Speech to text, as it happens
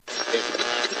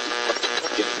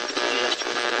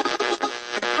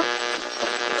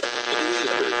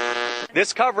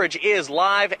This coverage is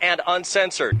live and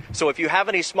uncensored, so if you have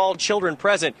any small children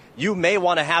present, you may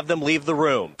want to have them leave the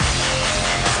room.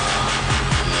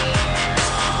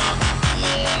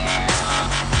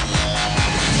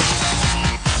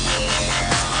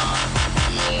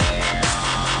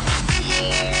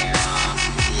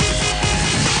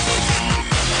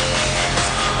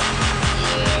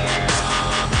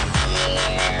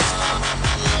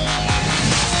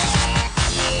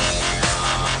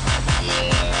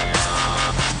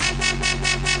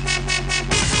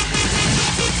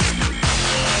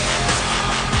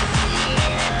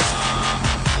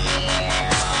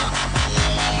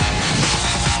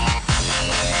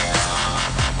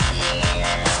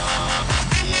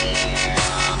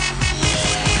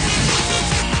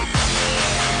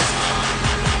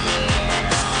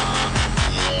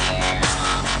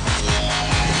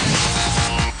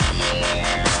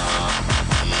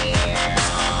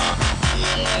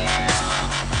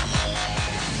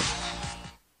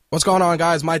 What's going on,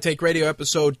 guys? My Take Radio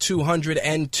episode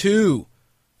 202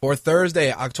 for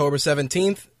Thursday, October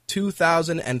 17th,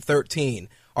 2013.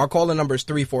 Our call-in number is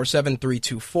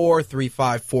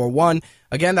 347-324-3541.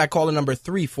 Again, that call-in number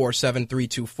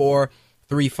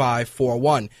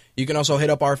 347-324-3541. You can also hit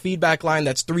up our feedback line.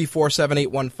 That's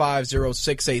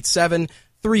 347-815-0687,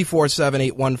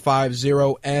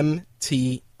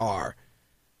 347-815-0MTR.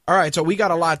 All right, so we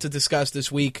got a lot to discuss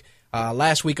this week.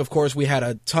 Last week, of course, we had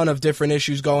a ton of different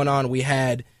issues going on. We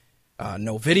had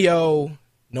no video,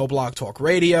 no Blog Talk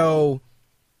Radio,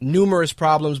 numerous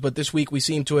problems, but this week we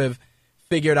seem to have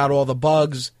figured out all the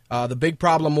bugs. The big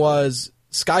problem was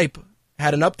Skype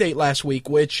had an update last week,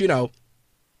 which, you know,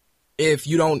 if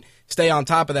you don't stay on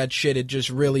top of that shit, it just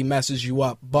really messes you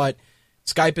up. But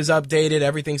Skype is updated.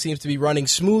 Everything seems to be running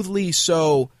smoothly,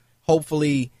 so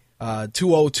hopefully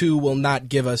 202 will not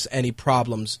give us any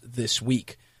problems this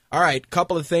week. All right,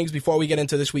 couple of things before we get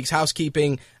into this week's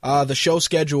housekeeping. The show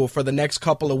schedule for the next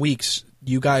couple of weeks.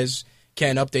 You guys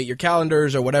can update your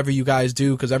calendars or whatever you guys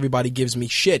do, because everybody gives me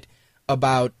shit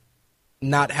about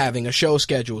not having a show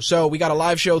schedule. So we got a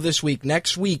live show this week.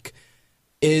 Next week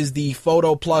is the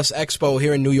Photo Plus Expo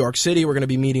here in New York City. We're going to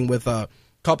be meeting with a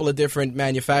couple of different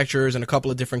manufacturers and a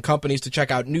couple of different companies to check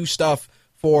out new stuff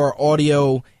for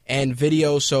audio and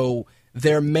video. So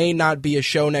there may not be a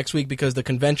show next week because the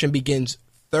convention begins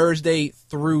Thursday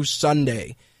through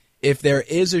Sunday. If there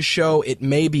is a show, it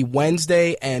may be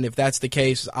Wednesday, and if that's the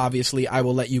case, obviously I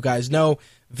will let you guys know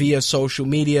via social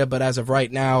media, but as of right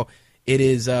now, it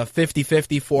is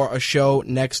 50-50 for a show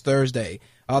next Thursday.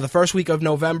 The first week of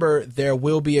November, there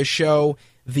will be a show.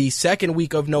 The second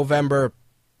week of November,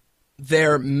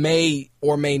 there may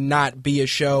or may not be a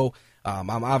show. I'm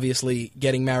obviously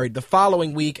getting married the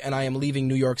following week, and I am leaving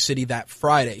New York City that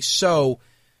Friday. So,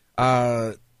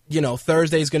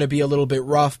 Thursday is going to be a little bit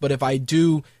rough, but if I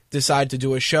do decide to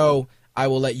do a show, I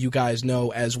will let you guys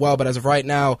know as well. But as of right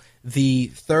now, the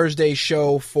Thursday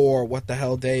show for, what the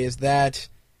hell day is that?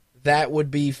 That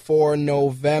would be for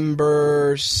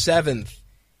November 7th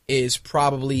is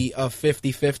probably a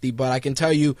 50-50, but I can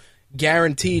tell you,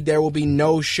 guaranteed there will be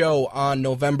no show on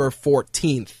November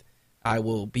 14th. I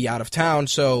will be out of town,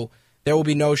 so there will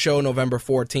be no show November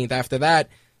 14th. After that,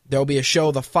 there'll be a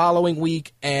show the following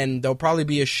week, and there'll probably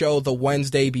be a show the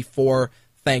Wednesday before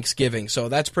Thanksgiving. So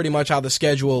that's pretty much how the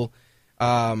schedule,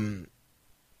 that's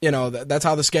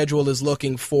how the schedule is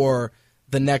looking for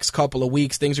the next couple of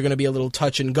weeks. Things are going to be a little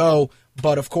touch and go,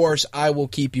 but of course, I will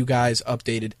keep you guys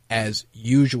updated as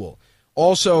usual.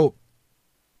 Also,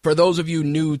 for those of you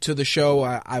new to the show,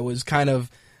 I was kind of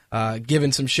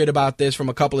given some shit about this from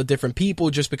a couple of different people,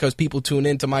 just because people tune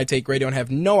into My Take Radio and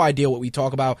have no idea what we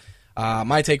talk about.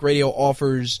 My Take Radio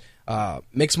offers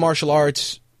mixed martial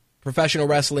arts, professional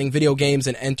wrestling, video games,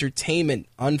 and entertainment,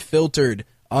 unfiltered,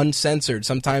 uncensored,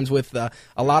 sometimes with a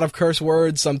lot of curse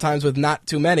words, sometimes with not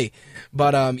too many.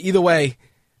 But either way,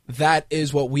 that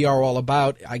is what we are all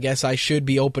about. I guess I should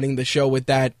be opening the show with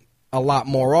that a lot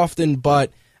more often,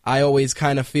 but I always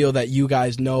kind of feel that you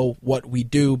guys know what we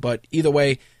do. But either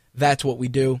way, that's what we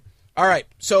do. All right,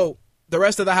 so the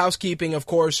rest of the housekeeping, of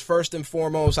course, first and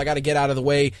foremost, I got to get out of the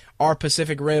way our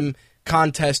Pacific Rim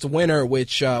contest winner,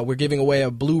 which we're giving away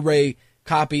a Blu-ray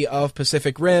copy of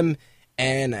Pacific Rim.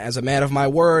 And as a man of my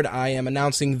word, I am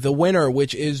announcing the winner,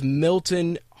 which is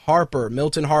Milton Harper.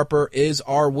 Milton Harper is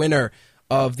our winner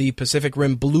of the Pacific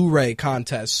Rim Blu-ray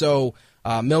contest. So,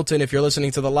 Milton, if you're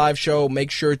listening to the live show,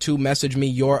 make sure to message me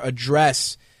your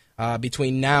address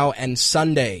between now and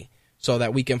Sunday, so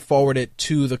that we can forward it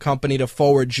to the company to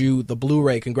forward you the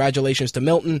Blu-ray. Congratulations to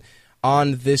Milton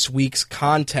on this week's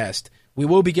contest. We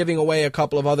will be giving away a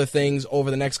couple of other things over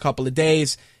the next couple of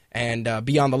days. and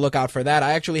be on the lookout for that.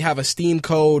 I actually have a Steam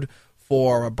code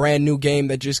for a brand new game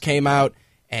that just came out,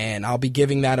 and I'll be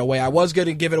giving that away. I was going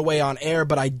to give it away on air,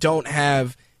 but I don't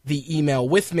have the email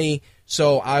with me,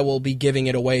 so I will be giving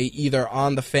it away either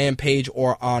on the fan page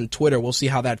or on Twitter. We'll see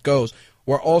how that goes.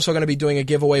 We're also going to be doing a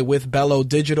giveaway with Bello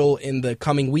Digital in the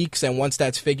coming weeks, and once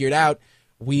that's figured out,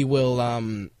 we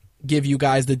will give you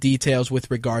guys the details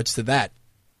with regards to that.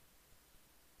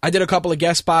 I did a couple of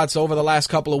guest spots over the last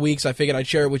couple of weeks. I figured I'd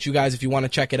share it with you guys if you want to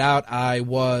check it out. I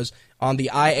was on the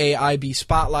IAIB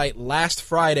Spotlight last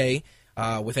Friday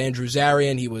with Andrew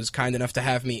Zarian. He was kind enough to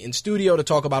have me in studio to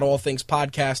talk about all things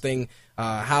podcasting,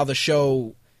 how the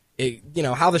show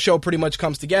pretty much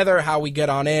comes together, how we get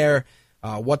on air,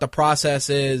 what the process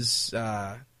is.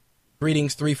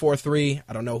 Greetings 343.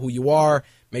 I don't know who you are.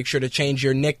 Make sure to change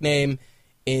your nickname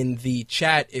in the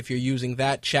chat if you're using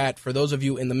that chat. For those of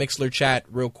you in the Mixlr chat,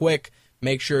 real quick,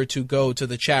 make sure to go to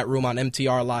the chat room on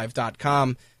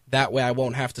mtrlive.com. That way I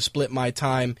won't have to split my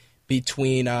time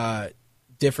between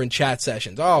different chat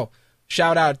sessions. Oh,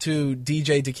 shout out to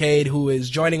DJ Decade, who is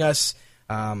joining us.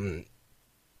 I've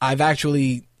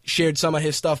actually shared some of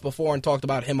his stuff before and talked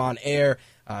about him on air.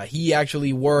 He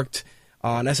actually worked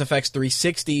on SFX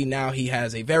 360. Now he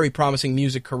has a very promising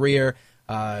music career.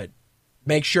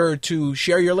 Make sure to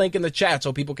share your link in the chat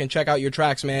so people can check out your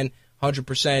tracks, man.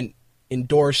 100%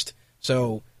 endorsed.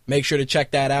 So make sure to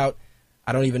check that out.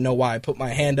 I don't even know why I put my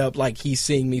hand up like he's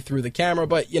seeing me through the camera,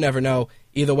 but you never know.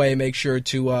 Either way, make sure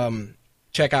to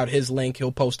check out his link.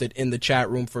 He'll post it in the chat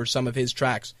room for some of his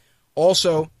tracks.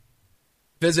 Also,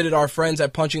 visited our friends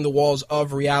at Punching the Walls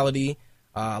of Reality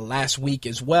last week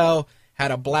as well. Had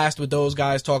a blast with those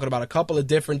guys talking about a couple of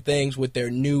different things with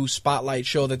their new Spotlight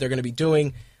show that they're going to be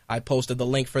doing. I posted the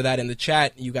link for that in the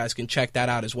chat. You guys can check that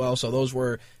out as well. So those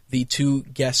were the 2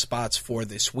 guest spots for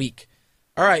this week.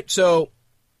 All right, so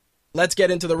let's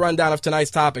get into the rundown of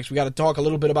tonight's topics. We got to talk a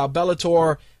little bit about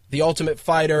Bellator, The Ultimate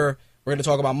Fighter. We're going to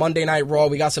talk about Monday Night Raw.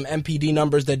 We got some MPD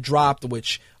numbers that dropped,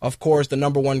 which, of course, the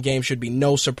number one game should be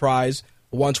no surprise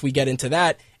once we get into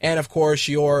that. And, of course,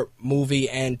 your movie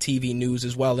and TV news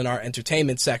as well in our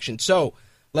entertainment section. So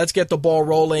let's get the ball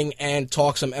rolling and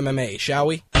talk some MMA, shall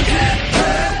we?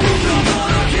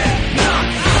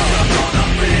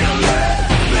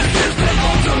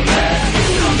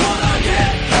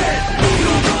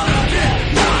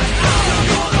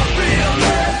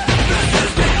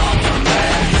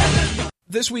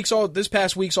 This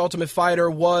past week's Ultimate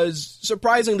Fighter was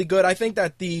surprisingly good. I think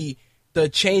that the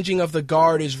changing of the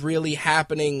guard is really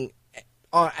happening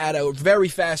at a very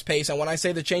fast pace. And when I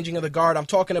say the changing of the guard, I'm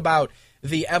talking about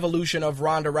the evolution of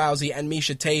Ronda Rousey and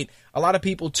Miesha Tate. A lot of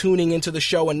people tuning into the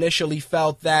show initially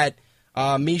felt that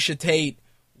Miesha Tate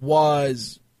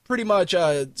was pretty much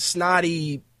a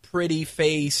snotty,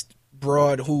 pretty-faced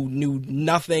broad who knew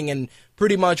nothing and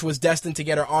pretty much was destined to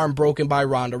get her arm broken by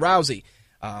Ronda Rousey.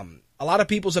 A lot of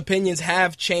people's opinions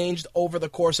have changed over the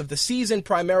course of the season,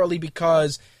 primarily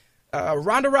because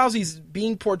Ronda Rousey's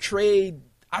being portrayed,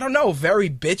 I don't know, very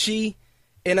bitchy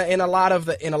in a lot of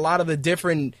the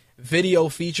different video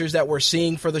features that we're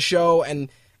seeing for the show,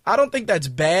 and I don't think that's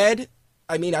bad.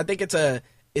 I mean, I think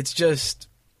it's just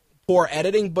poor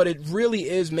editing, but it really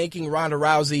is making Ronda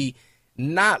Rousey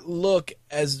not look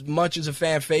as much as a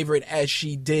fan favorite as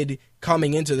she did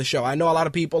coming into the show. I know a lot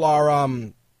of people are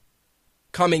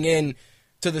coming in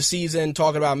to the season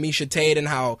talking about Miesha Tate and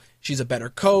how she's a better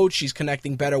coach, she's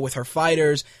connecting better with her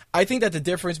fighters. I think that the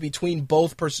difference between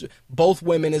both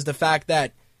women is the fact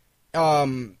that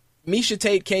Miesha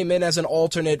Tate came in as an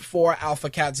alternate for Alpha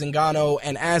Cat Zingano,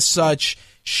 and as such,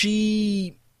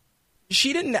 she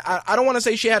didn't, I don't want to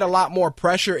say she had a lot more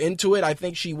pressure into it. I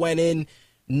think she went in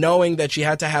knowing that she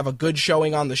had to have a good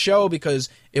showing on the show because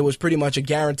it was pretty much a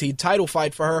guaranteed title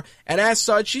fight for her. And as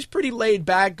such, she's pretty laid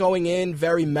back going in,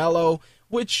 very mellow,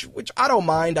 which I don't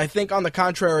mind. I think on the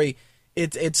contrary,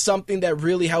 it's something that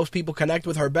really helps people connect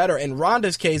with her better. In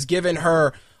Ronda's case, given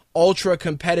her ultra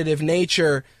competitive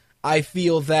nature, I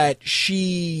feel that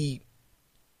I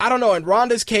don't know, in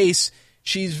Ronda's case,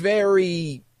 she's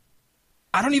very,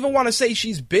 I don't even want to say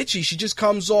she's bitchy. She just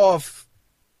comes off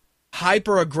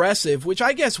hyper aggressive, which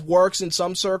I guess works in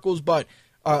some circles, but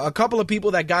a couple of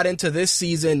people that got into this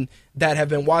season that have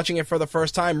been watching it for the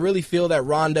first time really feel that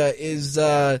Ronda is,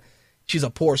 she's a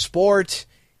poor sport,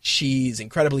 she's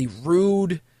incredibly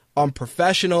rude,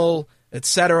 unprofessional,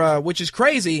 etc., which is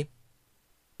crazy,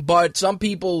 but some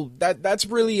people, that's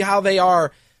really how they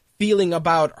are feeling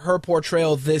about her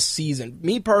portrayal this season.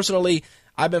 Me personally,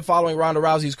 I've been following Ronda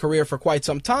Rousey's career for quite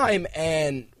some time,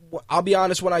 and I'll be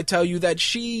honest when I tell you that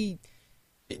she's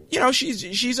you know,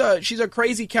 she's a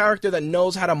crazy character that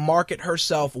knows how to market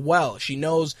herself well. She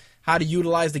knows how to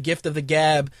utilize the gift of the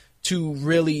gab to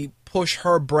really push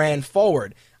her brand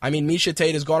forward. I mean, Miesha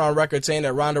Tate has gone on record saying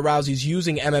that Ronda Rousey's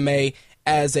using MMA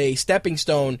as a stepping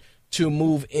stone to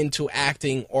move into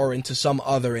acting or into some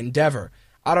other endeavor.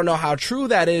 I don't know how true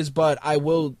that is, but I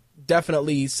will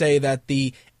definitely say that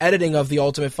the editing of The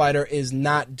Ultimate Fighter is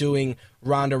not doing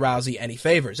Ronda Rousey any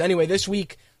favors. Anyway, this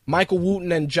week, Michael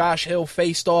Wooten and Josh Hill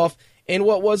faced off in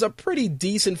what was a pretty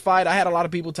decent fight. I had a lot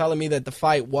of people telling me that the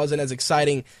fight wasn't as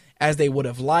exciting as they would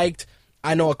have liked.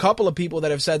 I know a couple of people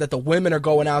that have said that the women are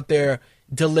going out there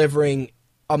delivering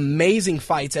amazing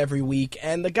fights every week,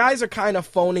 and the guys are kind of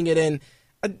phoning it in.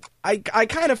 I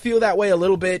kind of feel that way a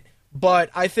little bit, but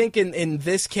I think in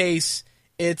this case,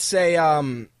 it's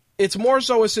it's more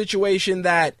so a situation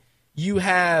that you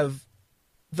have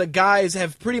the guys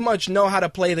have pretty much know how to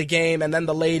play the game, and then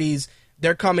the ladies,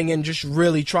 they're coming in just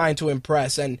really trying to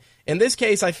impress. And in this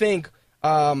case, I think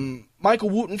Michael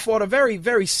Wooten fought a very,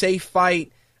 very safe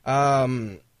fight.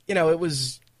 You know, it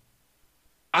was,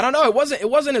 I don't know, it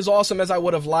wasn't as awesome as I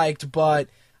would have liked, but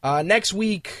next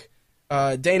week,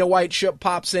 Dana White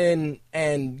pops in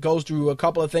and goes through a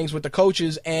couple of things with the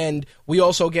coaches, and we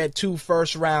also get 2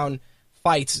 first-round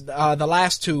fights, the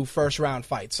last 2 first-round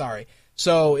fights, sorry.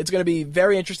 So it's going to be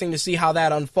very interesting to see how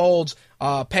that unfolds.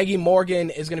 Peggy Morgan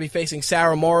is going to be facing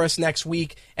Sarah Morris next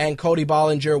week, and Cody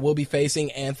Bollinger will be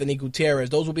facing Anthony Gutierrez.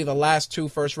 Those will be the last 2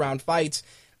 first-round fights.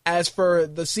 As for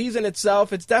the season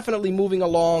itself, it's definitely moving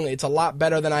along. It's a lot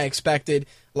better than I expected.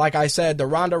 Like I said, the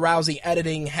Ronda Rousey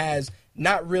editing has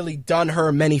not really done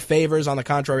her many favors. On the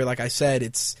contrary, like I said,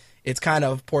 it's kind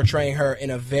of portraying her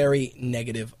in a very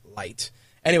negative light.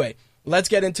 Anyway, let's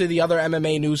get into the other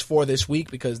MMA news for this week,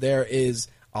 because there is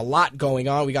a lot going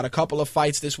on. We got a couple of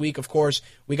fights this week. Of course,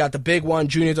 we got the big one,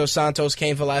 Junior Dos Santos,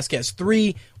 Cain Velasquez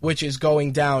 3, which is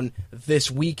going down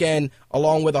this weekend,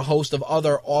 along with a host of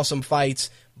other awesome fights.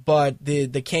 But the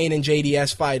Cain and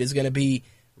JDS fight is going to be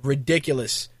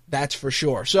ridiculous, that's for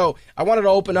sure. So I wanted to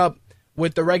open up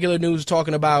with the regular news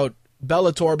talking about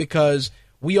Bellator, because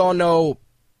we all know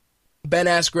Ben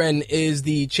Askren is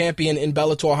the champion in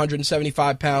Bellator,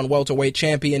 175-pound welterweight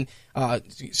champion.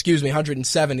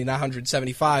 170, not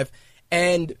 175.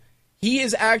 And he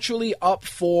is actually up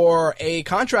for a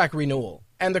contract renewal.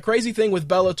 And the crazy thing with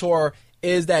Bellator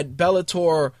is that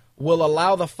Bellator will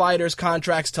allow the fighters'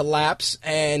 contracts to lapse,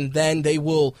 and then they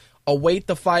will await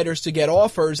the fighters to get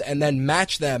offers and then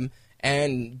match them.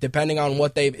 And depending on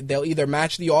what they'll either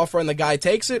match the offer and the guy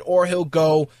takes it, or he'll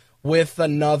go with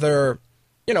another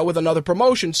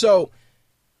promotion. So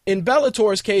in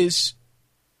Bellator's case,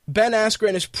 Ben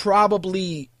Askren is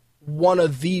probably one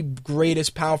of the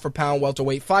greatest pound-for-pound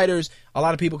welterweight fighters. A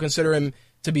lot of people consider him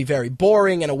to be very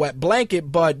boring and a wet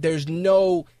blanket, but there's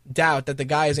no doubt that the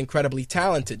guy is incredibly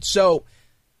talented. So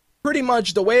pretty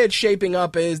much the way it's shaping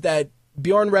up is that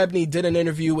Bjorn Rebney did an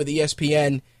interview with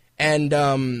ESPN,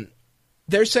 and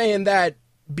they're saying that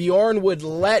Bjorn would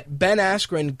let Ben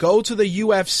Askren go to the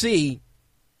UFC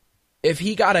if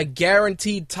he got a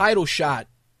guaranteed title shot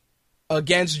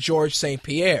against Georges St.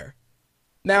 Pierre.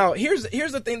 Now, here's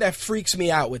the thing that freaks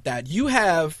me out with that. You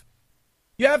have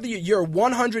your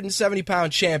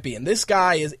 170-pound champion. This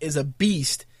guy is a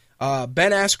beast.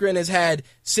 Ben Askren has had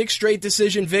 6 straight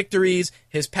decision victories.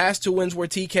 His past 2 wins were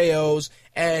TKOs,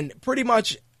 and pretty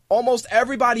much almost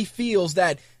everybody feels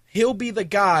that he'll be the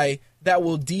guy that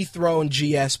will dethrone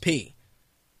GSP.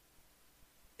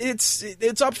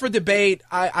 It's up for debate.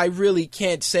 I really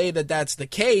can't say that that's the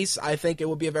case. I think it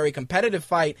will be a very competitive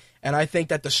fight, and I think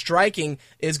that the striking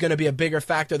is going to be a bigger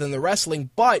factor than the wrestling.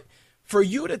 But for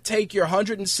you to take your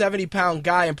 170-pound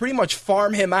guy and pretty much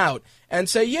farm him out and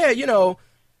say, yeah,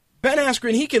 Ben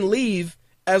Askren, he can leave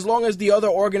as long as the other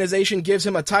organization gives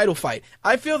him a title fight.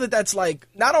 I feel that that's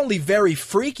not only very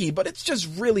freaky, but it's just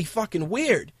really fucking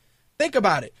weird. Think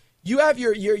about it. You have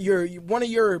your one of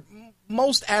your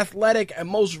most athletic and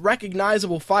most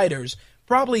recognizable fighters,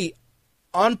 probably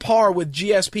on par with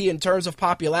GSP in terms of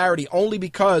popularity, only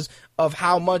because of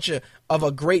how much of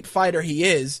a great fighter he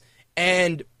is.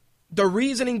 And the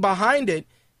reasoning behind it,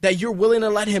 that you're willing to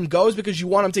let him go, is because you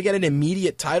want him to get an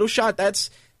immediate title shot. That's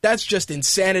just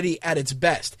insanity at its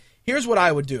best. Here's what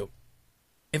I would do.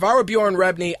 If I were Bjorn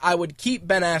Rebney, I would keep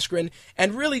Ben Askren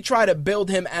and really try to build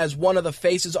him as one of the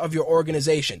faces of your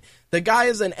organization. The guy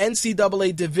is an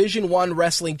NCAA Division I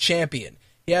wrestling champion.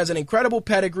 He has an incredible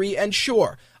pedigree, and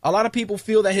sure, a lot of people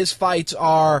feel that his fights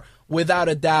are, without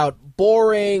a doubt,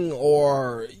 boring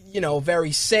or,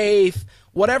 very safe,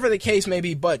 whatever the case may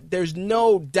be, but there's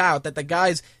no doubt that the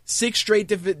guy's 6 straight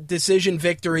decision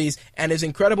victories and his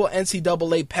incredible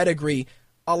NCAA pedigree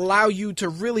allow you to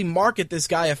really market this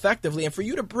guy effectively, and for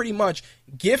you to pretty much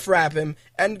gift wrap him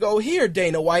and go, here,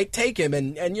 Dana White, take him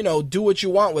and do what you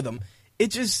want with him.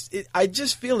 I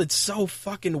just feel it's so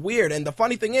fucking weird. And the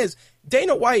funny thing is,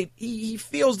 Dana White, he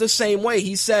feels the same way.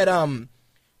 He said,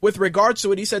 with regards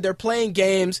to it, he said, they're playing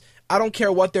games. I don't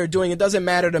care what they're doing. It doesn't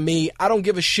matter to me. I don't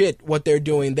give a shit what they're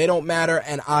doing. They don't matter,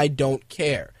 and I don't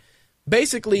care.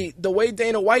 Basically, the way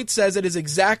Dana White says it is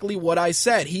exactly what I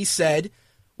said. He said,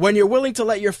 when you're willing to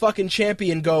let your fucking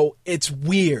champion go, it's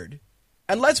weird.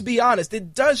 And let's be honest,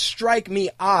 it does strike me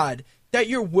odd that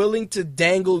you're willing to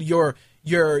dangle your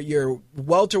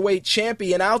welterweight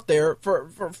champion out there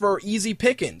for easy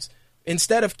pickings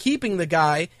instead of keeping the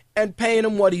guy and paying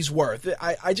him what he's worth.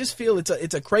 I just feel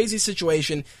it's a crazy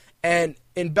situation. And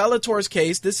in Bellator's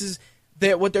case,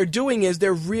 what they're doing is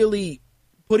they're really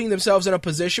putting themselves in a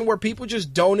position where people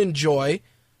just don't enjoy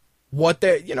what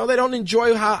they don't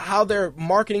enjoy how they're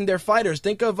marketing their fighters.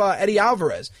 Think of Eddie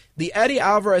Alvarez. The Eddie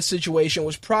Alvarez situation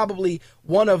was probably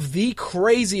one of the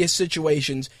craziest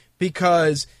situations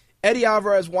because Eddie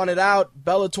Alvarez wanted out,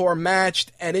 Bellator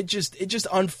matched, and it just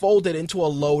unfolded into a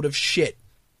load of shit.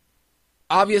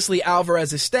 Obviously,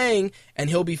 Alvarez is staying, and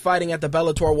he'll be fighting at the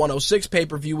Bellator 106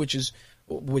 pay-per-view, which is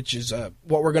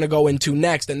what we're going to go into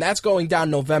next, and that's going down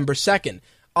November 2nd.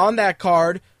 On that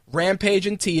card, Rampage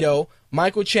and Tito,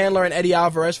 Michael Chandler and Eddie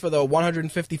Alvarez for the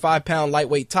 155-pound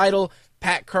lightweight title,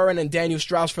 Pat Curran and Daniel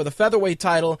Strauss for the featherweight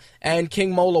title, and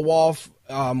King Mo Lawal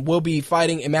will be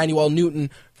fighting Emmanuel Newton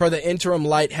for the interim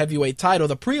light heavyweight title.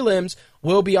 The prelims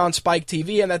will be on Spike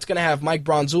TV, and that's going to have Mike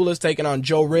Bronzoulis taking on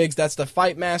Joe Riggs. That's the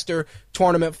Fight Master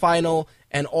tournament final,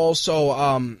 and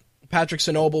also Patrick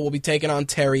Sanoble will be taking on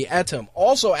Terry Etam.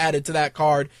 Also added to that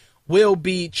card will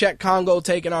be Chet Congo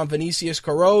taking on Vinicius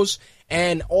Carros,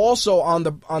 and also on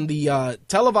the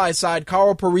televised side,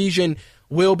 Karo Parisian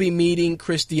will be meeting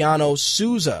Cristiano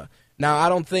Souza. Now, I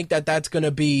don't think that's going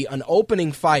to be an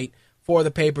opening fight for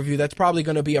the pay-per-view. That's probably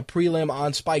going to be a prelim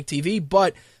on Spike TV,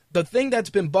 but the thing that's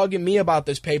been bugging me about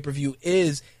this pay-per-view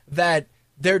is that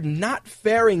they're not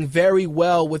faring very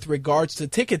well with regards to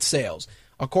ticket sales.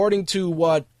 According to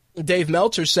what Dave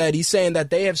Meltzer said, he's saying that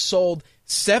they have sold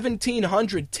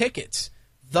 1,700 tickets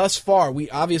thus far. We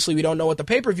don't know what the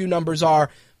pay-per-view numbers are,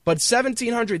 but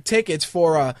 1,700 tickets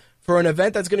for an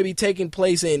event that's going to be taking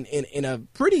place in a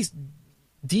pretty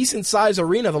decent-sized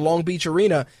arena, the Long Beach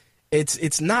Arena.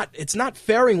 It's not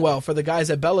faring well for the guys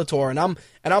at Bellator,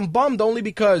 and I'm bummed only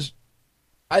because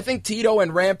I think Tito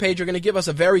and Rampage are going to give us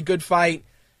a very good fight,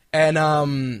 and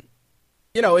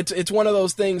it's one of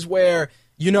those things where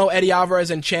Eddie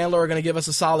Alvarez and Chandler are going to give us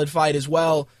a solid fight as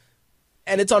well,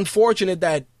 and it's unfortunate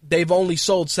that they've only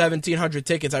sold 1,700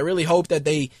 tickets. I really hope that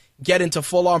they get into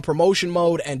full-on promotion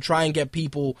mode and try and get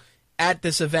people at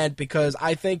this event, because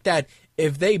I think that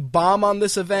if they bomb on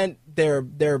this event,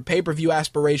 their pay-per-view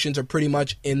aspirations are pretty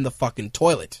much in the fucking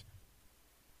toilet.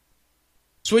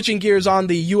 Switching gears on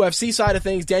the UFC side of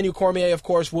things, Daniel Cormier, of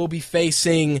course, will be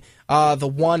facing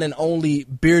the one and only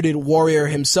bearded warrior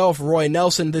himself, Roy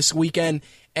Nelson, this weekend.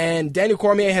 And Daniel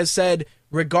Cormier has said,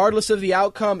 regardless of the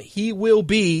outcome, he will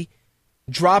be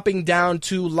dropping down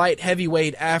to light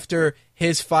heavyweight after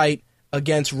his fight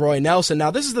against Roy Nelson.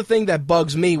 Now, this is the thing that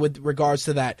bugs me with regards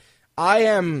to that.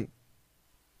 I'm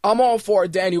all for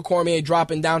Daniel Cormier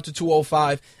dropping down to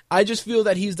 205. I just feel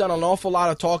that he's done an awful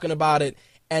lot of talking about it,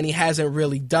 and he hasn't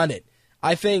really done it.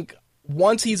 I think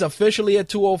once he's officially at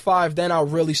 205, then I'll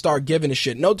really start giving a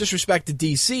shit. No disrespect to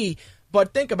DC,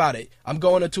 but think about it. I'm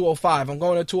going to 205. I'm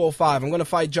going to 205. I'm going to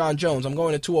fight John Jones. I'm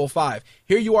going to 205.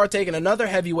 Here you are taking another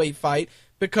heavyweight fight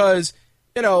because,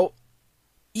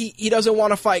 he doesn't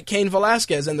want to fight Cain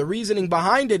Velasquez, and the reasoning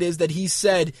behind it is that he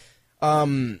said,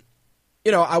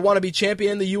 I want to be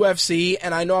champion in the UFC,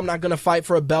 and I know I'm not going to fight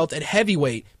for a belt at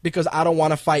heavyweight because I don't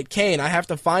want to fight Cain. I have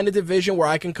to find a division where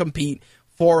I can compete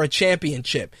for a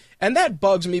championship. And that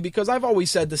bugs me because I've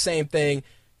always said the same thing.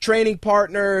 Training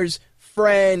partners,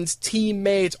 friends,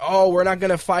 teammates, we're not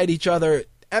going to fight each other.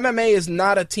 MMA is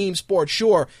not a team sport.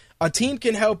 Sure, a team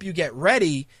can help you get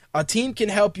ready. A team can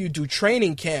help you do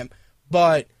training camp.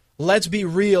 But let's be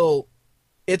real.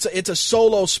 It's a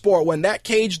solo sport. When that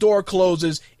cage door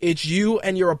closes, it's you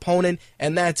and your opponent,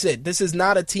 and that's it. This is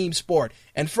not a team sport.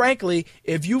 And frankly,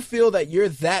 if you feel that you're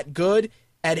that good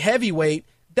at heavyweight,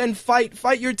 then fight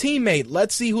your teammate.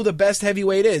 Let's see who the best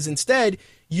heavyweight is. Instead,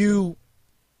 you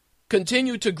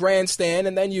continue to grandstand,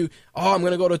 and then I'm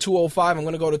going to go to 205, I'm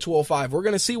going to go to 205. We're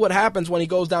going to see what happens when he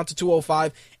goes down to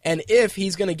 205, and if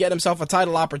he's going to get himself a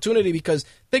title opportunity, because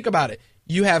think about it.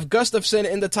 You have Gustafsson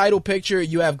in the title picture.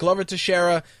 You have Glover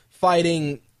Teixeira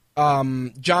fighting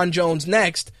John Jones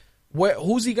next.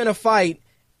 Who's he going to fight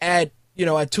at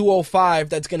at 205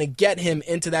 that's going to get him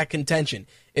into that contention?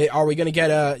 Are we going to get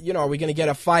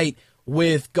a fight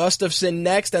with Gustafsson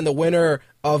next, and the winner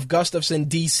of Gustafsson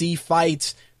DC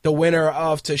fights the winner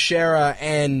of Teixeira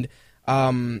and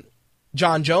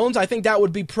John Jones? I think that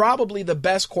would be probably the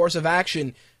best course of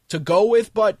action to go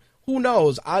with, but who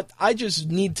knows? I just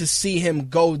need to see him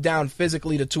go down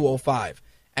physically to 205,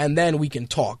 and then we can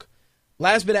talk.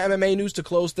 Last bit of MMA news to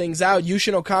close things out.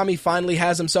 Yushin Okami finally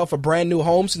has himself a brand new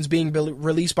home since being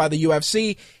released by the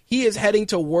UFC. He is heading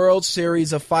to World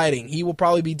Series of Fighting. He will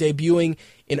probably be debuting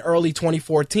in early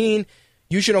 2014.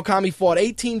 Yushin Okami fought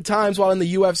 18 times while in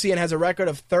the UFC and has a record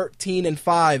of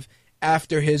 13-5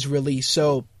 after his release.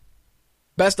 So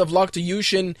best of luck to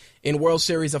Yushin in World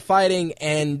Series of Fighting,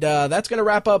 and that's going to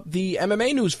wrap up the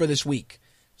MMA news for this week.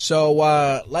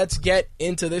 So let's get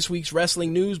into this week's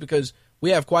wrestling news, because we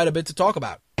have quite a bit to talk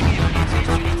about.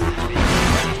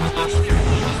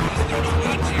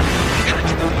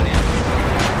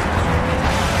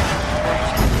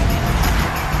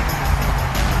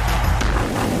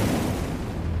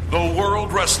 The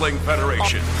World Wrestling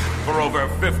Federation. For over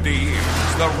 50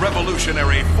 years, the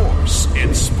revolutionary force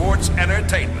in sports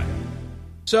entertainment.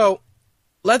 So,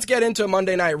 let's get into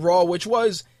Monday Night Raw, which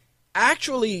was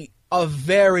actually a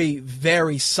very,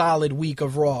 very solid week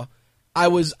of Raw. I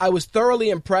was thoroughly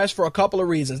impressed for a couple of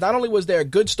reasons. Not only was there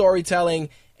good storytelling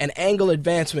and angle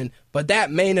advancement, but that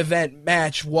main event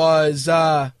match was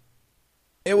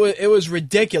it was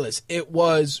ridiculous. It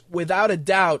was, without a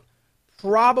doubt,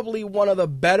 probably one of the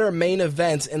better main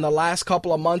events in the last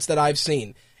couple of months that I've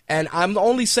seen. And I'm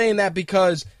only saying that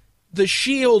because the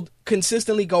Shield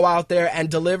consistently go out there and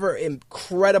deliver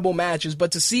incredible matches,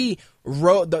 but to see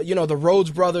the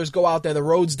Rhodes brothers go out there, the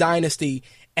Rhodes Dynasty,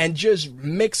 and just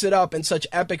mix it up in such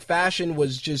epic fashion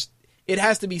was just, it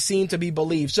has to be seen to be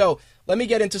believed. So let me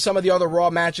get into some of the other Raw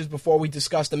matches before we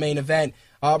discuss the main event.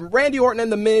 Randy Orton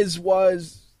and The Miz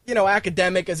was,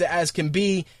 academic as can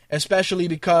be, especially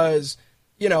because,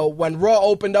 when Raw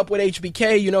opened up with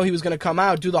HBK, he was going to come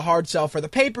out, do the hard sell for the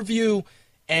pay-per-view,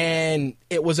 and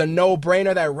it was a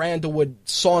no-brainer that Randall would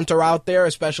saunter out there,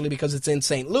 especially because it's in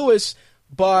St. Louis.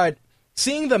 But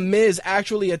seeing The Miz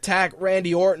actually attack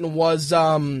Randy Orton was,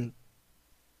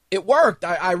 it worked.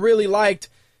 I really liked,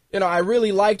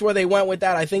 where they went with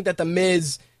that. I think that The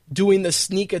Miz doing the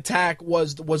sneak attack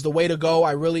was the way to go.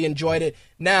 I really enjoyed it.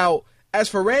 Now, as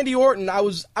for Randy Orton, I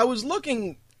was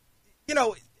looking,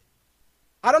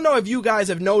 I don't know if you guys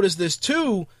have noticed this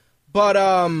too, but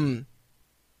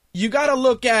you got to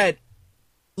look at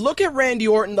Randy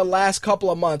Orton the last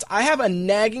couple of months. I have a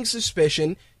nagging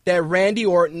suspicion that Randy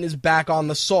Orton is back on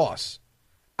the sauce.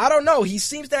 I don't know. He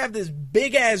seems to have this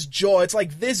big-ass jaw. It's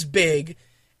like this big.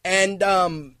 And,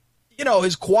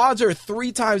 his quads are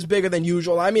 3 times bigger than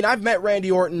usual. I mean, I've met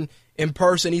Randy Orton in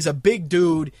person. He's a big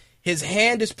dude. His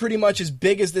hand is pretty much as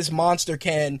big as this monster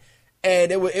can.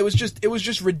 And it was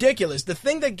just ridiculous. The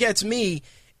thing that gets me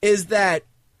is that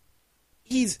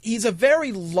he's a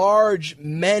very large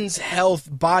men's health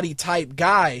body type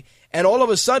guy. And all of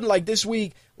a sudden, like this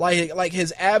week, like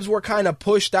his abs were kind of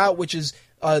pushed out, which is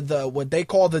what they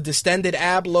call the distended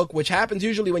ab look, which happens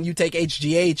usually when you take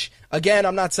HGH. Again,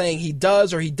 I'm not saying he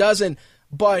does or he doesn't,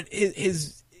 but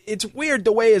it's weird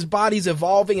the way his body's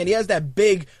evolving, and he has that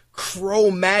big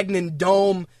Cro-Magnon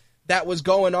dome that was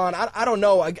going on. I don't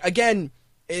know. Again,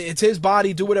 it's his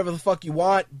body. Do whatever the fuck you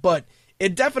want, but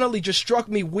it definitely just struck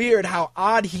me weird how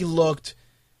odd he looked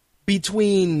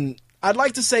between, I'd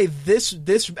like to say,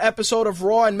 this episode of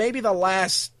Raw and maybe the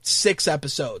last 6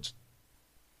 episodes.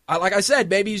 Like I said,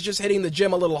 maybe he's just hitting the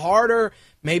gym a little harder.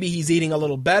 Maybe he's eating a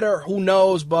little better. Who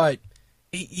knows? But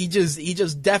he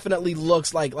just definitely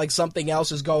looks like something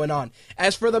else is going on.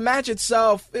 As for the match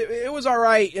itself, it was all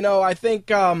right. I think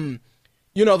the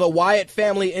Wyatt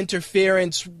family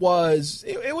interference was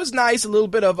nice. A little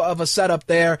bit of a setup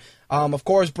there. Of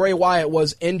course, Bray Wyatt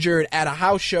was injured at a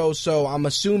house show, so I'm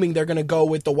assuming they're going to go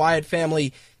with the Wyatt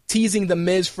family teasing The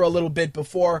Miz for a little bit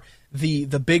before the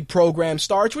big program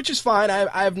starts, which is fine.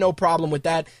 I have no problem with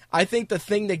that. I think the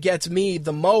thing that gets me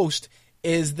the most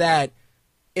is that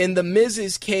in The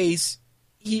Miz's case,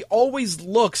 he always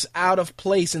looks out of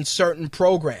place in certain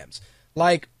programs.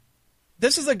 Like,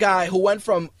 this is a guy who went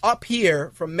from up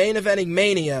here, from main eventing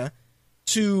Mania,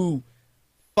 to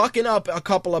fucking up a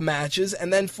couple of matches,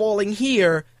 and then falling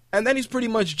here, and then he's pretty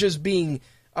much just been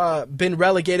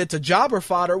relegated to jobber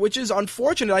fodder, which is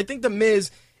unfortunate. I think The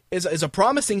Miz is a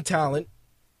promising talent.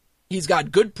 He's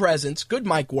got good presence, good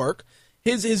mic work.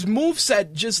 His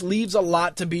moveset just leaves a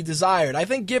lot to be desired. I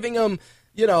think giving him,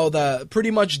 the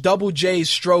pretty much Double J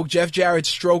stroke, Jeff Jarrett's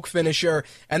stroke finisher,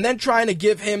 and then trying to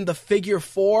give him the figure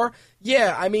 4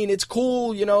 yeah, I mean, it's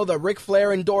cool, the Ric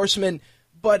Flair endorsement,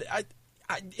 but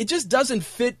it just doesn't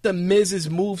fit the Miz's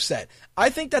moveset. I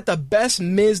think that the best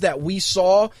Miz that we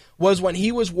saw was when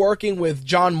he was working with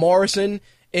John Morrison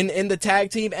in the tag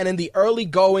team, and in the early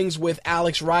goings with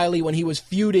Alex Riley when he was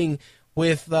feuding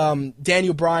with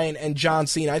Daniel Bryan and John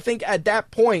Cena. I think at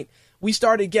that point we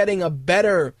started getting a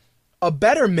better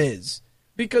Miz,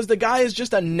 because the guy is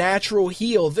just a natural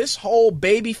heel. This whole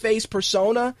babyface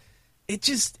persona, it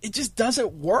just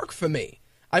doesn't work for me.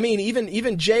 I mean,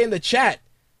 even Jay in the chat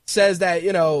says that,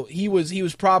 he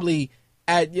was probably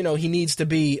at, he needs to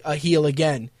be a heel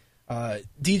again.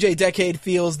 DJ Decade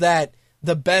feels that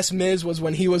the best Miz was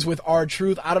when he was with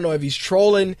R-Truth. I don't know if he's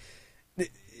trolling.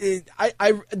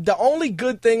 The only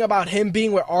good thing about him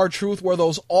being with R-Truth were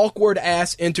those awkward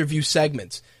ass interview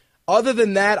segments. Other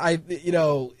than that, I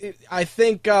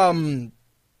think,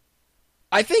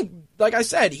 like I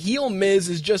said, heel Miz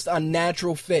is just a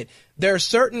natural fit. There are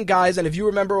certain guys, and if you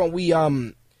remember when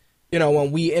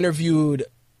we interviewed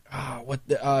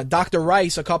Dr.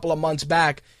 Rice a couple of months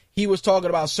back, he was talking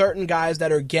about certain guys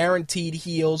that are guaranteed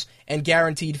heels and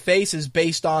guaranteed faces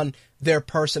based on their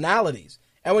personalities.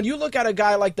 And when you look at a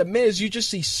guy like The Miz, you just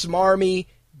see smarmy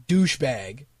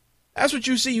douchebag. That's what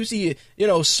you see. You see,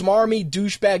 smarmy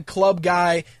douchebag club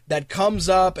guy that comes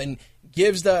up and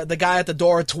gives the guy at the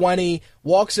door 20,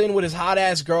 walks in with his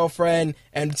hot-ass girlfriend,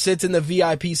 and sits in the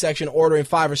VIP section ordering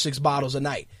 5 or 6 bottles a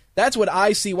night. That's what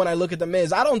I see when I look at The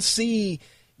Miz. I don't see,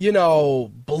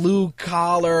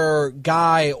 blue-collar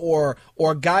guy or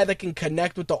a guy that can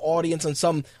connect with the audience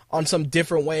on some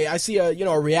different way. I see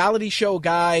a reality show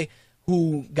guy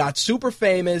who got super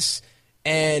famous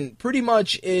and pretty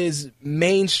much is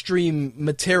mainstream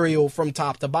material from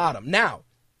top to bottom. Now,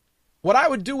 what I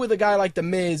would do with a guy like The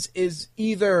Miz is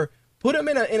either put him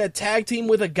in a tag team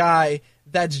with a guy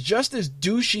that's just as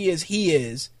douchey as he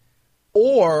is,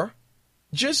 or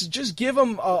just give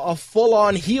him a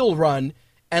full-on heel run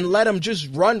and let him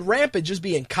just run rampant, just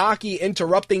being cocky,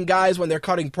 interrupting guys when they're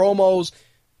cutting promos,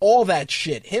 all that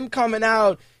shit. Him coming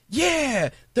out, yeah,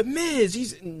 The Miz,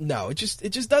 it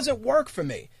just doesn't work for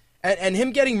me. And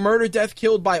him getting murder, death,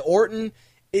 killed by Orton,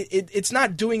 it's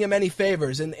not doing him any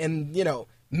favors. And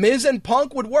Miz and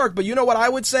Punk would work, but you know what I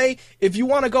would say? If you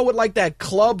want to go with like that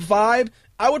club vibe,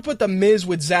 I would put The Miz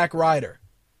with Zack Ryder.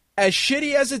 As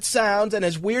shitty as it sounds and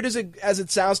as weird as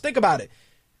it sounds, think about it.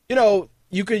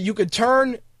 You could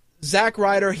turn Zack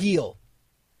Ryder heel,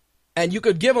 and you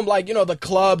could give him the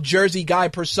club Jersey guy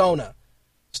persona.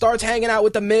 Starts hanging out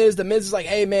with The Miz. The Miz is like,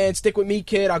 hey man, stick with me,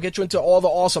 kid. I'll get you into all the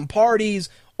awesome parties,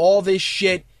 all this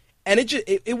shit. And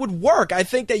it would work. I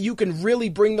think that you can really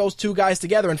bring those two guys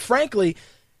together. And frankly,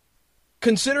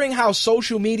 considering how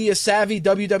social media savvy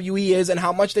WWE is and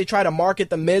how much they try to market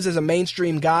The Miz as a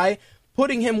mainstream guy,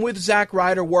 putting him with Zack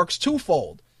Ryder works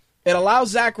twofold. It allows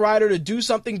Zack Ryder to do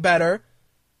something better,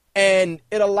 and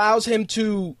it allows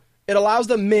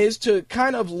The Miz to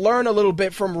kind of learn a little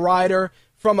bit from Ryder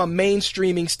from a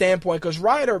mainstreaming standpoint, because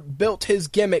Ryder built his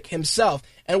gimmick himself.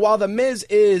 And while The Miz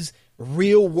is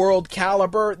real world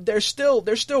caliber, there's still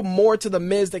more to The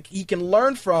Miz that he can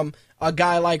learn from a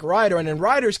guy like Ryder. And in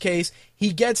Ryder's case,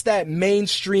 he gets that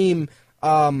mainstream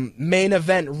main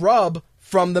event rub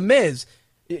from The Miz.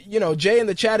 Jay in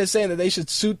the chat is saying that they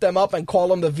should suit them up and call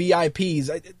them the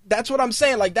VIPs. That's what I'm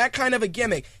saying, like that kind of a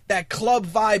gimmick, that club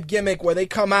vibe gimmick where they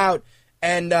come out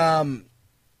and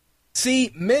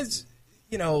see Miz.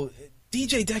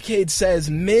 DJ Decade says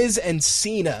Miz and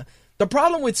Cena. The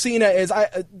problem with Cena is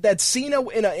that Cena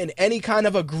in any kind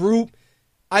of a group,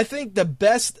 I think the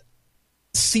best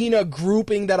Cena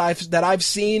grouping that I've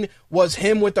seen was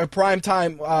him with the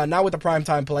primetime, not with the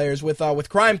primetime players, with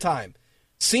Crime Time.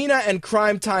 Cena and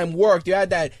Crime Time worked. You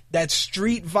had that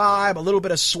street vibe, a little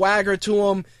bit of swagger to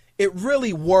him. It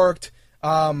really worked.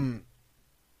 Cena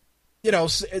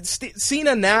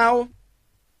now,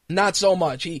 not so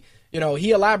much. He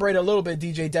elaborated a little bit,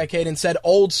 DJ Decade, and said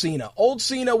old Cena. Old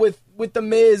Cena with The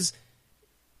Miz,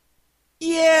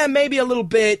 yeah, maybe a little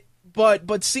bit,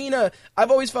 but Cena,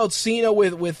 I've always felt Cena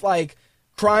with like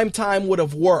Crime Time would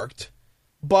have worked.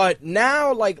 But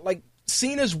now, like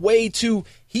Cena's way too,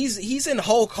 he's in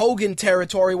Hulk Hogan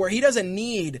territory where he doesn't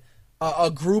need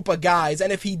a group of guys.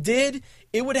 And if he did,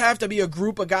 it would have to be a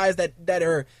group of guys that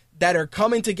are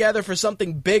coming together for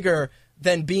something bigger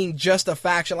than being just a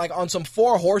faction, like on some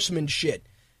Four Horsemen shit.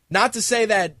 Not to say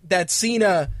that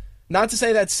Cena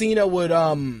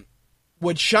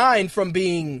would shine from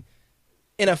being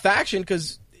in a faction,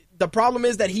 because the problem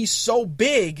is that he's so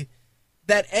big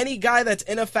that any guy that's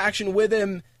in a faction with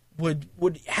him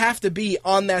would have to be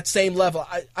on that same level.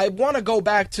 I want to go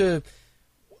back to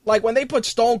like when they put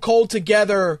Stone Cold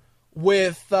together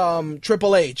with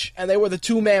Triple H, and they were the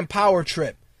two-man power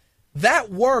trip.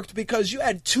 That worked because you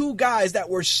had two guys that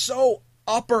were so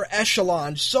upper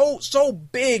echelon, so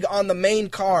big on the main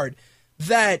card,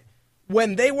 that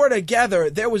when they were together,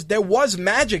 there was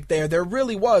magic there. There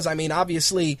really was. I mean,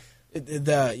 obviously,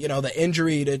 the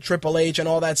injury to Triple H and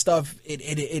all that stuff,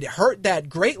 it hurt that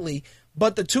greatly.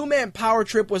 But the two-man power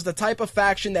trip was the type of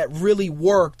faction that really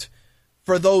worked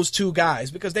for those two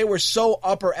guys because they were so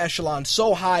upper echelon,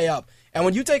 so high up. And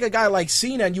when you take a guy like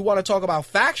Cena and you want to talk about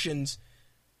factions,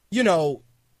 you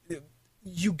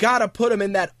got to put him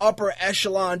in that upper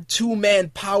echelon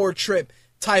two-man power trip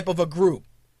type of a group.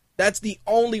 That's the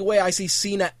only way I see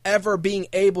Cena ever being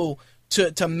able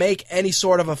to make any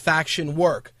sort of a faction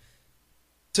work.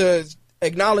 To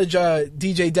acknowledge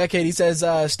DJ Decade, he says,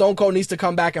 Stone Cold needs to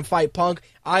come back and fight Punk.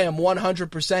 I am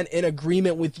 100% in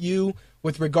agreement with you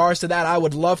with regards to that. I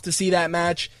would love to see that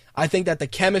match. I think that the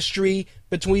chemistry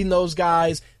between those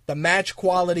guys, the match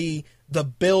quality, the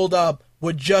build-up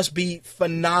would just be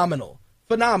phenomenal.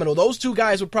 Phenomenal. Those two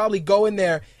guys would probably go in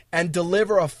there and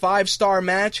deliver a 5-star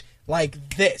match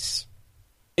like this.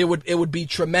 It would be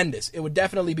tremendous. It would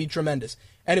definitely be tremendous.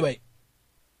 Anyway,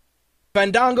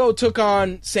 Fandango took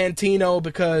on Santino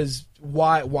because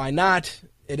why not?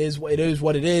 It is what it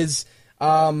is.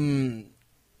 I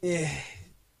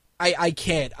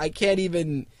can't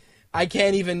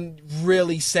even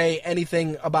really say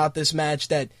anything about this match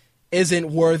that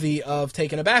isn't worthy of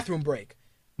taking a bathroom break.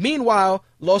 Meanwhile,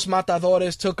 Los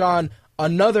Matadores took on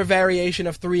another variation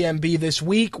of 3MB this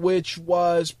week, which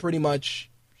was pretty much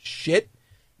shit.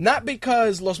 Not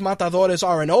because Los Matadores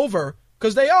aren't over,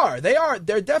 because they are.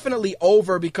 They're definitely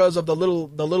over because of the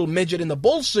little midget in the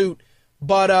bull suit.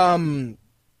 But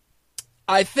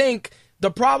I think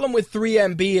the problem with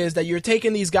 3MB is that you're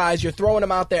taking these guys, you're throwing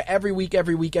them out there every week,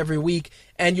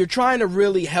 and you're trying to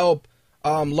really help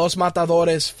Los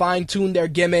Matadores fine-tune their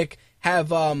gimmick,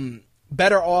 have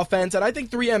better offense, and I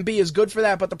think 3MB is good for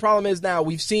that, but the problem is now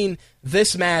we've seen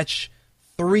this match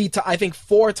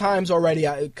 4 times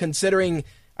already, considering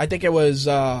I think it was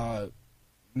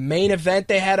main event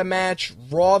they had a match,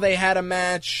 Raw they had a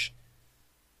match,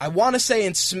 I want to say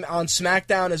on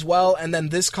SmackDown as well, and then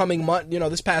this coming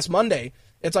this past Monday,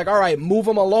 it's like, all right, move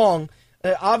them along.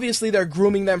 Obviously, they're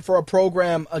grooming them for a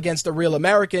program against the Real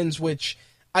Americans, which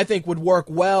I think would work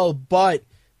well, but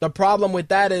the problem with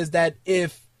that is that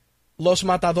if Los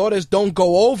Matadores don't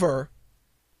go over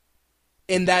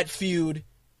in that feud,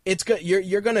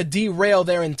 you're going to derail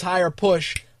their entire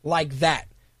push like that.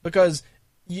 Because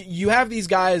you have these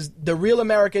guys, the Real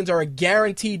Americans are a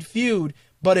guaranteed feud,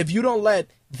 but if you don't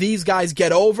let these guys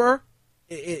get over,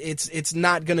 it's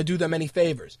not going to do them any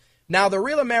favors. Now, the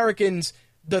Real Americans,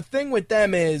 the thing with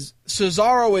them is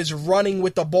Cesaro is running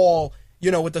with the ball,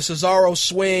 with the Cesaro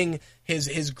swing,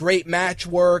 his great match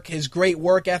work, his great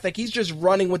work ethic. He's just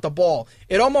running with the ball.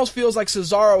 It almost feels like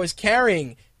Cesaro is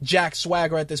carrying Jack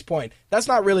Swagger at this point. That's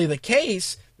not really the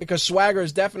case because Swagger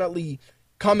is definitely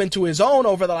come into his own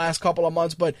over the last couple of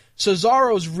months, but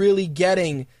Cesaro's really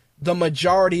getting the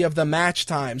majority of the match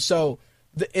time. So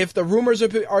if the rumors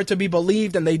are to be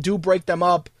believed and they do break them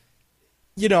up,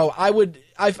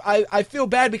 I feel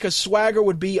bad because Swagger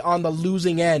would be on the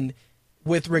losing end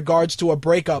with regards to a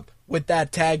breakup with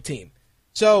that tag team.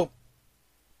 So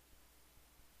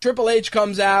Triple H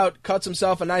comes out, cuts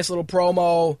himself a nice little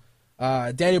promo.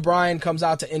 Daniel Bryan comes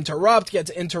out to interrupt,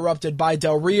 gets interrupted by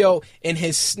Del Rio in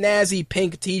his snazzy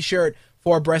pink t-shirt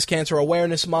for Breast Cancer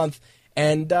Awareness Month.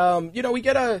 And, we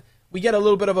get a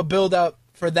little bit of a build-up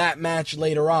for that match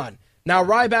later on. Now,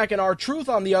 Ryback and R-Truth,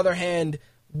 on the other hand,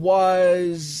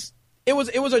 was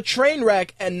a train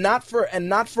wreck, and not for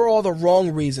all the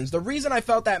wrong reasons. The reason I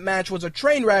felt that match was a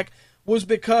train wreck was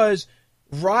because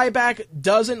Ryback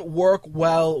doesn't work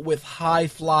well with high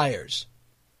flyers.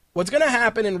 What's going to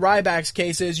happen in Ryback's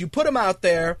case is you put him out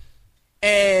there,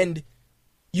 and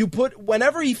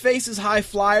whenever he faces high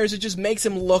flyers, it just makes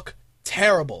him look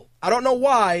terrible. I don't know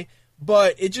why,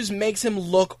 but it just makes him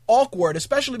look awkward,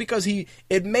 especially because he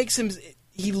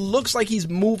looks like he's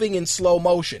moving in slow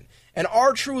motion. And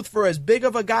R-Truth, for as big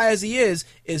of a guy as he is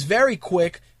very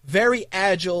quick, very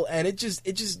agile, and it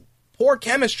just poor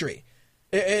chemistry.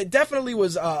 It definitely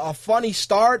was a funny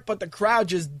start, but the crowd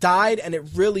just died, and it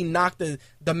really knocked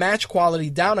the match quality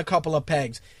down a couple of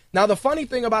pegs. Now, the funny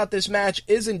thing about this match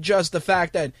isn't just the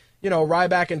fact that,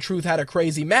 Ryback and Truth had a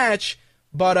crazy match,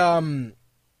 but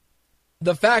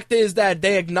the fact is that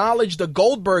they acknowledged the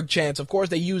Goldberg chants. Of course,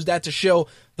 they used that to show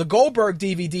the Goldberg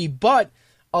DVD, but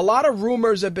a lot of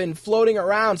rumors have been floating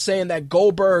around saying that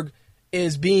Goldberg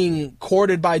is being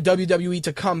courted by WWE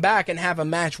to come back and have a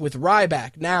match with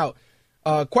Ryback. Now,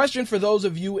 Question for those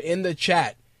of you in the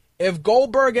chat. If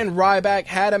Goldberg and Ryback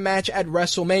had a match at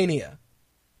WrestleMania,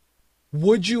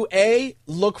 would you A,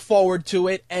 look forward to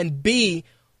it, and B,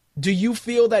 do you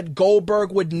feel that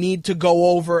Goldberg would need to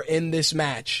go over in this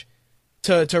match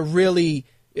to really,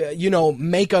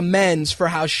 make amends for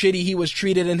how shitty he was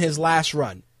treated in his last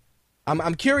run?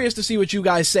 I'm curious to see what you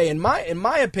guys say. In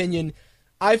my opinion,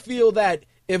 I feel that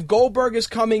if Goldberg is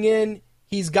coming in,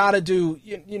 he's got to do,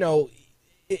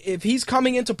 if he's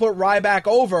coming in to put Ryback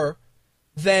over,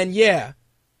 then yeah.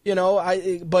 We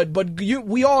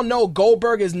all know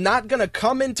Goldberg is not going to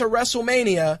come into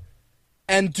WrestleMania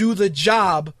and do the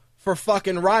job for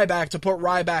fucking Ryback to put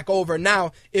Ryback over.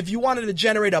 Now, if you wanted to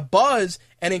generate a buzz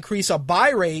and increase a buy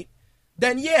rate,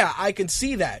 then yeah, I can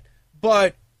see that.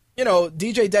 But,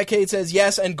 DJ Decade says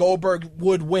yes, and Goldberg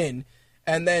would win.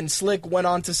 And then Slick went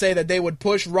on to say that they would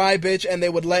push Ryback and they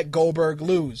would let Goldberg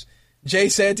lose. Jay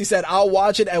Santy said, I'll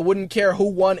watch it. I wouldn't care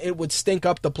who won. It would stink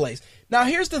up the place. Now,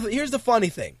 here's the funny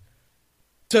thing.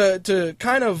 To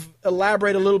kind of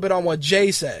elaborate a little bit on what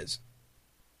Jay says.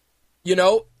 In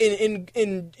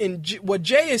what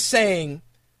Jay is saying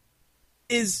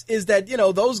is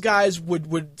that, those guys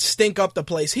would stink up the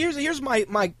place. Here's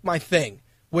my thing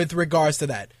with regards to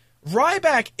that.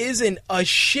 Ryback isn't a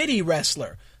shitty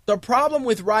wrestler. The problem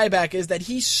with Ryback is that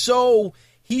he's so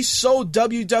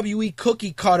WWE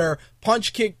cookie cutter,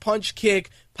 punch kick,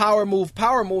 power move,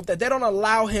 that they don't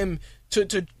allow him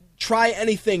to try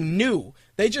anything new.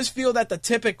 They just feel that the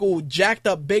typical jacked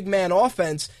up big man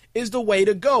offense is the way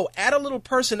to go. Add a little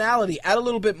personality, add a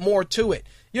little bit more to it.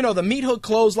 The meat hook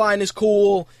clothesline is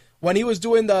cool. When he was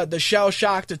doing the shell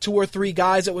shock to 2 or 3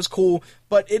 guys, it was cool.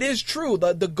 But it is true.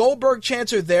 The Goldberg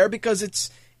chants are there because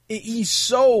he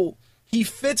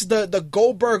fits the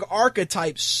Goldberg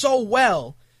archetype so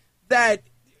well that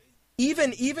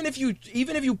even if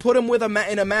you put him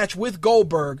in a match with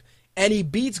Goldberg and he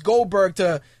beats Goldberg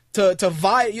to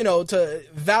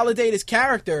validate his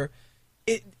character,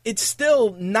 it's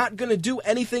still not going to do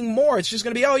anything more. It's just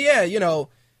going to be, oh yeah,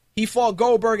 he fought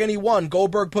Goldberg and he won.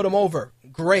 Goldberg put him over.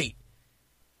 Great.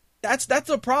 That's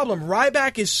the problem.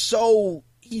 Ryback is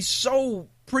he's so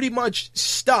pretty much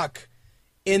stuck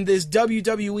in this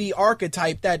WWE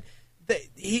archetype that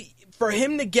for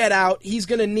him to get out, he's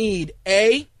going to need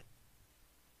A,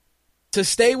 to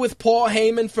stay with Paul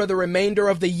Heyman for the remainder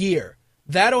of the year.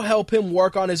 That'll help him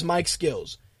work on his mic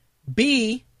skills.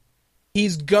 B,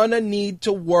 he's gonna need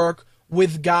to work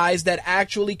with guys that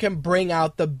actually can bring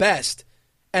out the best.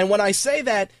 And when I say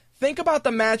that, think about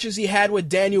the matches he had with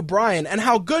Daniel Bryan and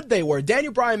how good they were.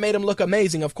 Daniel Bryan made him look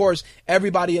amazing. Of course,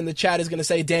 everybody in the chat is going to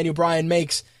say Daniel Bryan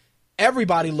makes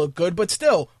everybody look good, but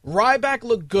still, Ryback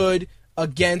looked good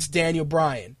against Daniel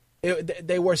Bryan.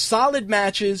 They were solid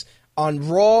matches on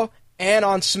Raw and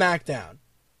on SmackDown.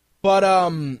 But,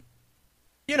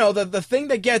 the thing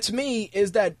that gets me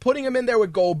is that putting him in there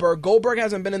with Goldberg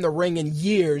hasn't been in the ring in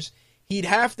years. He'd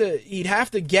have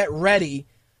to get ready,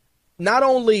 not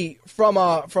only from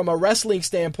a wrestling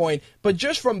standpoint, but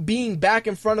just from being back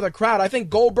in front of the crowd. I think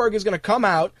Goldberg is going to come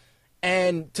out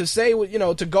and to say,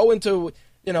 to go into,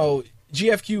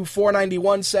 GFQ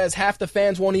 491 says half the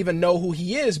fans won't even know who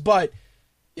he is, but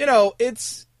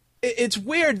it's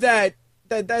weird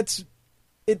that's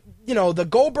it. The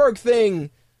Goldberg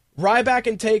thing, Ryback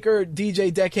and Taker,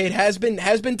 DJ Decade has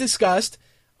been discussed.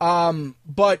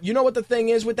 But you know what the thing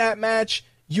is with that match?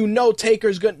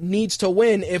 Taker's needs to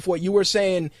win if what you were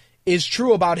saying is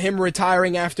true about him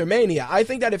retiring after Mania. I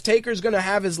think that if Taker's going to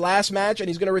have his last match and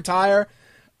he's going to retire,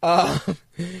 a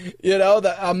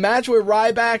match with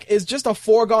Ryback is just a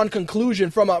foregone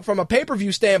conclusion from a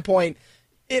pay-per-view standpoint.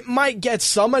 It might get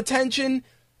some attention,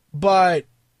 but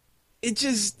it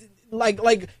just like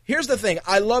here's the thing.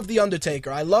 I love The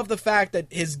Undertaker. I love the fact that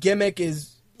his gimmick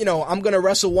is, I'm going to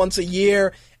wrestle once a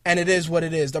year and it is what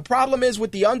it is. The problem is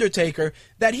with The Undertaker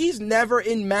that he's never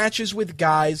in matches with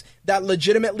guys that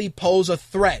legitimately pose a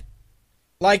threat.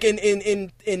 Like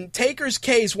in Taker's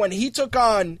case, when he took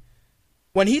on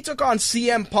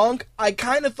CM Punk, I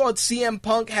kind of thought CM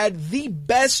Punk had the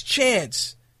best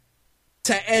chance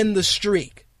to end the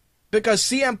streak. Because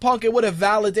CM Punk, it would have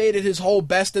validated his whole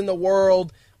best in the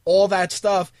world, all that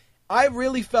stuff. I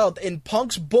really felt in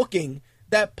Punk's booking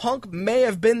that Punk may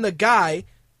have been the guy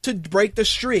to break the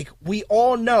streak. We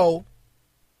all know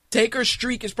Taker's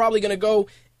streak is probably going to go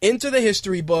into the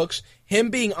history books, him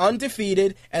being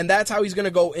undefeated, and that's how he's going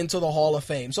to go into the Hall of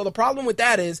Fame. So the problem with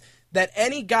that is that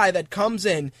any guy that comes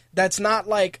in that's not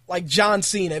like John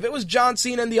Cena. If it was John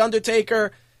Cena and The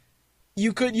Undertaker,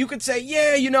 you could say,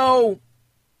 yeah,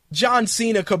 John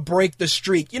Cena could break the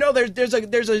streak. You know, there's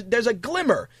a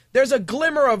glimmer. There's a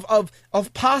glimmer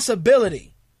of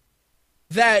possibility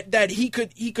that he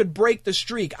could break the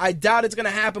streak. I doubt it's going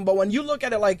to happen, but when you look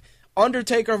at it like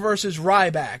Undertaker versus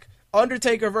Ryback,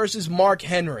 Undertaker versus Mark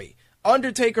Henry,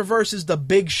 Undertaker versus The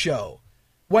Big Show,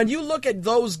 when you look at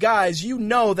those guys, you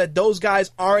know that those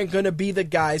guys aren't going to be the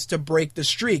guys to break the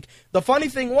streak. The funny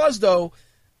thing was, though,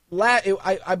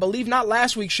 I believe not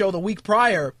last week's show, the week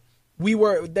prior,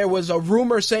 there was a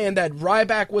rumor saying that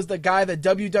Ryback was the guy that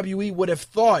WWE would have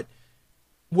thought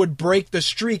would break the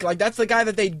streak. Like, that's the guy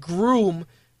that they'd groom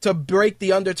to break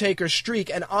the Undertaker's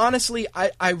streak. And honestly,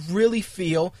 I really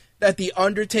feel that the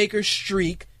Undertaker's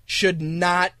streak should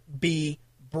not be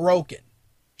broken.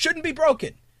 Shouldn't be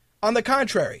broken. On the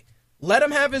contrary, let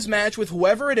him have his match with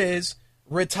whoever it is,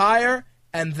 retire,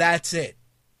 and that's it.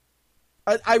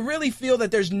 I really feel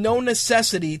that there's no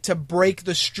necessity to break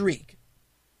the streak.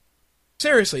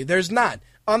 Seriously, there's not.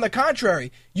 On the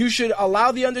contrary, you should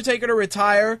allow The Undertaker to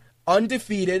retire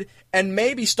undefeated and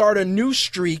maybe start a new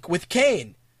streak with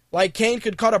Kane. Like, Kane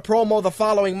could cut a promo the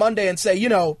following Monday and say, you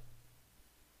know,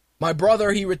 my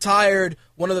brother, he retired,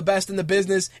 one of the best in the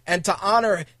business, and to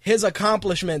honor his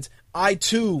accomplishments, I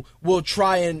too will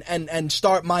try and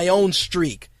start my own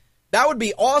streak. That would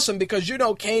be awesome because, you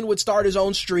know, Kane would start his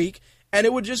own streak, and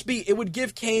it would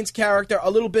give Kane's character a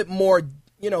little bit more,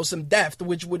 you know, some depth,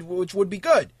 which would be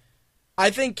good. I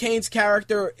think Kane's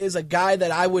character is a guy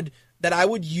that I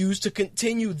would use to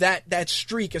continue that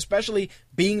streak, especially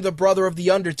being the brother of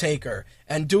The Undertaker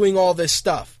and doing all this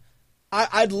stuff.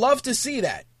 I'd love to see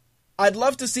that. I'd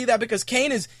love to see that because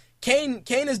Kane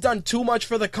has done too much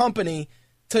for the company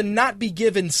to not be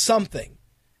given something.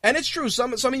 And it's true,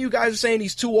 some of you guys are saying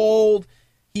he's too old,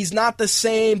 he's not the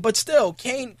same, but still,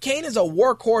 Kane is a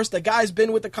workhorse. The guy's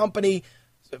been with the company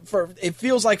it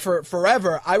feels like for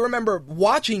forever. I remember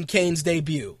watching Kane's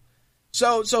debut.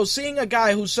 So seeing a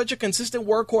guy who's such a consistent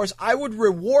workhorse, I would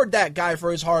reward that guy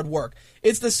for his hard work.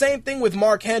 It's the same thing with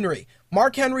Mark Henry.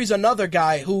 Mark Henry's another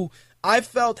guy who I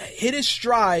felt hit his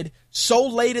stride so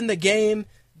late in the game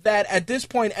that at this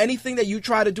point, anything that you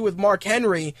try to do with Mark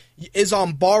Henry is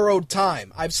on borrowed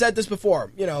time. I've said this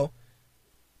before, you know.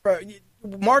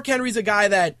 Mark Henry's a guy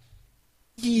that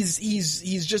he's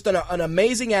just an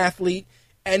amazing athlete,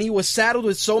 and he was saddled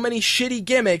with so many shitty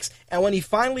gimmicks, and when he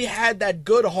finally had that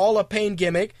good Hall of Pain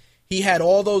gimmick, he had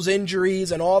all those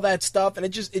injuries and all that stuff, and it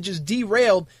just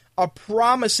derailed a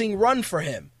promising run for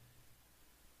him.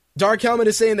 Dark Helmet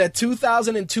is saying that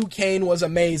 2002 Kane was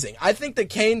amazing. I think the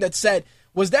Kane that said,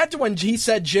 was that when he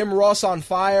set Jim Ross on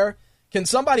fire? Can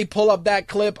somebody pull up that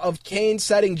clip of Kane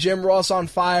setting Jim Ross on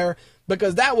fire?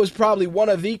 Because that was probably one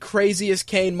of the craziest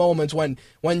Kane moments when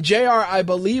JR, I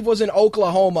believe, was in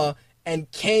Oklahoma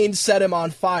and Kane set him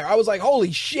on fire. I was like,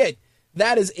 holy shit,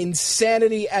 that is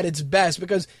insanity at its best.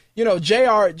 Because, you know,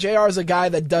 JR is a guy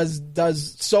that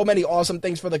does so many awesome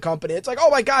things for the company. It's like,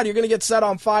 oh my God, you're going to get set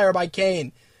on fire by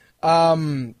Kane.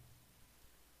 You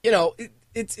know,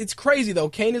 it's crazy though.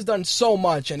 Kane has done so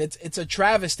much, and it's a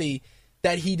travesty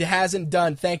that he hasn't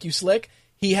done. Thank you, Slick.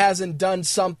 He hasn't done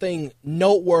something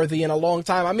noteworthy in a long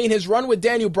time. I mean, his run with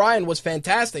Daniel Bryan was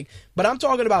fantastic, but I'm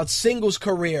talking about singles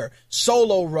career,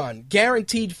 solo run,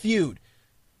 guaranteed feud.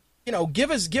 You know, give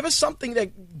us something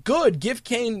that good. Give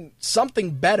Kane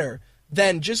something better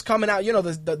than just coming out. You know,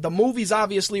 the movies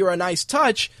obviously are a nice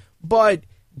touch, but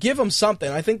give him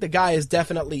something. I think the guy has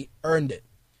definitely earned it.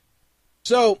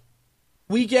 So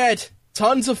we get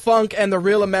Tons of Funk and the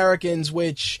Real Americans,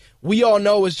 which we all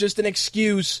know is just an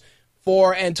excuse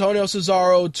for Antonio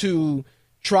Cesaro to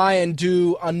try and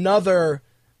do another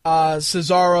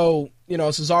Cesaro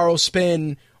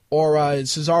spin or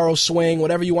Cesaro swing,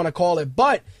 whatever you want to call it.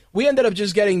 But we ended up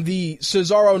just getting the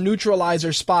Cesaro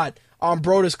neutralizer spot on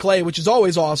Brodus Clay, which is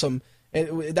always awesome.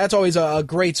 That's always a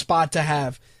great spot to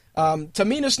have. Tamina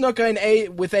Snuka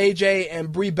with AJ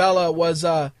and Brie Bella was...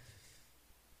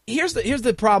 Here's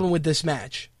the problem with this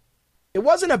match. It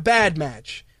wasn't a bad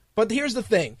match, but here's the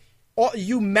thing.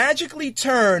 You magically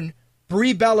turn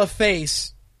Brie Bella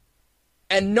face,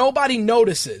 and nobody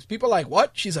notices. People are like,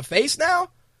 what? She's a face now?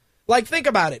 Like, think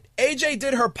about it. AJ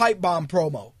did her pipe bomb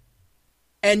promo,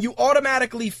 and you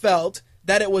automatically felt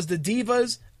that it was the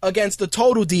Divas against the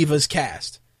Total Divas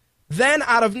cast. Then,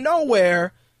 out of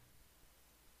nowhere,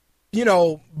 you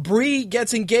know, Brie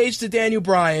gets engaged to Daniel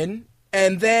Bryan,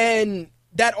 and then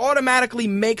that automatically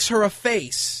makes her a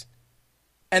face.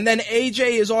 And then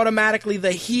AJ is automatically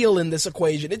the heel in this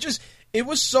equation. It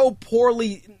was so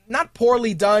not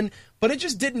poorly done, but it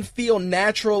just didn't feel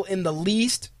natural in the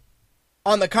least.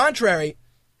 On the contrary,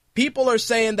 people are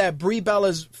saying that Brie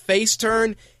Bella's face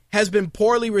turn has been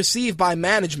poorly received by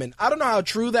management. I don't know how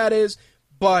true that is,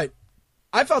 but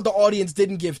I felt the audience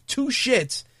didn't give two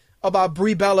shits about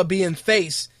Brie Bella being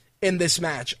face in this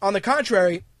match. On the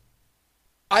contrary,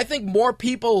 I think more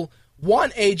people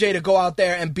want AJ to go out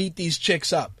there and beat these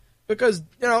chicks up. Because,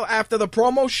 after the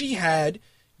promo she had,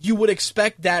 you would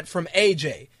expect that from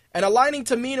AJ. And aligning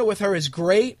Tamina with her is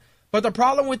great, but the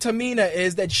problem with Tamina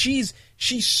is that she's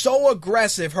so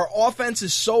aggressive, her offense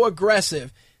is so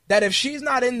aggressive, that if she's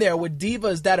not in there with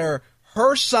divas that are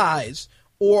her size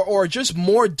or just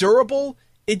more durable,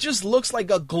 it just looks like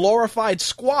a glorified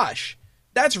squash.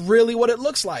 That's really what it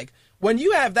looks like. When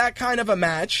you have that kind of a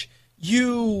match,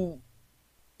 you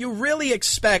really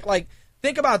expect,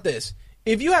 think about this.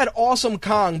 If you had Awesome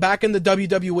Kong back in the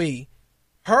WWE,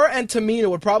 her and Tamina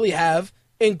would probably have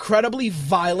incredibly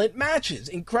violent matches,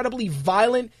 incredibly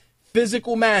violent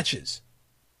physical matches.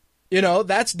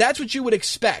 That's what you would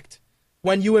expect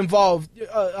when you involve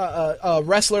a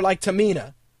wrestler like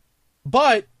Tamina.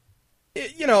 But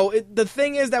the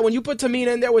thing is that when you put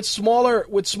Tamina in there with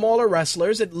smaller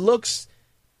wrestlers, it looks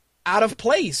out of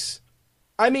place.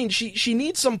 I mean, she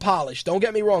needs some polish. Don't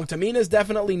get me wrong. Tamina is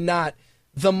definitely not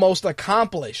the most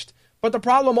accomplished. But the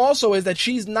problem also is that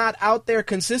she's not out there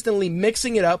consistently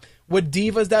mixing it up with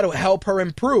divas that'll help her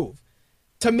improve.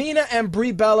 Tamina and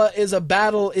Brie Bella is a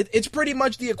battle. It's pretty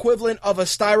much the equivalent of a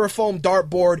styrofoam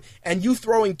dartboard and you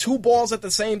throwing two balls at the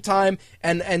same time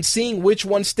and seeing which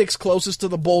one sticks closest to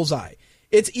the bullseye.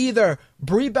 It's either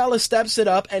Brie Bella steps it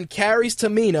up and carries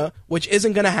Tamina, which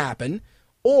isn't going to happen,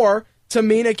 or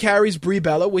Tamina carries Brie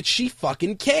Bella, which she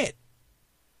fucking can't.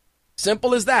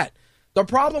 Simple as that. The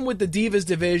problem with the Divas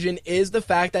division is the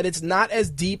fact that it's not as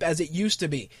deep as it used to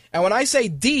be. And when I say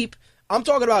deep, I'm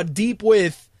talking about deep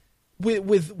with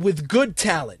good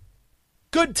talent.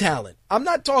 Good talent. I'm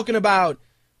not talking about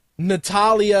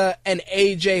Natalya and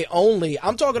AJ only.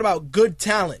 I'm talking about good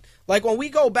talent. Like when we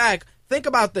go back, think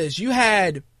about this. You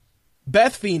had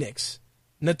Beth Phoenix,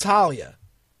 Natalya.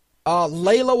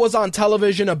 Layla was on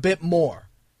television a bit more.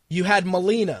 You had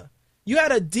Melina. You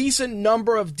had a decent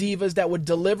number of divas that would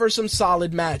deliver some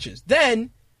solid matches.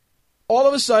 Then, all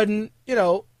of a sudden,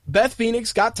 Beth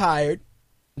Phoenix got tired,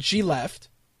 and she left.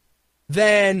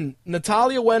 Then,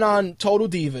 Natalya went on Total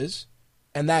Divas,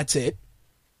 and that's it.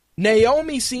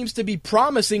 Naomi seems to be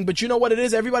promising, but you know what it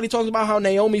is? Everybody talks about how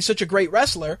Naomi's such a great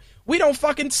wrestler. We don't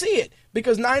fucking see it,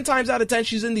 because 9 times out of 10,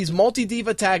 she's in these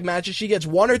multi-diva tag matches. She gets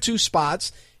 1 or 2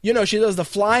 spots. She does the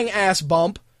flying ass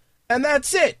bump, and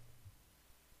that's it.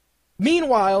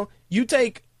 Meanwhile, you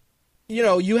take,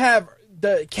 you have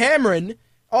the Cameron.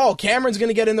 Oh, Cameron's going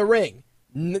to get in the ring.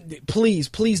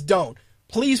 Please don't.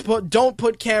 Don't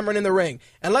put Cameron in the ring.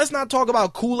 And let's not talk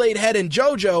about Kool-Aid Head and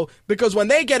JoJo, because when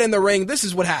they get in the ring, this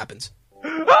is what happens.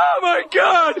 Oh my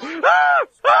God!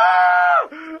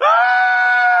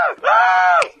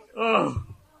 Oh,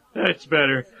 that's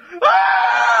better.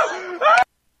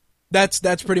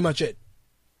 That's pretty much it.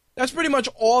 That's pretty much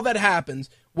all that happens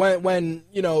when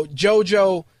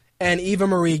JoJo and Eva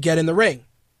Marie get in the ring.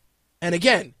 And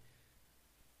again,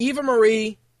 Eva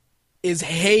Marie is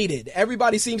hated.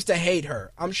 Everybody seems to hate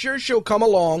her. I'm sure she'll come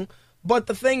along, but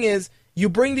the thing is, you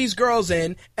bring these girls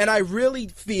in, and I really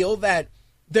feel that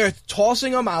they're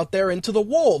tossing them out there into the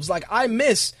wolves. Like, I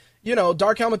miss,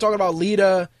 Dark Helmet talking about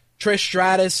Lita, Trish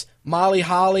Stratus, Molly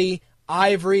Holly,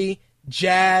 Ivory,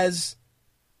 Jazz.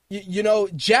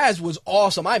 Jazz was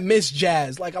awesome. I miss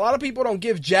Jazz. Like, a lot of people don't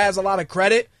give Jazz a lot of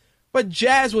credit, but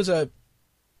Jazz was a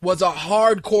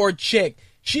hardcore chick.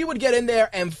 She would get in there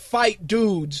and fight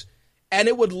dudes, and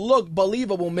it would look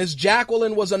believable. Miss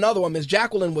Jacqueline was another one. Miss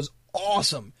Jacqueline was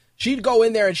awesome. She'd go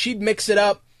in there and she'd mix it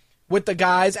up with the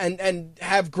guys and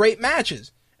have great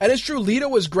matches. And it's true, Lita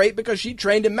was great because she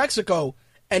trained in Mexico,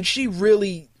 and she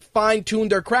really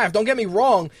fine-tuned her craft. Don't get me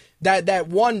wrong, that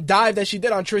one dive that she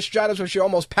did on Trish Stratus where she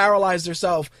almost paralyzed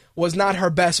herself was not her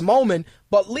best moment,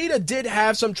 but Lita did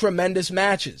have some tremendous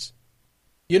matches.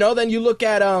 Then you look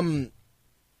at,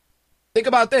 think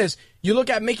about this. You look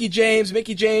at Mickie James.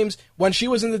 Mickie James, when she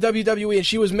was in the WWE and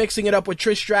she was mixing it up with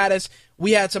Trish Stratus,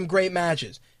 we had some great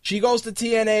matches. She goes to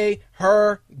TNA,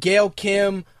 her, Gail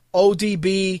Kim,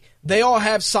 ODB, they all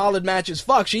have solid matches.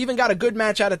 Fuck, she even got a good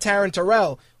match out of Taryn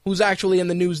Terrell, who's actually in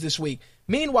the news this week.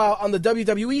 Meanwhile, on the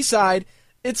WWE side,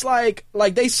 it's like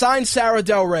they signed Sarah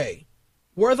Del Rey.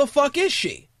 Where the fuck is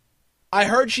she? I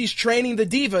heard she's training the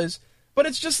divas, but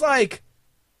it's just like,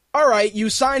 all right, you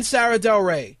signed Sarah Del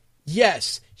Rey.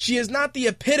 Yes, she is not the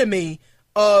epitome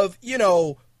of,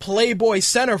 Playboy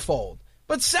centerfold,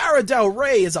 but Sarah Del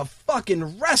Rey is a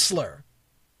fucking wrestler.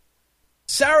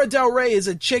 Sarah Del Rey is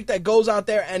a chick that goes out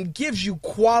there and gives you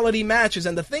quality matches,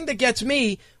 and the thing that gets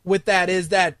me with that is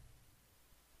that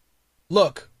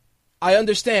look, I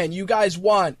understand you guys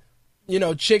want,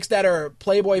 chicks that are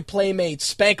Playboy Playmates,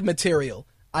 spank material.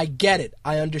 I get it.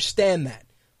 I understand that.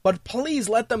 But please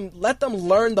let them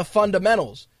learn the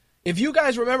fundamentals. If you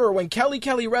guys remember when Kelly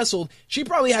Kelly wrestled, she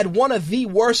probably had one of the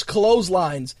worst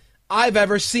clotheslines I've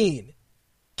ever seen.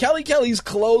 Kelly Kelly's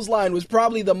clothesline was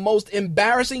probably the most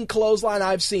embarrassing clothesline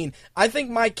I've seen. I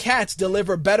think my cats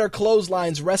deliver better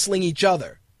clotheslines wrestling each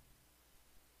other.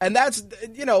 And that's,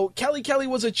 Kelly Kelly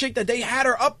was a chick that they had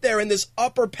her up there in this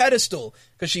upper pedestal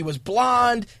because she was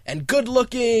blonde and good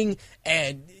looking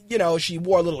and, she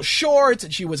wore little shorts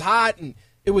and she was hot and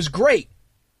it was great.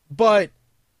 But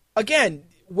again,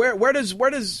 where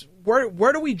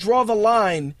do we draw the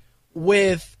line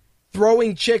with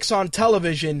throwing chicks on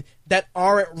television that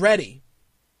aren't ready?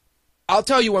 I'll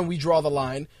tell you when we draw the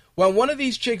line. When one of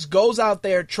these chicks goes out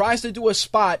there, tries to do a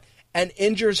spot, and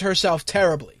injures herself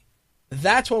terribly.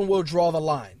 That's when we'll draw the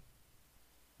line.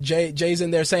 Jay's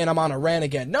in there saying I'm on a rant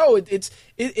again. No, it's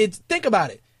think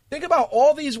about it. Think about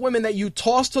all these women that you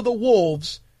toss to the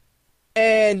wolves,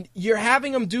 and you're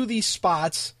having them do these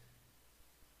spots,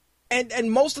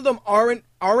 and most of them aren't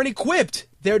equipped.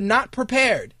 They're not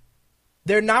prepared.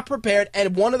 They're not prepared,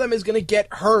 and one of them is going to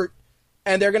get hurt,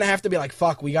 and they're going to have to be like,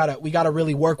 fuck, we gotta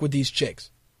really work with these chicks.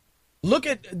 Look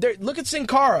at Sin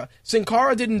Cara. Sin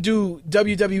Cara didn't do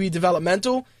WWE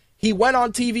developmental. He went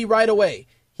on TV right away.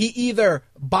 He either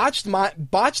botched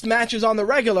matches on the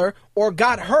regular or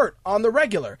got hurt on the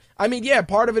regular. I mean, yeah,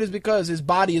 part of it is because his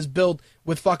body is built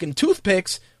with fucking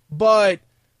toothpicks, but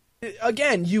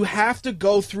again, you have to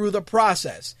go through the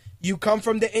process. You come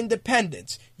from the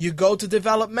independents. You go to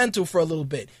developmental for a little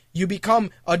bit. You become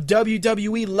a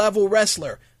WWE level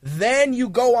wrestler. Then you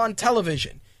go on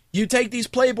television. You take these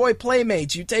Playboy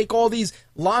Playmates. You take all these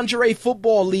lingerie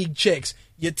football league chicks.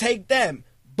 You take them.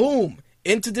 Boom.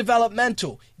 Into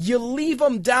developmental. You leave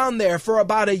them down there for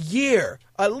about a year.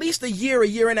 At least a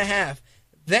year and a half.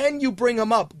 Then you bring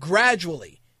them up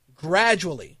gradually.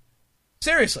 Gradually.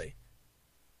 Seriously.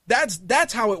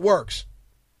 That's how it works.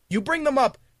 You bring them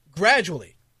up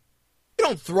gradually. You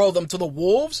don't throw them to the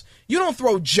wolves. You don't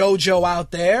throw JoJo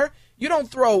out there. You don't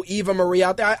throw Eva Marie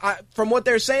out there. From what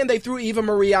they're saying, they threw Eva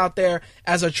Marie out there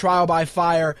as a trial by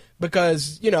fire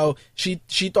because,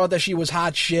 she thought that she was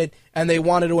hot shit and they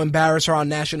wanted to embarrass her on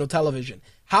national television.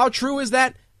 How true is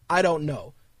that? I don't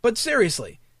know. But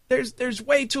seriously, there's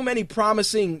way too many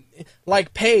promising,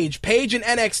 like Paige in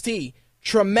NXT,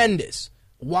 tremendous.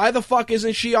 Why the fuck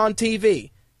isn't she on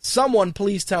TV? Someone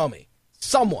please tell me.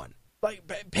 Someone. Like,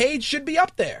 Paige should be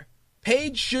up there.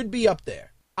 Paige should be up there.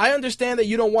 I understand that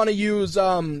you don't want to use,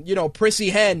 Prissy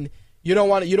Hen. You don't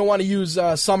want to use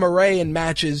Summer Rae in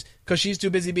matches because she's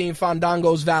too busy being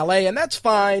Fandango's valet, and that's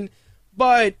fine.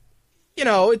 But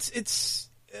it's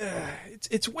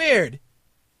weird.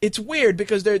 It's weird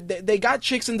because they got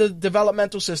chicks in the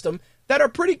developmental system that are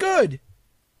pretty good,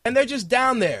 and they're just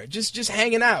down there, just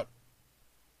hanging out.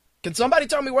 Can somebody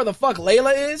tell me where the fuck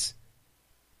Layla is?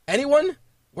 Anyone?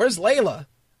 Where's Layla?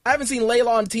 I haven't seen Layla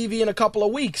on TV in a couple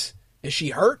of weeks. Is she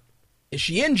hurt? Is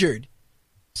she injured?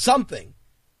 Something.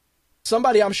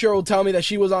 Somebody I'm sure will tell me that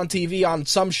she was on TV on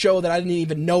some show that I didn't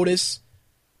even notice.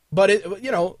 But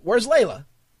where's Layla?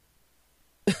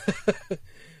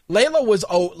 Layla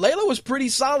was pretty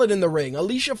solid in the ring.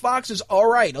 Alicia Fox is all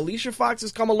right. Alicia Fox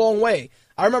has come a long way.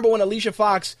 I remember when Alicia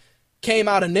Fox came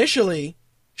out initially,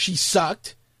 she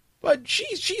sucked, but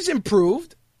she's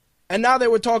improved. And now they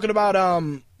were talking about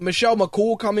Michelle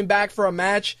McCool coming back for a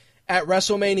match at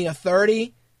WrestleMania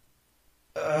 30.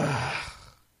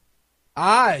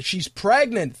 She's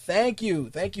pregnant. Thank you,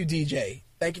 DJ.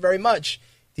 Thank you very much.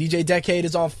 DJ Decade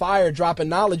is on fire, dropping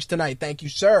knowledge tonight. Thank you,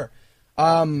 sir.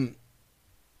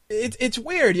 It's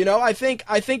weird, I think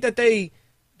that they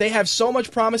have so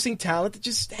much promising talent that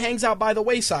just hangs out by the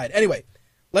wayside. Anyway,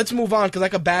 let's move on because I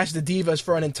could bash the Divas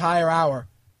for an entire hour.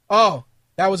 Oh,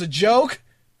 that was a joke?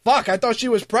 Fuck, I thought she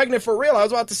was pregnant for real. I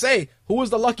was about to say, who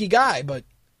was the lucky guy? But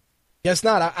guess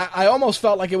not. I almost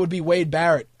felt like it would be Wade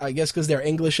Barrett. I guess because they're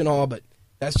English and all, but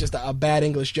that's just a bad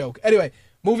English joke. Anyway,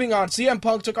 moving on. CM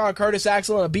Punk took on Curtis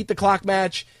Axel in a beat the clock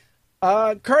match.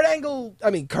 Curtis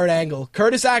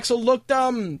Axel looked,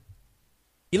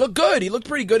 he looked good. He looked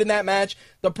pretty good in that match.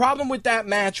 The problem with that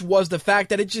match was the fact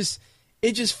that it just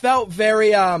felt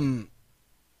very,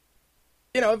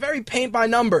 very paint by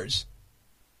numbers.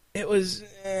 It was,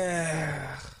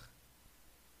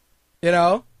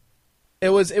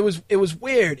 it was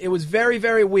weird. It was very,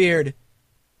 very weird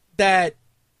that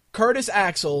Curtis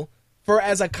Axel, for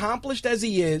as accomplished as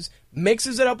he is,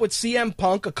 mixes it up with CM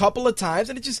Punk a couple of times,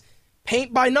 and it just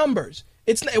paint by numbers.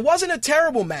 It wasn't a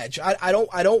terrible match. I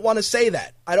don't want to say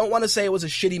that. I don't want to say it was a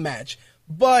shitty match.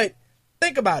 But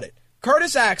think about it.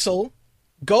 Curtis Axel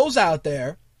goes out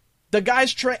there. The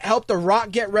guys helped The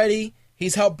Rock get ready.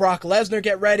 He's helped Brock Lesnar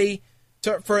get ready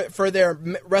for their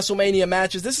WrestleMania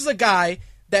matches. This is a guy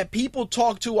that people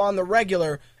talk to on the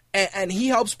regular, and he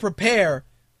helps prepare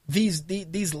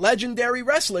these legendary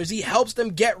wrestlers. He helps them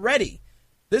get ready.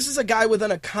 This is a guy with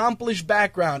an accomplished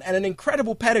background and an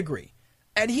incredible pedigree.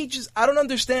 And I don't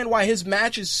understand why his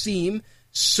matches seem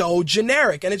so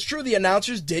generic. And it's true, the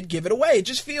announcers did give it away. It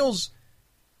just feels...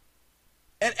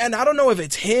 And I don't know if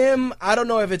it's him, I don't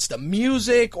know if it's the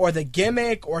music or the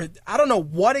gimmick, or I don't know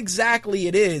what exactly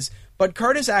it is, but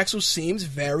Curtis Axel seems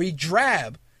very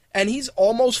drab. And he's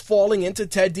almost falling into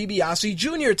Ted DiBiase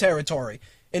Jr. territory.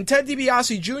 In Ted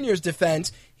DiBiase Jr.'s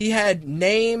defense, he had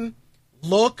name,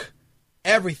 look,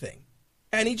 everything.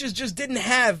 And he just didn't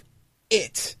have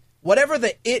it. Whatever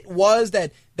the it was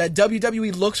that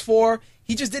WWE looks for,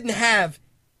 he just didn't have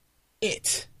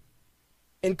it.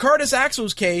 In Curtis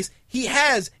Axel's case, he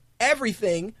has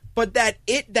everything, but that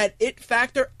it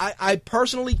factor, I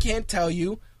personally can't tell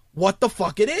you what the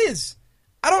fuck it is.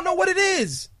 I don't know what it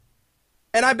is.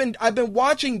 And I've been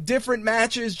watching different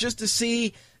matches just to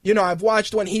see, I've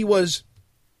watched when he was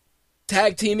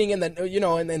tag teaming in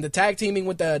the tag teaming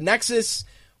with the Nexus,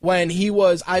 when he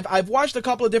was, I've watched a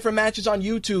couple of different matches on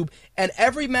YouTube, and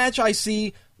every match I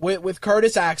see with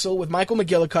Curtis Axel, with Michael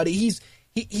McGillicuddy, he's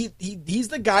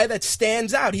the guy that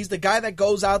stands out. He's the guy that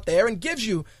goes out there and gives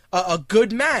you a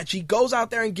good match. He goes out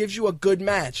there and gives you a good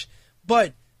match.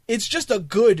 But it's just a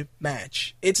good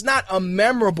match. It's not a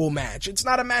memorable match. It's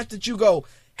not a match that you go,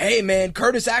 hey man,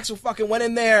 Curtis Axel fucking went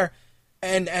in there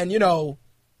and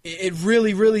it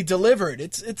really, really delivered.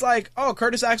 It's like, oh,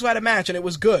 Curtis Axel had a match and it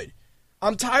was good.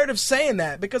 I'm tired of saying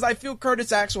that because I feel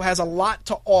Curtis Axel has a lot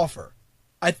to offer.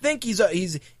 I think he's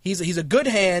a good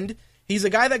hand. He's a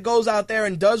guy that goes out there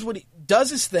and does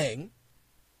his thing,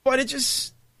 but it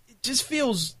just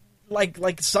feels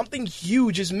like something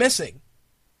huge is missing.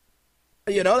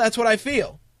 That's what I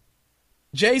feel.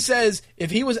 Jay says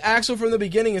if he was Axel from the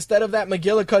beginning instead of that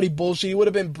McGillicuddy bullshit, he would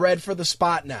have been bred for the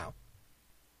spot now.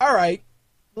 All right,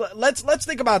 let's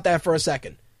think about that for a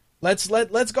second. Let's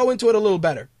go into it a little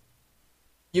better.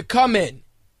 You come in,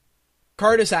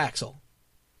 Curtis Axel.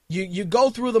 You go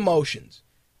through the motions.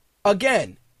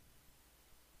 Again,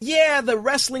 yeah, the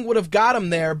wrestling would have got him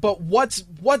there, but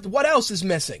what else is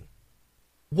missing?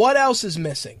 What else is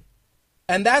missing?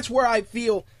 And that's where I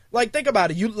feel like, think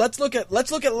about it. Let's look at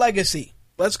Legacy.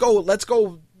 Let's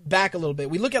go back a little bit.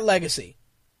 We look at Legacy.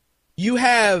 You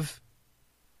have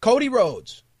Cody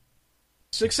Rhodes,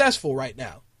 successful right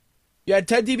now. You had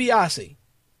Ted DiBiase,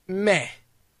 meh.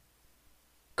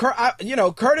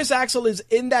 Curtis Axel is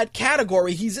in that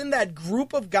category. He's in that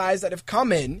group of guys that have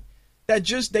come in that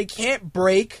they can't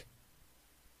break.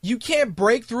 You can't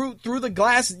break through the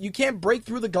glass. You can't break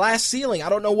through the glass ceiling. I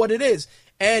don't know what it is.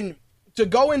 And to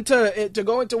go into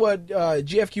what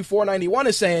GFQ 491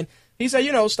 is saying, he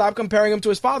said, stop comparing him to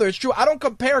his father. It's true. I don't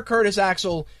compare Curtis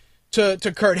Axel to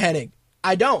Kurt Hennig.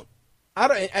 I don't.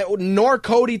 Nor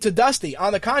Cody to Dusty.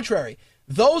 On the contrary,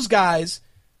 those guys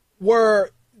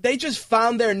they just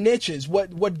found their niches.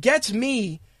 What gets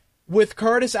me with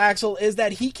Curtis Axel is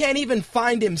that he can't even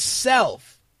find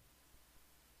himself.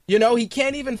 He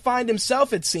can't even find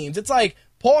himself, it seems. It's like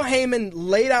Paul Heyman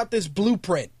laid out this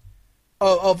blueprint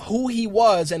of who he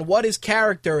was and what his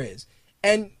character is.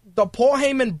 And the Paul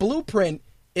Heyman blueprint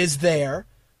is there,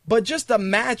 but just the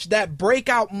match, that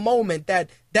breakout moment,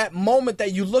 that moment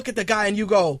that you look at the guy and you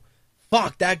go,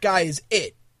 fuck, that guy is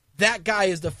it. That guy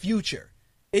is the future.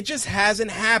 It just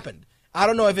hasn't happened. I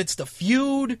don't know if it's the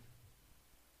feud.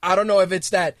 I don't know if it's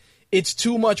that it's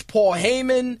too much Paul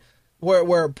Heyman,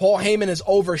 where Paul Heyman has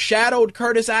overshadowed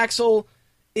Curtis Axel.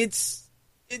 It's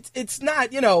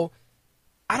not,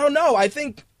 I don't know. I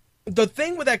think the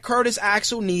thing that Curtis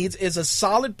Axel needs is a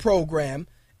solid program,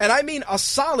 and I mean a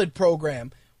solid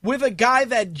program, with a guy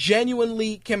that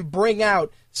genuinely can bring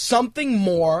out something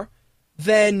more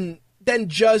than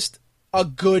just a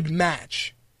good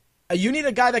match. You need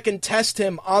a guy that can test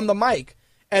him on the mic.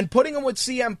 And putting him with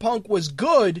CM Punk was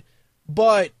good,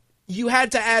 but you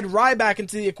had to add Ryback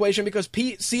into the equation because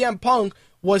CM Punk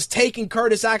was taking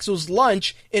Curtis Axel's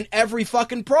lunch in every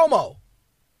fucking promo.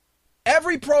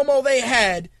 Every promo they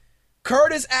had,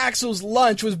 Curtis Axel's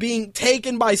lunch was being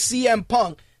taken by CM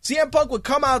Punk. CM Punk would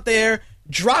come out there,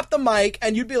 drop the mic,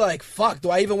 and you'd be like, fuck, do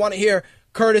I even want to hear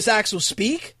Curtis Axel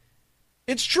speak?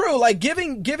 It's true, like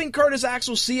giving Curtis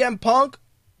Axel CM Punk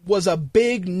was a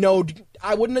big no.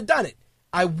 I wouldn't have done it.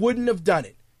 I wouldn't have done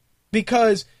it.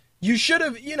 Because You should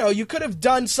have, you could have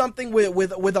done something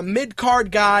with a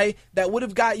mid-card guy that would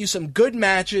have got you some good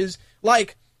matches,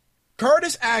 like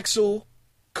Curtis Axel,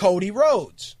 Cody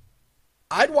Rhodes.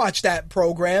 I'd watch that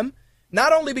program,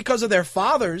 not only because of their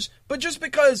fathers, but just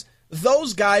because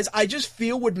those guys I just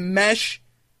feel would mesh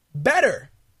better.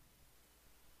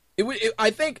 I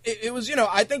think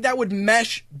that would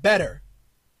mesh better.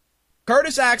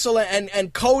 Curtis Axel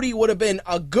and Cody would have been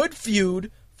a good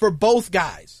feud for both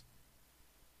guys.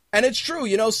 And it's true,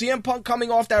 CM Punk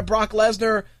coming off that Brock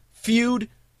Lesnar feud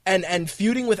and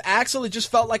feuding with Axel, it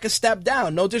just felt like a step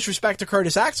down. No disrespect to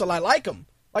Curtis Axel, I like him.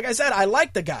 Like I said, I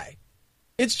like the guy.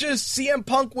 It's just CM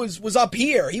Punk was up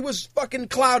here. He was fucking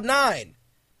Cloud 9.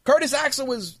 Curtis Axel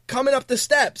was coming up the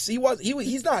steps.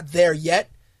 He's not there yet.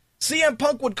 CM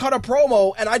Punk would cut a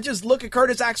promo, and I'd just look at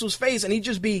Curtis Axel's face, and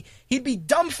he'd be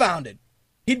dumbfounded.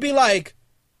 He'd be like,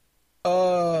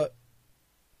 fuck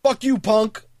you,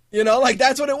 Punk.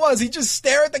 That's what it was. He'd just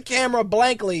stare at the camera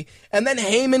blankly, and then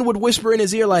Heyman would whisper in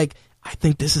his ear, like, I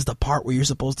think this is the part where you're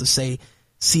supposed to say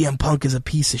CM Punk is a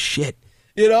piece of shit.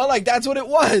 That's what it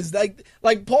was.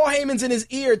 Like Paul Heyman's in his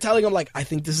ear telling him, like, I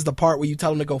think this is the part where you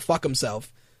tell him to go fuck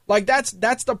himself. That's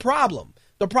the problem.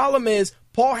 The problem is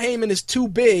Paul Heyman is too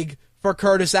big for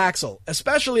Curtis Axel,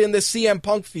 especially in this CM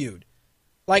Punk feud.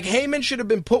 Like, Heyman should have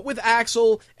been put with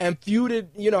Axel and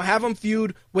feuded, have him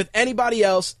feud with anybody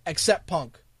else except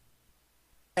Punk.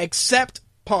 Except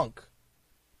Punk.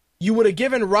 You would have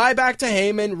given Ryback to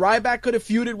Heyman. Ryback could have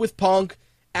feuded with Punk.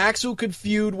 Axel could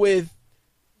feud with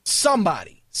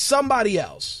somebody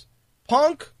else.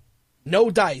 Punk, no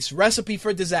dice. Recipe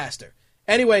for disaster.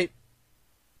 Anyway,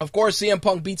 of course, CM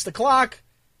Punk beats the clock.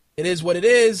 It is what it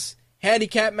is.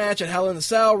 Handicap match at Hell in a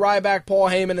Cell. Ryback, Paul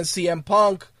Heyman, and CM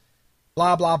Punk.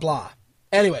 Blah, blah, blah.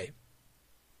 Anyway,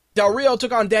 Del Rio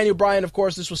took on Daniel Bryan. Of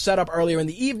course, this was set up earlier in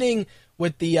the evening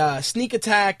with the sneak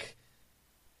attack.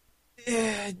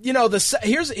 Here's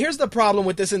the problem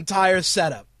with this entire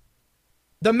setup.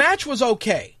 The match was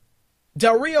okay.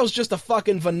 Del Rio's just a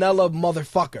fucking vanilla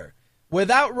motherfucker.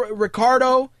 Without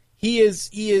Ricardo, he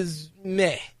is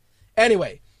meh.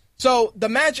 Anyway, so the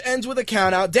match ends with a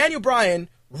countout. Daniel Bryan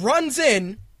runs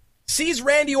in, sees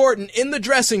Randy Orton in the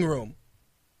dressing room,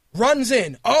 runs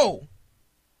in. Oh,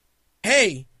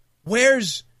 hey, where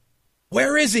is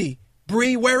he?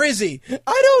 Bree, where is he?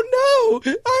 I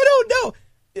don't know.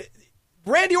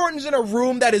 Randy Orton's in a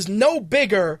room that is no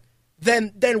bigger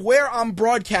than where I'm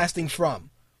broadcasting from.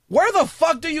 Where the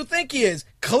fuck do you think he is?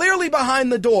 Clearly behind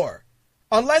the door.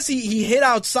 Unless he hid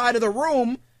outside of the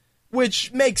room,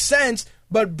 which makes sense,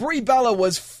 but Brie Bella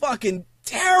was fucking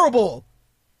terrible.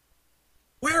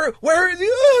 Where is he?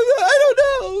 I don't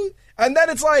know. And then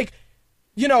it's like,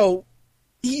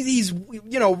 he's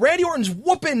Randy Orton's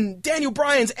whooping Daniel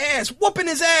Bryan's ass, whooping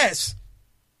his ass.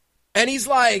 And he's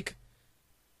like,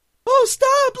 oh,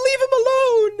 stop, leave him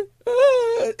alone.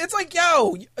 It's like,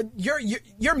 yo,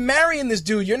 you're marrying this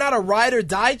dude. You're not a ride or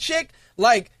die chick.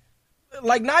 Like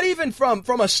not even from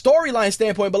a storyline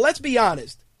standpoint, but let's be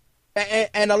honest.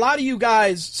 And a lot of you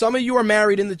guys, some of you are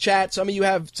married in the chat, some of you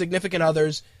have significant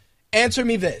others. Answer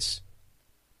me this.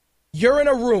 You're in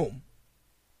a room.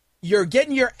 You're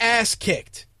getting your ass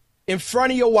kicked in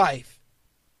front of your wife.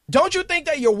 Don't you think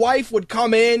that your wife would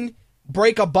come in,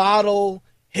 break a bottle,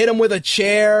 hit him with a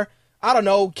chair, I don't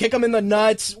know, kick him in the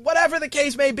nuts, whatever the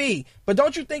case may be? But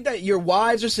don't you think that your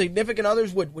wives or significant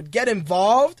others would get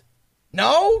involved?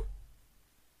 No?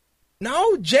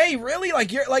 No, Jay, really?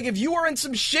 Like if you were in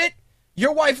some shit,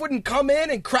 your wife wouldn't come in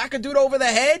and crack a dude over the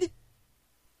head?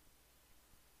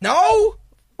 No?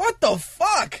 What the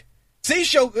fuck? See,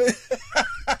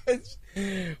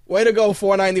 way to go,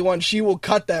 491. She will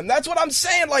cut them. That's what I'm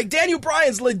saying. Like, Daniel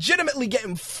Bryan's legitimately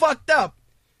getting fucked up.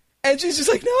 And she's just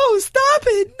like, no, stop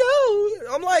it,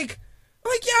 no. I'm like,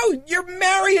 yo, you're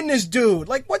marrying this dude.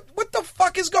 Like, what the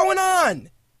fuck is going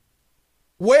on?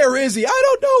 Where is he? I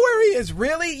don't know where he is.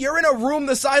 Really? You're in a room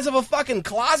the size of a fucking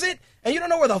closet, and you don't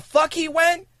know where the fuck he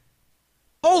went?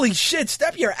 Holy shit,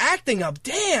 step your acting up.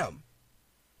 Damn.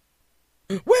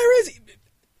 Where is he?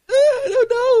 I don't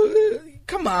know.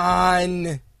 Come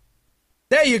on.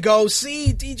 There you go.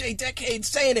 See, DJ Decade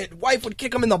saying it. Wife would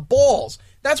kick him in the balls.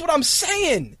 That's what I'm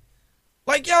saying.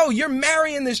 Like, yo, you're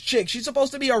marrying this chick. She's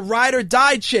supposed to be a ride or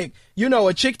die chick. You know,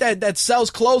 a chick that sells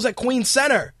clothes at Queen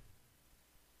Center.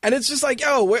 And it's just like,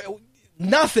 yo,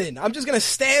 nothing. I'm just going to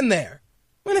stand there.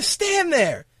 I'm going to stand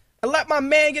there and let my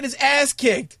man get his ass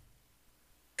kicked.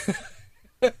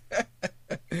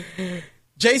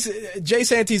 Jay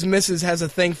Santy's missus has a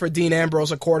thing for Dean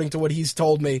Ambrose, according to what he's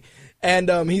told me. And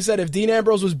he said if Dean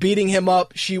Ambrose was beating him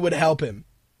up, she would help him.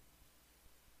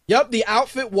 Yep, the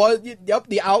outfit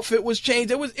was changed.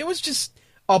 It was just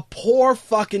a poor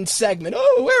fucking segment.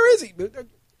 Oh, where is he? What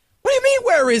do you mean,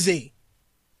 where is he?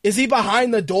 Is he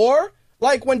behind the door?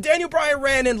 Like, when Daniel Bryan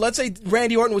ran in, let's say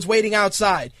Randy Orton was waiting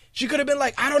outside. She could have been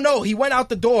like, I don't know, he went out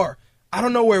the door. I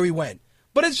don't know where he went.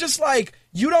 But it's just like,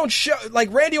 you don't show,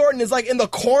 like, Randy Orton is like in the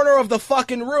corner of the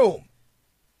fucking room.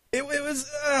 It was,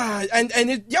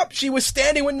 she was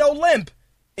standing with no limp.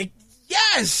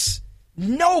 Yes!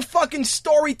 No fucking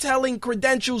storytelling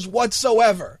credentials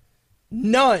whatsoever.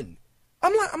 None.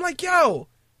 I'm like, yo,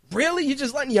 really? You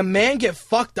just letting your man get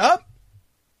fucked up?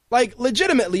 Like,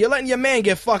 legitimately, you're letting your man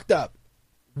get fucked up.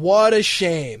 What a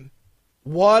shame.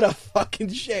 What a fucking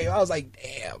shame. I was like,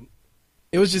 damn.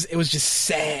 It was just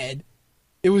sad.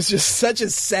 It was just such a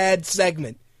sad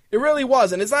segment. It really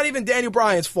was. And it's not even Daniel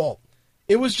Bryan's fault.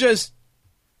 It was just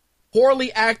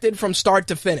poorly acted from start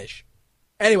to finish.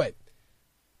 Anyway,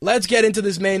 let's get into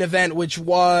this main event, which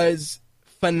was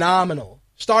phenomenal.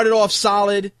 Started off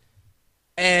solid,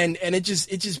 and it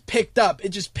just picked up. It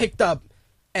just picked up.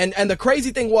 And the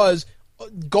crazy thing was,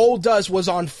 Goldust was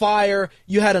on fire.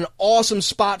 You had an awesome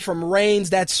spot from Reigns.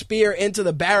 That spear into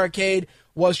the barricade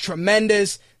was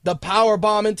tremendous. The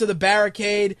powerbomb into the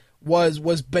barricade was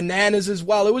bananas as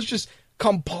well. It was just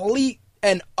complete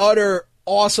and utter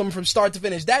awesome from start to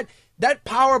finish. That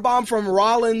powerbomb from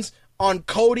Rollins on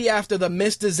Cody after the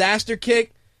missed disaster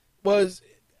kick was,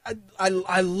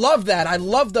 I love that. I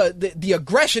love the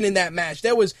aggression in that match.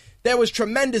 There was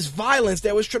tremendous violence.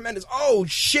 There was tremendous, oh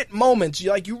shit moments.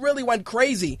 You really went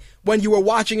crazy when you were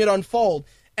watching it unfold.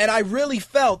 And I really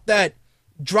felt that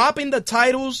dropping the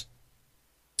titles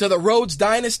to the Rhodes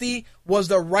Dynasty was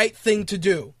the right thing to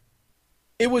do.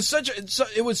 It was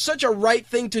such a right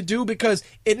thing to do because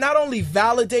it not only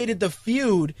validated the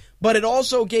feud, but it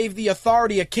also gave the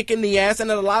Authority a kick in the ass,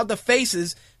 and it allowed the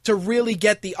faces to really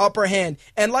get the upper hand.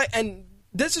 And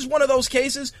this is one of those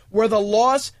cases where the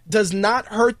loss does not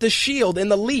hurt the Shield in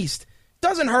the least.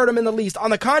 Doesn't hurt them in the least.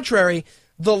 On the contrary,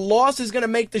 the loss is going to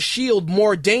make the Shield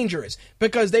more dangerous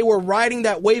because they were riding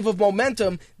that wave of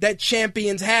momentum that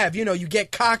champions have. You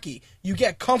get cocky. You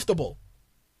get comfortable.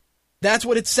 That's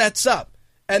what it sets up.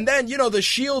 And then, the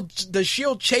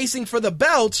Shield chasing for the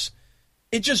belts,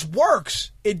 it just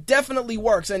works. It definitely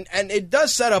works. And it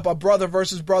does set up a brother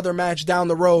versus brother match down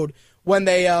the road when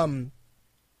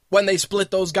they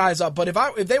split those guys up. But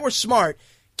if they were smart,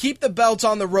 keep the belts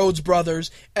on the Rhodes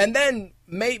brothers, and then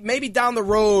maybe down the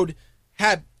road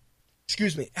have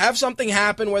something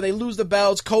happen where they lose the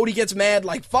belts. Cody gets mad,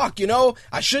 like, fuck,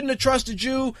 I shouldn't have trusted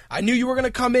you. I knew you were gonna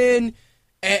come in,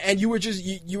 and you were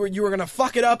gonna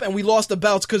fuck it up, and we lost the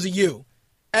belts because of you.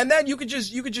 And then you could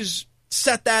just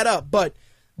set that up. But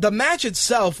the match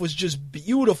itself was just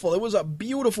beautiful. It was a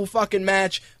beautiful fucking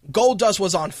match. Goldust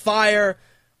was on fire.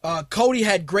 Cody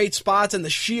had great spots, and the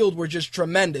Shield were just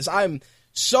tremendous. I'm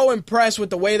so impressed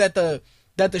with the way that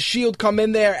the Shield come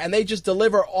in there, and they just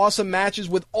deliver awesome matches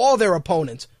with all their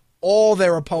opponents.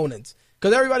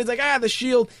 Because everybody's like, the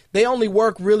Shield, they only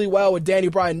work really well with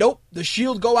Daniel Bryan. Nope, the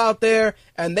Shield go out there,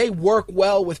 and they work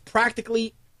well with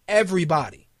practically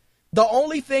everybody. The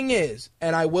only thing is,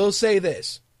 and I will say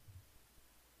this,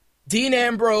 Dean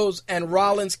Ambrose and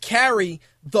Rollins carry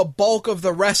the bulk of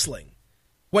the wrestling.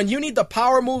 When you need the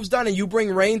power moves done and you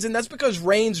bring Reigns in, that's because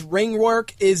Reigns' ring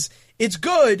work it's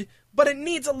good, but it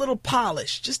needs a little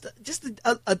polish, just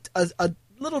a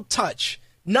little touch.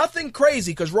 Nothing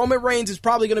crazy, because Roman Reigns is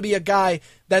probably going to be a guy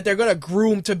that they're going to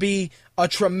groom to be a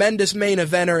tremendous main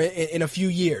eventer in a few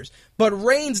years. But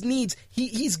Reigns needs,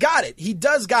 he's got it. He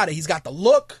does got it. He's got the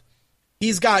look.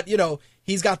 He's got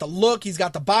the look. He's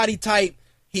got the body type.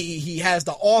 He has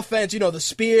the offense, the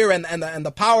spear and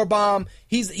the power bomb.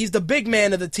 He's the big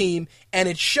man of the team, and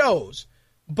it shows.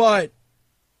 But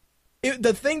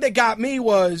the thing that got me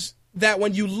was that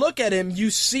when you look at him, you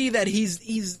see that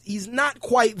he's not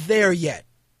quite there yet.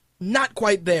 Not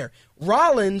quite there.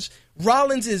 Rollins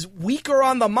is weaker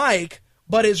on the mic,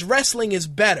 but his wrestling is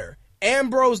better.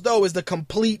 Ambrose, though, is the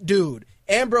complete dude.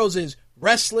 Ambrose is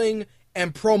wrestling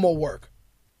and promo work.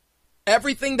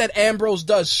 Everything that Ambrose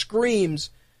does screams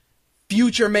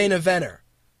future main eventer.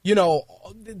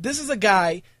 This is a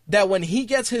guy that when he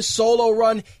gets his solo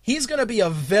run, he's going to be a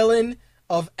villain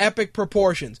of epic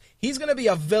proportions. He's going to be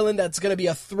a villain that's going to be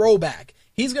a throwback.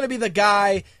 He's going to be the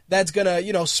guy that's going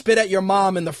to, spit at your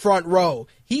mom in the front row.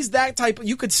 He's that type of,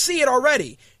 you could see it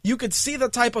already. You could see the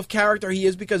type of character he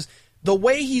is because the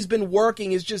way he's been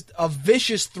working is just a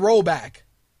vicious throwback.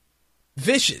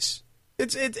 Vicious.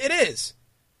 It is,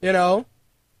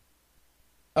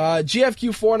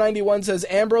 GFQ 491 says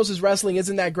Ambrose's wrestling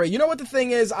isn't that great. You know what the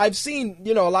thing is? I've seen,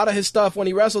 a lot of his stuff when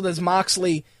he wrestled as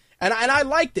Moxley, And I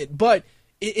liked it, but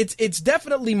it's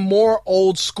definitely more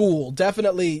old school.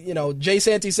 Definitely, Jay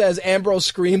Santee says Ambrose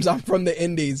screams, "I'm from the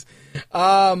Indies."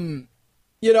 I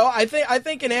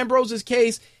think in Ambrose's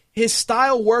case, his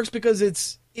style works because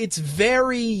it's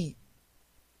very,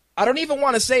 I don't even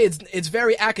want to say it's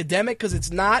very academic, because it's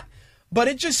not, but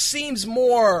it just seems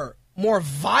more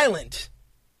violent.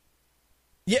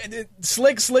 Yeah,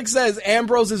 Slick says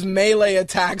Ambrose's melee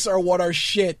attacks are what are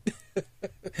shit.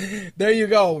 There you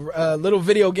go. Little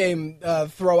video game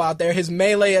throw out there. His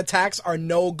melee attacks are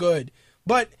no good.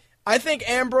 But I think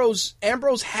Ambrose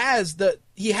has the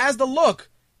look.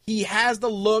 He has the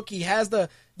look. He has the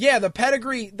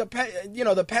pedigree.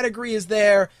 The pedigree is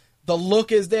there. The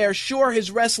look is there. Sure,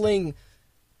 his wrestling,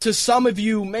 to some of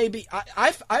you, maybe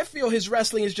I feel his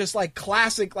wrestling is just like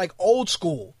classic, like old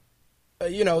school.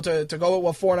 To go with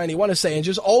what 491 is saying,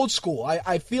 just old school.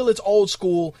 I feel it's old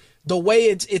school. The way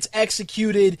it's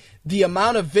executed, the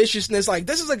amount of viciousness. Like,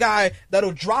 this is a guy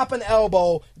that'll drop an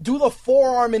elbow, do the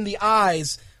forearm in the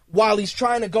eyes while he's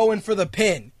trying to go in for the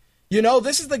pin.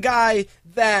 This is the guy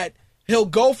that he'll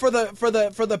go for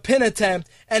the pin attempt,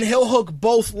 and he'll hook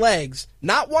both legs,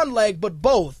 not one leg, but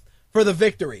both, for the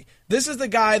victory. This is the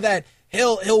guy that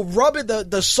he'll rub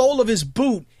the sole of his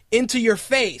boot into your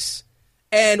face.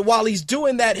 And while he's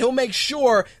doing that, he'll make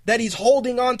sure that he's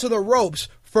holding onto the ropes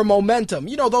for momentum.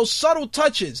 Those subtle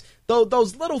touches,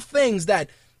 those little things that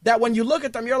when you look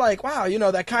at them, you're like, wow,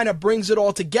 that kind of brings it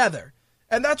all together.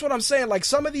 And that's what I'm saying. Like,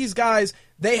 some of these guys,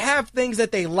 they have things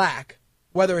that they lack,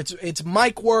 whether it's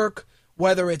mic work,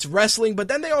 whether it's wrestling, but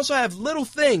then they also have little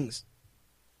things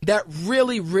that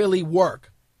really, really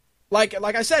work. Like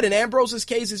I said, in Ambrose's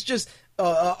case, it's just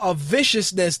a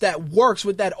viciousness that works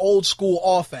with that old school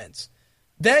offense.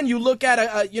 Then you look at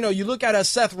a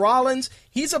Seth Rollins.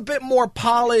 He's a bit more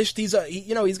polished. He's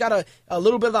got a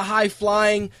little bit of the high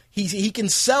flying. He can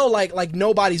sell like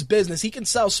nobody's business. He can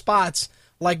sell spots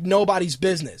like nobody's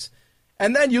business.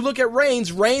 And then you look at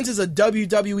Reigns. Reigns is a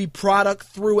WWE product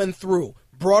through and through.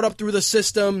 Brought up through the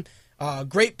system,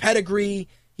 great pedigree.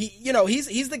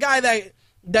 He's the guy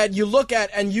that you look at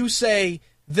and you say,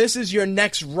 this is your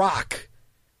next Rock.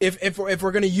 If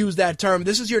we're going to use that term,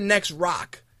 this is your next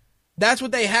Rock. That's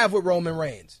what they have with Roman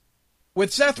Reigns.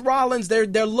 With Seth Rollins, they're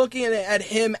looking at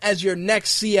him as your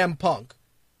next CM Punk.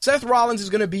 Seth Rollins is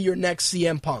going to be your next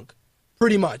CM Punk,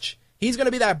 pretty much. He's going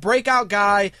to be that breakout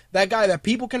guy, that guy that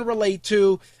people can relate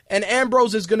to, and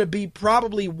Ambrose is going to be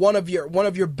probably one of your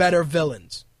better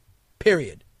villains.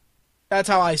 Period. That's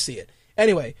how I see it.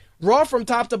 Anyway, Raw from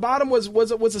top to bottom was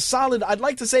a solid. I'd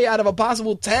like to say out of a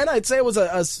possible 10, I'd say it was a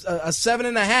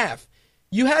 7.5.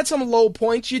 You had some low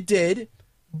points, you did.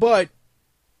 But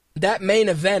that main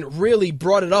event really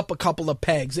brought it up a couple of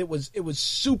pegs. It was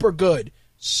super good.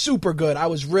 Super good. I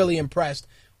was really impressed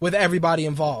with everybody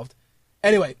involved.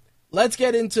 Anyway, let's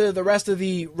get into the rest of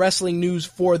the wrestling news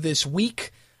for this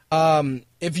week.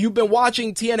 If you've been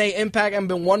watching TNA Impact and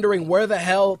been wondering where the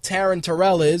hell Taryn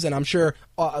Terrell is, and I'm sure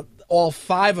all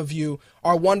 5 of you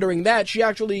are wondering that, she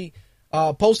actually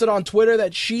posted on Twitter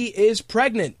that she is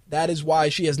pregnant. That is why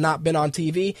she has not been on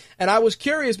TV. And I was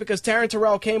curious because Taryn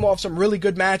Terrell came off some really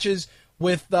good matches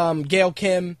with Gail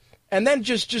Kim and then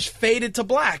just faded to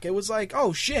black. It was like,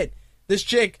 oh shit, this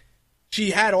chick,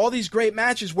 she had all these great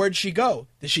matches. Where'd she go?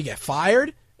 Did she get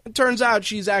fired? It turns out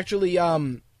she's actually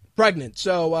pregnant.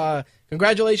 So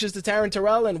congratulations to Taryn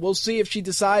Terrell, and we'll see if she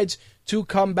decides to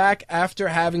come back after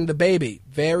having the baby.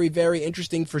 Very, very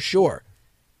interesting for sure.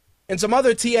 And some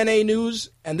other TNA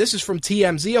news, and this is from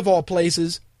TMZ of all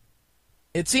places,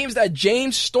 it seems that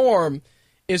James Storm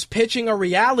is pitching a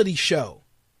reality show.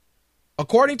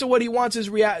 According to what he wants, this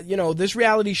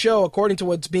reality show, according to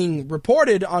what's being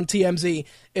reported on TMZ,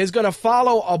 is going to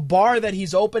follow a bar that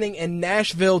he's opening in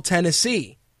Nashville,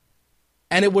 Tennessee.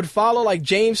 And it would follow like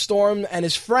James Storm and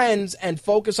his friends and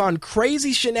focus on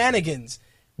crazy shenanigans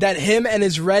that him and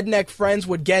his redneck friends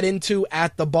would get into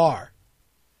at the bar.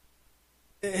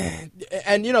 And,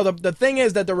 the thing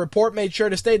is that the report made sure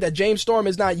to state that James Storm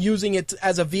is not using it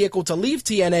as a vehicle to leave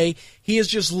TNA. He is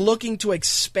just looking to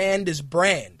expand his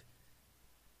brand.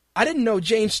 I didn't know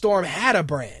James Storm had a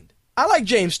brand. I like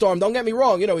James Storm, don't get me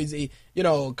wrong. He's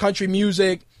country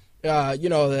music,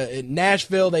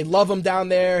 Nashville, they love him down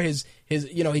there.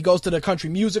 He goes to the Country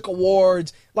Music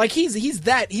Awards. Like he's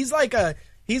like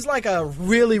a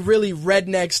really, really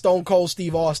redneck Stone Cold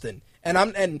Steve Austin. And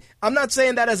I'm not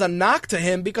saying that as a knock to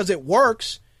him because it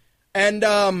works. And,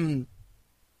 I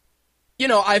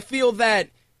feel that,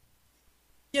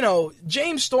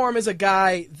 James Storm is a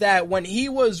guy that when he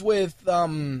was with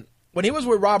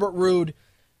Robert Roode,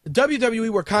 WWE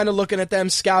were kind of looking at them,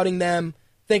 scouting them,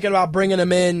 thinking about bringing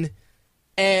them in.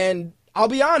 And I'll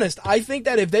be honest, I think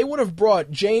that if they would have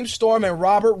brought James Storm and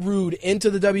Robert Roode into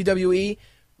the WWE,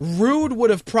 Roode would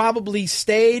have probably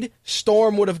stayed,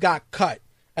 Storm would have got cut.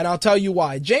 And I'll tell you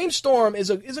why. James Storm is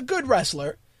a good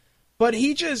wrestler, but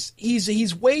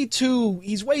he's way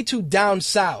too down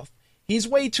south. He's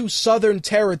way too Southern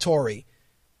territory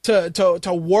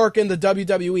to work in the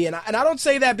WWE. And I don't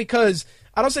say that because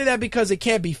it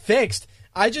can't be fixed.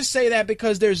 I just say that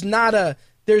because there's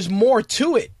more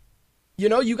to it. You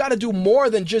know, you got to do more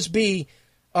than just be,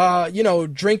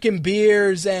 drinking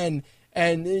beers and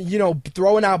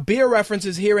throwing out beer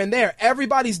references here and there.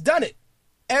 Everybody's done it.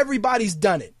 Everybody's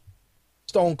done it.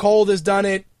 Stone Cold has done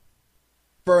it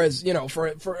for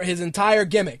his entire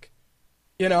gimmick.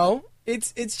 You know,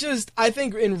 it's just, I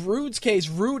think in Roode's case,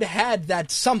 Roode had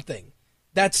that something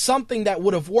that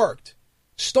would have worked.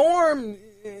 Storm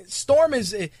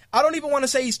is, I don't even want to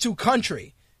say he's too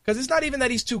country, because it's not even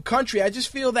that he's too country. I just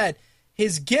feel that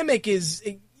his gimmick is,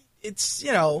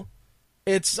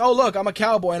 oh look, I'm a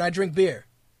cowboy and I drink beer.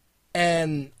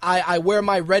 And I wear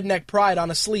my redneck pride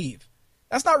on a sleeve.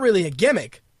 That's not really a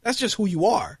gimmick. That's just who you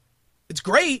are. It's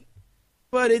great,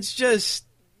 but it's just,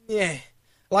 yeah.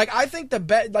 Like, I think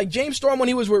James Storm when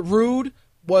he was with Roode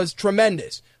was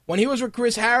tremendous. When he was with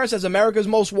Chris Harris as America's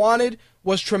Most Wanted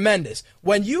was tremendous.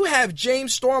 When you have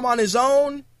James Storm on his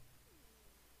own,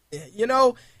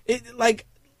 like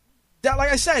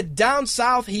I said, down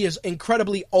south he is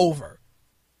incredibly over.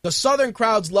 The southern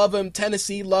crowds love him.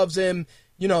 Tennessee loves him.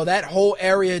 That whole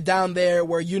area down there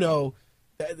where,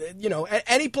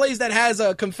 any place that has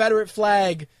a Confederate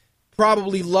flag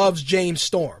probably loves James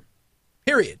Storm.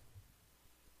 Period.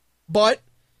 But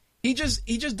he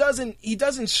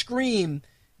doesn't scream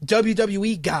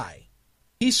WWE guy.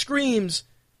 He screams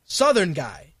Southern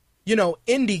guy,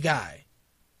 indie guy.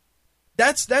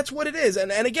 That's what it is.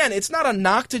 And again, it's not a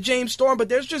knock to James Storm, but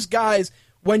there's just guys,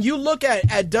 when you look at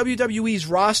WWE's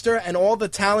roster and all the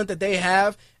talent that they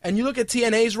have, and you look at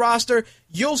TNA's roster,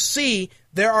 you'll see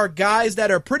there are guys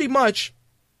that are pretty much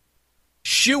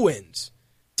shoo-ins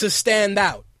to stand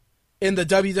out in the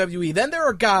WWE. Then there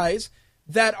are guys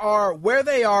that are where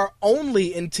they are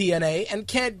only in TNA and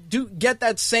can't get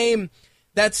that same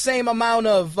amount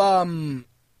of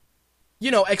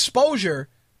exposure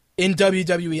in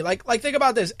WWE. Like think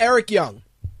about this, Eric Young.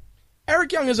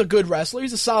 Eric Young is a good wrestler.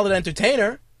 He's a solid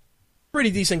entertainer.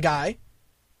 Pretty decent guy.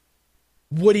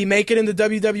 Would he make it in the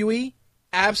WWE?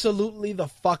 Absolutely the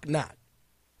fuck not.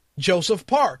 Joseph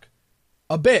Park.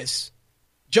 Abyss.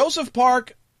 Joseph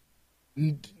Park,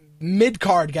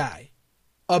 mid-card guy.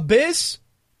 Abyss,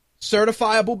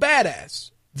 certifiable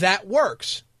badass. That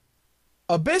works.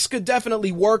 Abyss could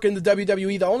definitely work in the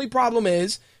WWE. The only problem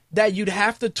is that you'd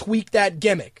have to tweak that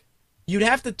gimmick. You'd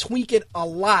have to tweak it a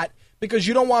lot because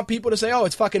you don't want people to say, oh,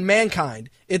 it's fucking Mankind.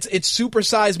 It's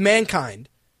supersized Mankind.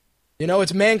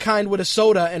 It's Mankind with a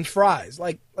soda and fries.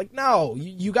 Like no,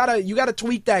 you gotta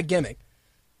tweak that gimmick.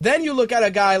 Then you look at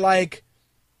a guy like,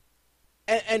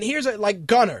 and here's like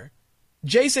Gunner.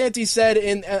 Jay Santee said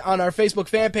on our Facebook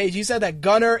fan page, he said that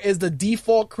Gunner is the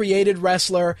default created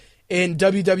wrestler in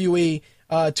WWE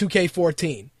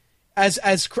 2K14. As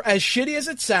shitty as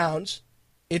it sounds,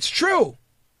 it's true.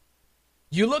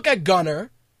 You look at Gunner,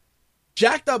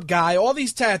 jacked up guy, all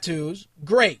these tattoos,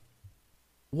 great.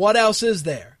 What else is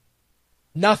there?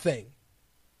 Nothing.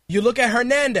 You look at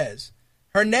Hernandez.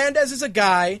 Hernandez is a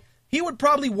guy, he would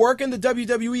probably work in the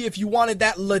WWE if you wanted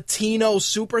that Latino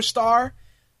superstar.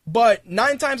 But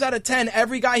 9 times out of 10,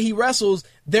 every guy he wrestles,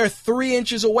 they're 3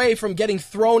 inches away from getting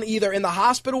thrown either in the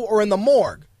hospital or in the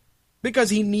morgue. Because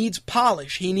he needs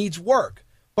polish. He needs work.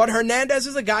 But Hernandez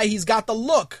is a guy, he's got the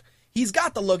look. He's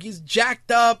got the look. He's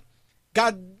jacked up.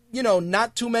 Got,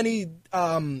 not too many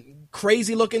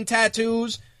crazy looking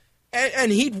tattoos.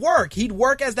 And he'd work. He'd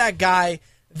work as that guy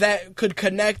that could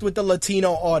connect with the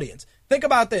Latino audience. Think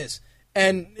about this.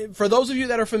 And for those of you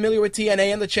that are familiar with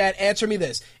TNA in the chat, answer me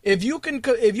this. If you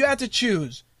had to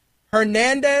choose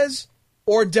Hernandez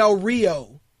or Del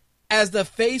Rio as the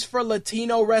face for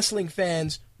Latino wrestling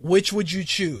fans, which would you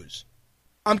choose?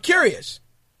 I'm curious.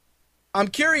 I'm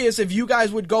curious if you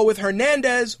guys would go with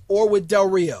Hernandez or with Del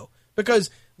Rio. Because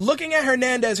looking at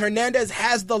Hernandez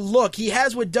has the look. He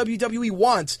has what WWE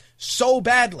wants so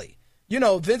badly.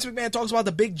 Vince McMahon talks about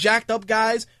the big jacked up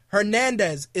guys.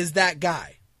 Hernandez is that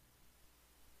guy.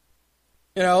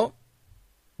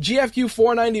 GFQ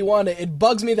 491, it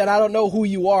bugs me that I don't know who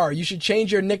you are. You should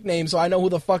change your nickname so I know who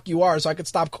the fuck you are so I could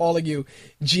stop calling you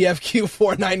GFQ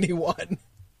 491.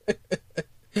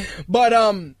 But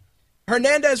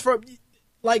Hernandez,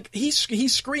 he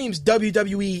screams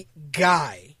WWE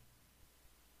guy.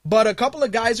 But a couple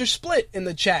of guys are split in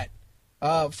the chat.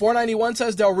 491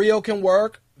 says Del Rio can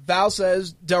work. Val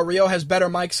says Del Rio has better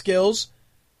mic skills.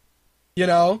 You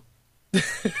know?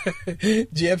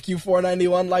 GFQ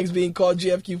 491 likes being called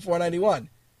GFQ 491.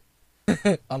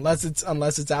 unless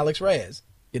it's Alex Reyes.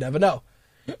 You never know.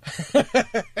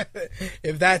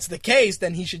 If that's the case,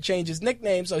 then he should change his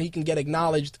nickname so he can get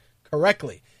acknowledged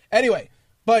correctly. Anyway,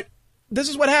 but this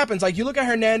is what happens. Like, you look at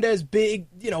Hernandez, big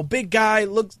guy,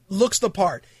 looks the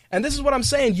part. And this is what I'm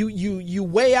saying. You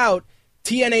weigh out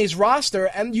TNA's roster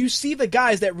and you see the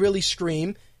guys that really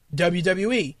scream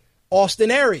WWE.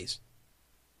 Austin Aries.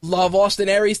 Love Austin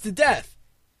Aries to death.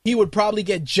 He would probably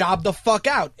get jobbed the fuck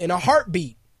out in a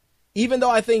heartbeat. Even though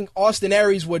I think Austin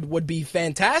Aries would be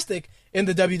fantastic in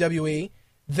the WWE,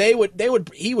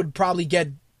 he would probably get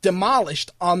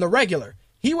demolished on the regular.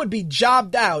 He would be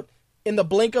jobbed out in the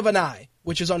blink of an eye,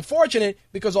 which is unfortunate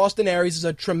because Austin Aries is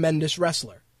a tremendous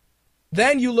wrestler.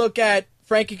 Then you look at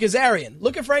Frankie Kazarian.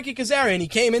 Look at Frankie Kazarian. He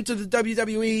came into the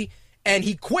WWE and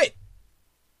he quit.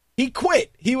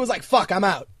 He was like, fuck, I'm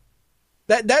out.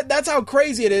 That's how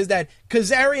crazy it is that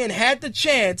Kazarian had the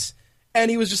chance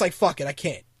and he was just like, fuck it,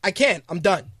 I can't, I'm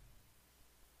done.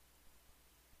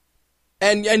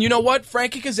 And you know what?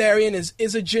 Frankie Kazarian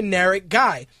is a generic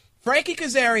guy. Frankie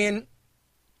Kazarian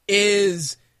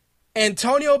is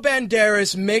Antonio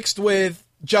Banderas mixed with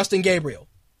Justin Gabriel.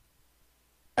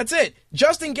 That's it.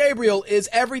 Justin Gabriel is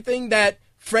everything that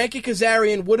Frankie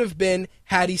Kazarian would have been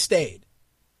had he stayed.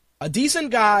 A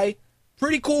decent guy,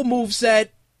 pretty cool moveset,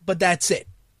 but that's it.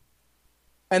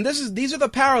 And these are the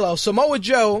parallels. Samoa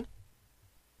Joe,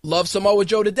 love Samoa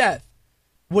Joe to death.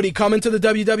 Would he come into the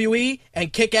WWE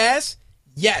and kick ass?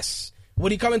 Yes.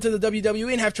 Would he come into the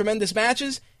WWE and have tremendous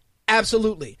matches?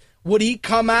 Absolutely. Would he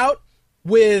come out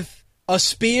with a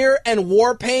spear and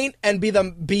war paint and be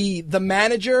the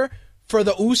manager for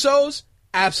the Usos?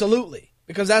 Absolutely.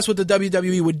 Because that's what the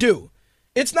WWE would do.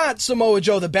 It's not Samoa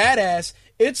Joe the badass.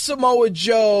 It's Samoa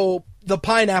Joe the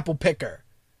pineapple picker.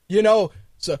 You know,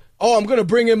 so, I'm going to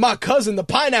bring in my cousin, the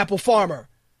pineapple farmer.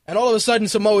 And all of a sudden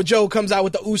Samoa Joe comes out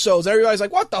with the Usos. Everybody's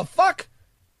like, what the fuck?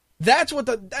 That's what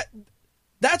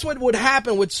would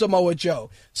happen with Samoa Joe.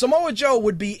 Samoa Joe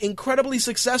would be incredibly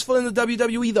successful in the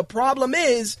WWE. The problem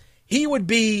is he would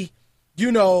be,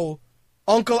 Uncle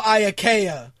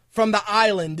Iakea from the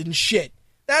island and shit.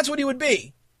 That's what he would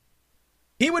be.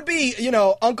 He would be,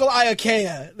 Uncle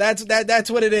Iakea. That's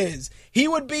what it is. He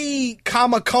would be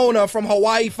Kamakona from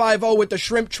Hawaii 5-0 with the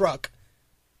shrimp truck.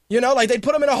 Like they'd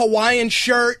put him in a Hawaiian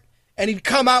shirt and he'd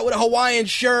come out with a Hawaiian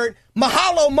shirt.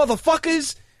 Mahalo,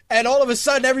 motherfuckers. And all of a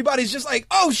sudden everybody's just like,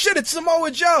 oh shit, it's Samoa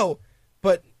Joe.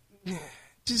 But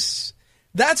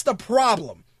that's the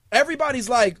problem. Everybody's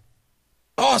like,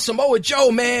 oh, Samoa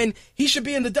Joe, man, he should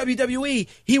be in the WWE.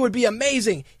 He would be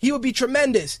amazing. He would be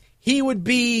tremendous. He would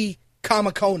be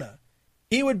Kamakona.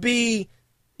 He would be,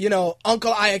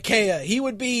 Uncle Iakea. He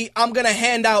would be, I'm going to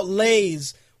hand out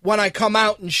lays when I come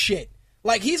out and shit.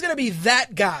 Like, he's going to be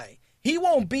that guy. He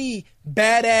won't be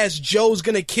badass Joe's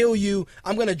going to kill you.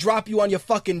 I'm going to drop you on your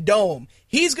fucking dome.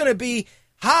 He's going to be,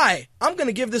 hi, I'm going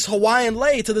to give this Hawaiian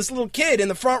lei to this little kid in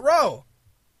the front row.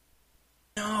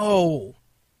 No.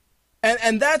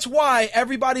 And that's why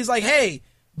everybody's like, hey,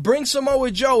 bring Samoa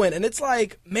Joe in. And it's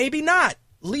like, maybe not.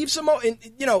 Leave Samoa,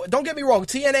 don't get me wrong.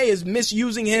 TNA is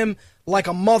misusing him like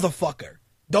a motherfucker.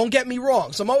 Don't get me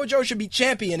wrong. Samoa Joe should be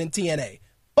champion in TNA.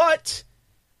 But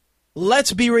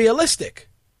let's be realistic.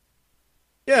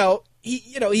 Val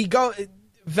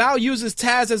uses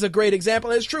Taz as a great example.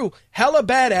 It's true. Hella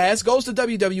badass, goes to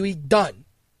WWE, done.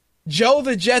 Joe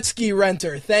the jet ski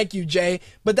renter. Thank you, Jay.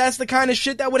 But that's the kind of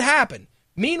shit that would happen.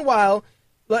 Meanwhile,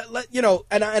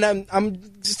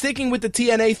 I'm sticking with the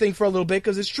TNA thing for a little bit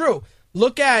because it's true.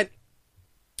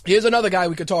 Here's another guy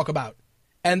we could talk about.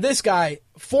 And this guy,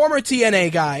 former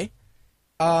TNA guy,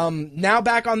 now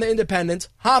back on the independents,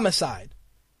 Homicide.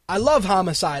 I love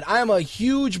Homicide. I am a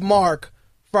huge mark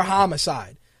for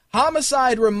Homicide.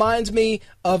 Homicide reminds me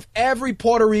of every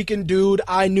Puerto Rican dude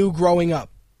I knew growing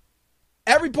up.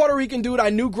 Every Puerto Rican dude I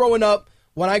knew growing up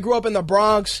when I grew up in the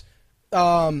Bronx,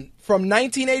 from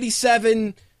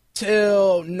 1987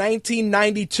 till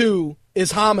 1992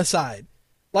 is Homicide.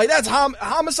 Like, that's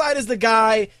Homicide is the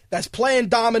guy that's playing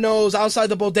dominoes outside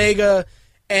the bodega,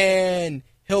 and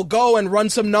he'll go and run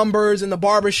some numbers in the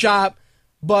barbershop,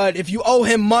 but if you owe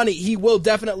him money, he will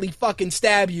definitely fucking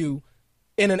stab you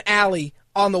in an alley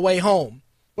on the way home.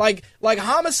 Like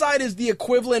Homicide is the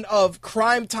equivalent of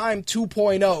Crime Time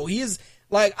 2.0. He is,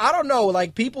 like, I don't know,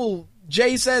 like,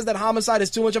 Jay says that Homicide is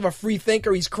too much of a free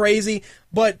thinker, he's crazy,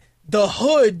 but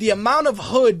the amount of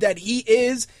hood that he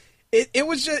is, it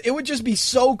would just be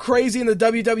so crazy in the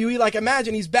WWE. Like,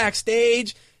 imagine he's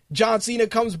backstage, John Cena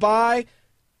comes by,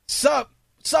 sup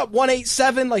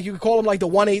 187, like you could call him like the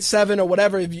 187 or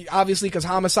whatever, if you, obviously because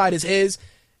Homicide is his.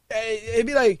 It'd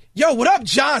be like, yo, what up,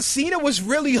 John Cena was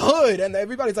really hood. And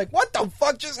everybody's like, what the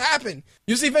fuck just happened?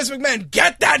 You see Vince McMahon,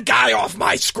 get that guy off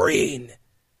my screen.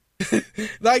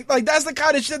 like that's the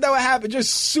kind of shit that would happen.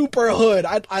 Just super hood.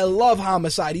 I love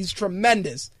Homicide. He's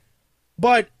tremendous.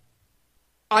 But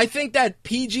I think that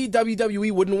PG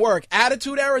WWE wouldn't work.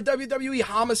 Attitude Era WWE,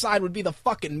 Homicide would be the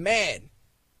fucking man.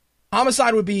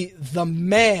 Homicide would be the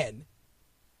man.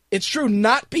 It's true,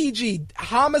 not PG.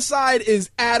 Homicide is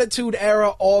Attitude Era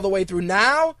all the way through.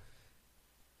 Now,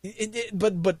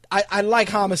 but I like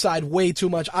Homicide way too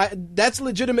much. That's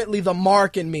legitimately the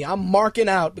mark in me. I'm marking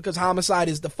out because Homicide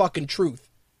is the fucking truth.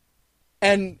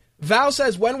 And Val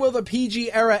says, when will the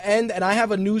PG era end? And I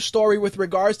have a news story with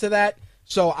regards to that,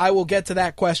 so I will get to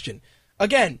that question.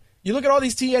 Again, you look at all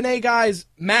these TNA guys,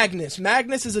 Magnus.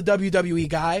 Magnus is a WWE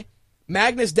guy.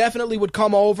 Magnus definitely would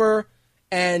come over.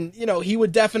 And, you know, he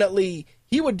would definitely,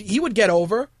 he would get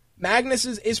over. Magnus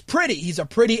is pretty. He's a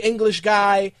pretty English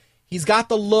guy. He's got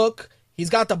the look. He's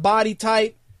got the body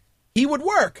type. He would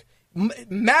work.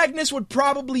 Magnus would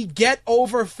probably get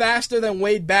over faster than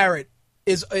Wade Barrett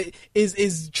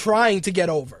is trying to get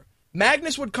over.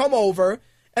 Magnus would come over,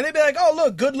 and they'd be like, oh,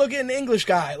 look, good-looking English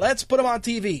guy. Let's put him on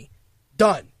TV.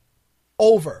 Done.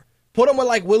 Over. Put him with,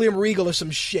 like, William Regal or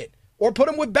some shit. Or put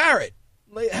him with Barrett.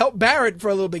 Help Barrett for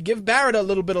a little bit. Give Barrett a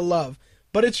little bit of love.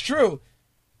 But it's true.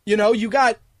 You know, you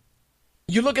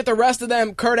look at the rest of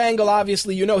them. Kurt Angle,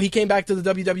 obviously, you know, he came back to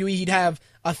the WWE. He'd have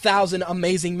 1,000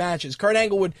 amazing matches. Kurt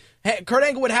Angle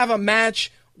would have a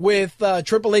match with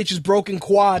Triple H's broken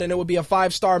quad, and it would be a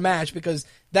 5-star match because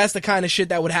that's the kind of shit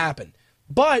that would happen.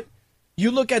 But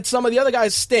you look at some of the other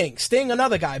guys. Sting,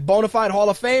 another guy, bona fide Hall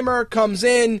of Famer, comes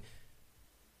in,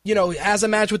 you know, has a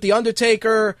match with The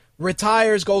Undertaker,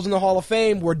 retires, goes in the Hall of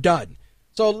Fame, we're done.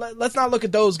 So let's not look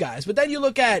at those guys. But then you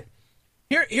look at,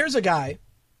 here's a guy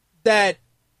that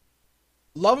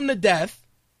love him to death,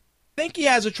 think he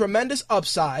has a tremendous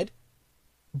upside,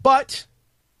 but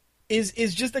is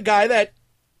just a guy that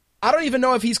I don't even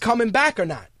know if he's coming back or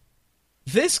not.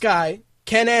 This guy,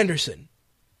 Ken Anderson.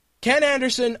 Ken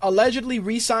Anderson allegedly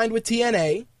re-signed with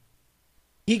TNA.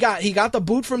 He got the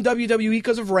boot from WWE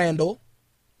because of Randall.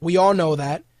 We all know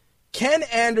that. Ken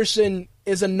Anderson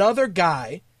is another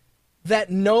guy that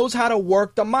knows how to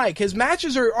work the mic. His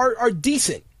matches are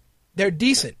decent. They're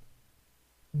decent.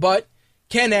 But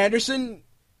Ken Anderson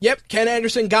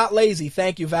got lazy.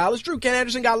 Thank you, Val. It's true, Ken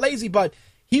Anderson got lazy, but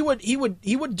he would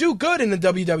do good in the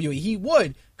WWE. He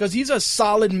would, because he's a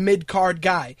solid mid-card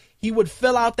guy. He would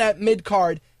fill out that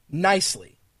mid-card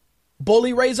nicely.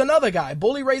 Bully Ray's another guy.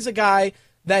 Bully Ray's a guy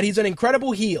that he's an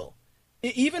incredible heel.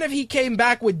 Even if he came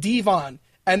back with Devon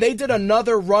and they did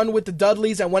another run with the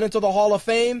Dudleys and went into the Hall of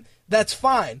Fame, that's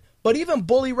fine. But even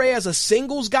Bully Ray as a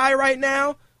singles guy right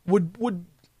now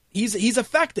he's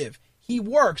effective. He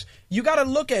works. You got to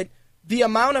look at the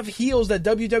amount of heels that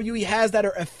WWE has that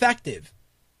are effective.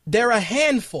 They're a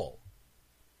handful.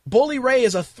 Bully Ray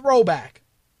is a throwback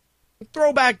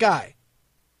guy.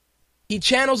 He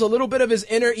channels a little bit of his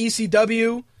inner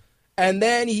ECW, and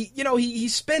then he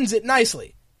spins it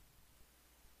nicely.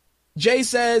 Jay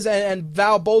says and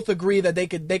Val both agree that they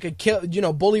could kill,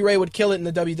 Bully Ray would kill it in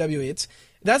the WWE.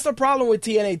 That's the problem with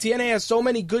TNA. TNA has so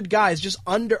many good guys just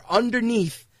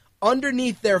underneath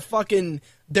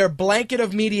their blanket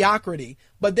of mediocrity,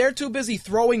 but they're too busy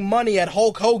throwing money at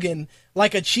Hulk Hogan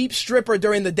like a cheap stripper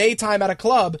during the daytime at a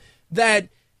club that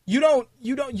you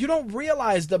don't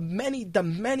realize the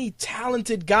many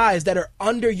talented guys that are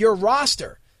under your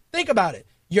roster. Think about it.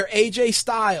 Your AJ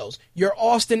Styles, your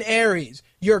Austin Aries,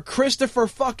 your Christopher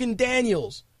fucking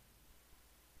Daniels.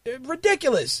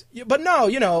 Ridiculous. But no,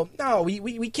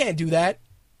 we can't do that.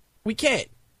 We can't.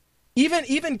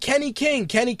 Even Kenny King.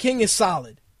 Kenny King is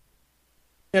solid.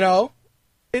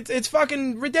 It's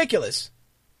fucking ridiculous.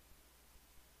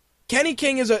 Kenny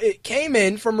King came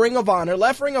in from Ring of Honor,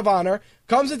 left Ring of Honor,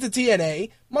 comes into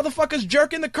TNA, motherfucker's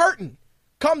jerking the curtain.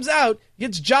 Comes out,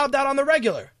 gets jobbed out on the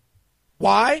regular.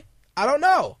 Why? I don't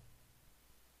know.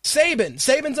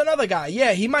 Saban's another guy.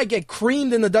 Yeah, he might get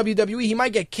creamed in the WWE. He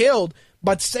might get killed,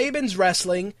 but Saban's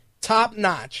wrestling, top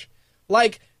notch.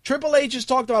 Like, Triple H has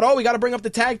talked about, we got to bring up the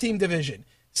tag team division.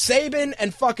 Saban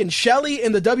and fucking Shelley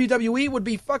in the WWE would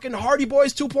be fucking Hardy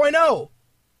Boys 2.0.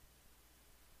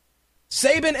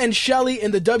 Saban and Shelley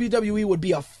in the WWE would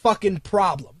be a fucking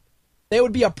problem. They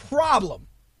would be a problem.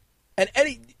 And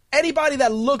anybody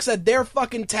that looks at their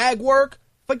fucking tag work,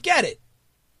 forget it.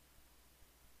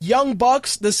 Young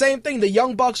Bucks, the same thing. The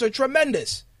Young Bucks are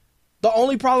tremendous. The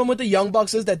only problem with the Young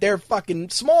Bucks is that they're fucking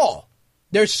small.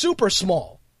 They're super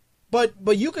small. But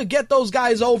you could get those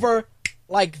guys over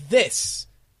like this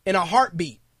in a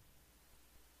heartbeat.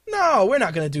 No, we're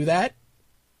not going to do that.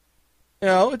 You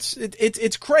know,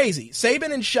 it's crazy.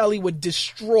 Saban and Shelley would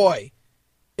destroy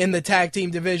in the tag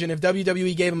team division if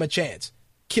WWE gave them a chance.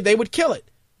 They would kill it.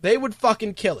 They would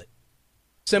fucking kill it.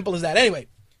 Simple as that. Anyway,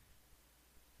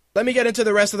 let me get into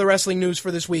the rest of the wrestling news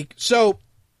for this week. So,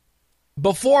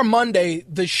 before Monday,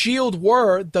 the Shield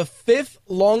were the 5th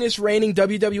longest reigning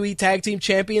WWE Tag Team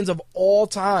Champions of all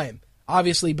time.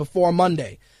 Obviously, before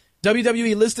Monday.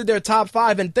 WWE listed their top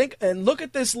 5 and look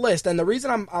at this list. And the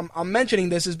reason I'm mentioning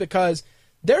this is because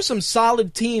there's some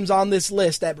solid teams on this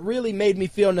list that really made me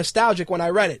feel nostalgic when I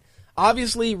read it.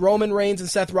 Obviously, Roman Reigns and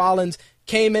Seth Rollins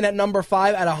came in at number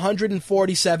 5 at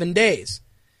 147 days.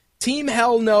 Team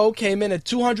Hell No came in at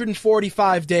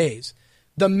 245 days.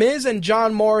 The Miz and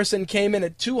John Morrison came in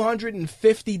at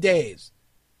 250 days.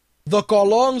 The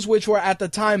Colons, which were at the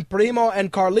time Primo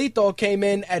and Carlito, came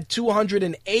in at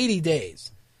 280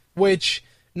 days. Which,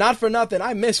 not for nothing,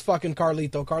 I miss fucking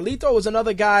Carlito. Carlito was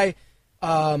another guy,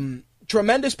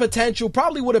 tremendous potential,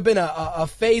 probably would have been a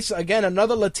face, again,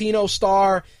 another Latino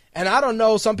star. And I don't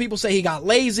know, some people say he got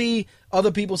lazy.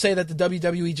 Other people say that the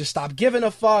WWE just stopped giving a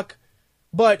fuck.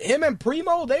 But him and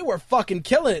Primo, they were fucking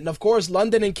killing it. And of course,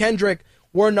 London and Kendrick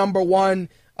were number 1.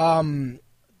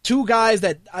 Two guys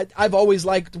that I've always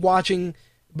liked watching.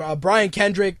 Brian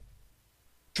Kendrick,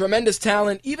 tremendous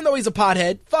talent. Even though he's a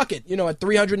pothead, fuck it. You know, at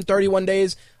 331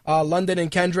 days, London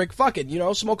and Kendrick, fuck it. You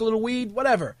know, smoke a little weed,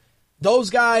 whatever. Those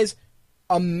guys,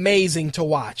 amazing to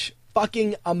watch.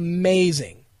 Fucking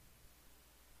amazing.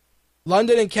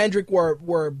 London and Kendrick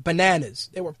were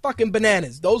bananas. They were fucking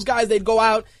bananas. Those guys, they'd go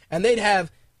out and they'd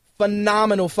have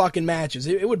phenomenal fucking matches.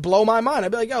 It would blow my mind.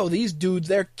 I'd be like, yo, these dudes,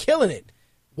 they're killing it.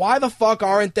 Why the fuck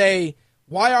aren't they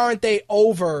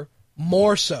over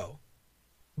more so?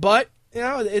 But, you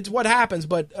know, it's what happens.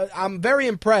 But I'm very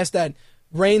impressed that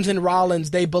Reigns and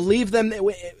Rollins, they believed in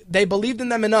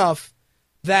them enough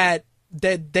that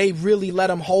they really let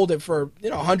them hold it for,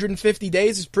 150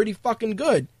 days is pretty fucking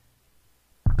good.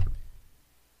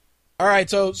 All right,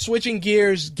 so switching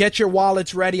gears, get your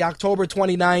wallets ready. October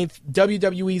 29th,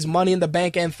 WWE's Money in the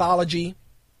Bank Anthology.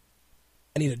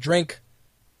 I need a drink.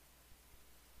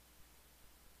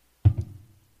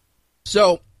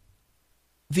 So,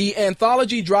 the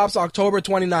anthology drops October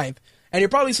 29th. And you're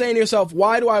probably saying to yourself,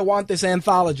 why do I want this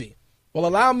anthology? Well,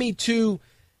 allow me to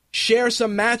share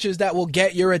some matches that will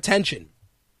get your attention.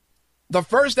 The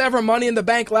first ever Money in the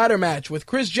Bank ladder match with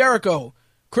Chris Jericho,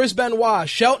 Chris Benoit,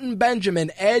 Shelton Benjamin,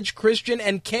 Edge, Christian,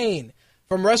 and Kane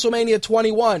from WrestleMania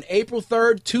 21, April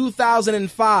 3rd,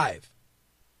 2005.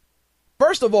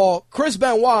 First of all, Chris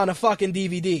Benoit on a fucking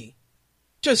DVD.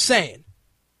 Just saying.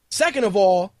 Second of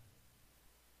all,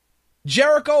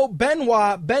 Jericho,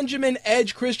 Benoit, Benjamin,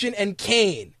 Edge, Christian, and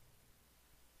Kane.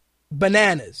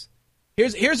 Bananas.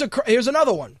 Here's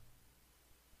another one.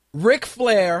 Ric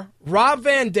Flair, Rob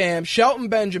Van Dam, Shelton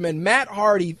Benjamin, Matt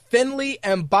Hardy, Finlay,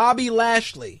 and Bobby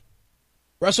Lashley.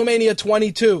 WrestleMania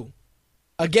 22.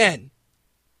 Again,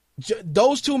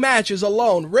 those two matches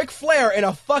alone. Ric Flair in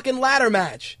a fucking ladder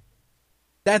match.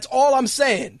 That's all I'm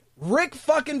saying. Ric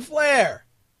fucking Flair.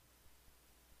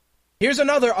 Here's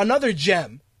another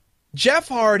gem. Jeff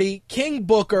Hardy, King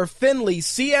Booker, Finlay,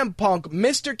 CM Punk,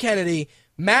 Mr. Kennedy,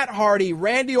 Matt Hardy,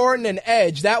 Randy Orton, and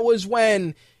Edge. That was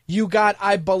when you got,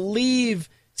 I believe,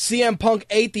 CM Punk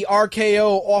ate the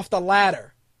RKO off the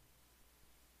ladder.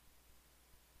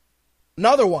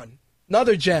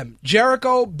 Another gem.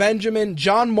 Jericho, Benjamin,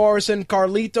 John Morrison,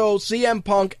 Carlito, CM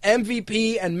Punk,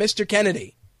 MVP, and Mr.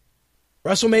 Kennedy.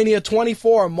 WrestleMania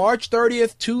 24, March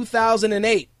 30th,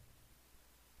 2008.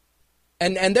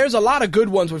 And there's a lot of good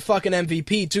ones with fucking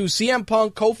MVP, too. CM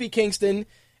Punk, Kofi Kingston,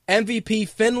 MVP,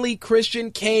 Finlay, Christian,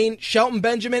 Kane, Shelton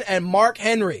Benjamin, and Mark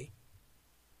Henry.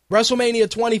 WrestleMania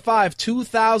 25,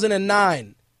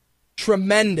 2009.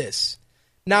 Tremendous.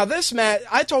 Now, this match,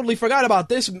 I totally forgot about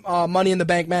this Money in the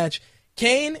Bank match.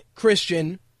 Kane,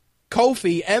 Christian,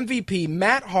 Kofi, MVP,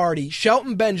 Matt Hardy,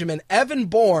 Shelton Benjamin, Evan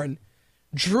Bourne,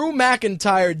 Drew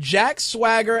McIntyre, Jack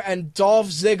Swagger, and Dolph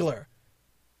Ziggler.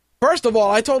 First of all,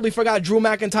 I totally forgot Drew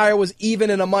McIntyre was even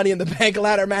in a Money in the Bank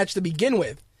ladder match to begin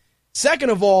with.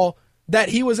 Second of all, that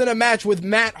he was in a match with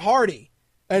Matt Hardy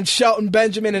and Shelton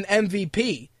Benjamin and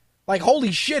MVP. Like,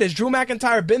 holy shit, has Drew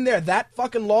McIntyre been there that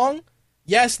fucking long?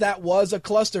 Yes, that was a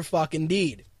clusterfuck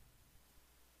indeed.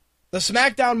 The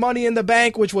SmackDown Money in the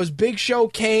Bank, which was Big Show,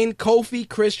 Kane, Kofi,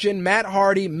 Christian, Matt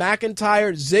Hardy,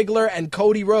 McIntyre, Ziggler, and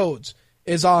Cody Rhodes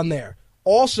is on there.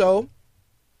 Also,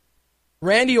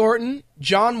 Randy Orton,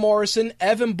 John Morrison,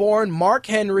 Evan Bourne, Mark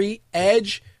Henry,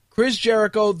 Edge, Chris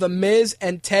Jericho, The Miz,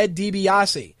 and Ted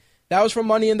DiBiase. That was from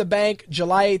Money in the Bank,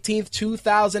 July 18th,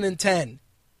 2010.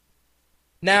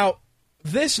 Now,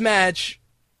 this match,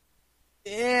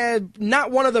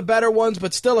 not one of the better ones,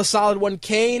 but still a solid one.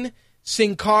 Kane,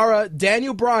 Sin Cara,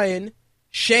 Daniel Bryan,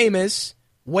 Sheamus,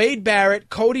 Wade Barrett,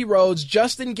 Cody Rhodes,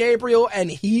 Justin Gabriel, and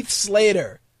Heath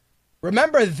Slater.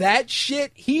 Remember that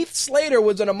shit? Heath Slater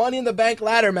was in a Money in the Bank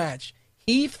ladder match.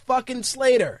 Heath fucking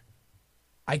Slater.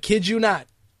 I kid you not.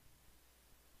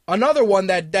 Another one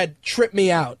that tripped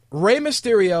me out. Rey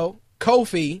Mysterio,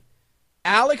 Kofi,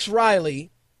 Alex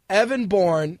Riley, Evan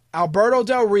Bourne, Alberto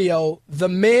Del Rio, The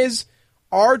Miz,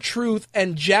 R-Truth,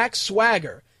 and Jack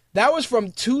Swagger. That was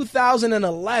from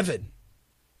 2011.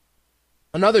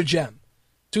 Another gem.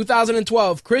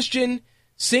 2012, Christian,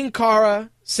 Sin Cara,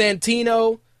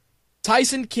 Santino,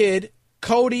 Tyson Kidd,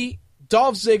 Cody,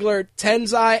 Dolph Ziggler,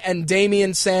 Tenzai, and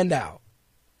Damian Sandow.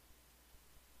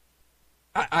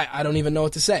 I don't even know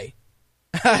what to say.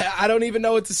 I don't even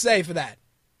know what to say for that.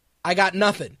 I got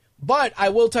nothing. But I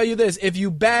will tell you this. If you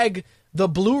bag the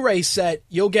Blu-ray set,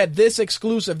 you'll get this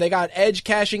exclusive. They got Edge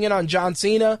cashing in on John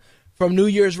Cena from New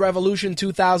Year's Revolution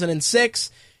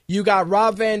 2006. You got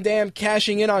Rob Van Dam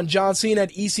cashing in on John Cena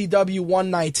at ECW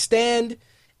One Night Stand.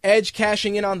 Edge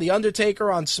cashing in on The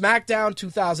Undertaker on SmackDown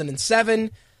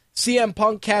 2007. CM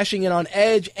Punk cashing in on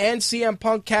Edge. And CM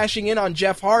Punk cashing in on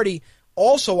Jeff Hardy,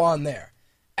 also on there.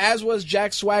 As was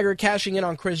Jack Swagger cashing in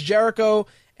on Chris Jericho,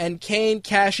 and Kane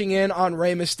cashing in on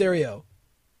Rey Mysterio.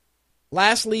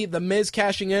 Lastly, The Miz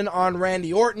cashing in on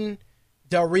Randy Orton,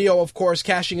 Del Rio, of course,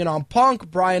 cashing in on Punk,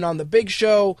 Bryan on The Big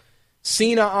Show,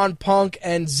 Cena on Punk,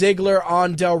 and Ziggler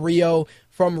on Del Rio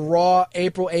from Raw,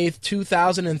 April 8th,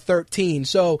 2013.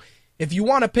 So, if you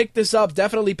want to pick this up,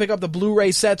 definitely pick up the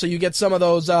Blu-ray set so you get some of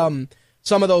those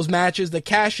matches. The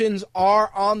cash-ins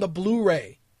are on the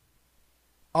Blu-ray.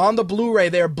 On the Blu-ray,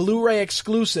 they're Blu-ray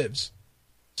exclusives.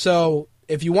 So,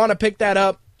 if you want to pick that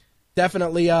up,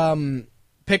 definitely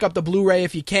pick up the Blu-ray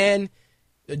if you can.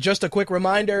 Just a quick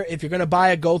reminder, if you're going to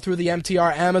buy it, go through the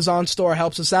MTR Amazon store.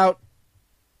 Helps us out.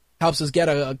 Helps us get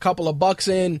a couple of bucks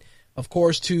in, of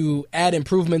course, to add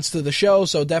improvements to the show.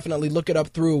 So, definitely look it up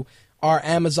through our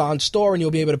Amazon store, and you'll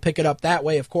be able to pick it up that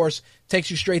way. Of course, takes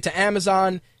you straight to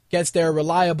Amazon, gets their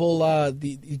reliable,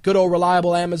 the good old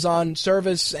reliable Amazon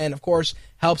service, and, of course,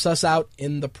 helps us out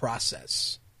in the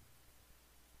process.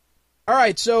 All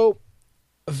right, so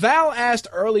Val asked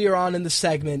earlier on in the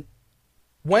segment,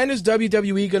 when is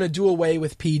WWE going to do away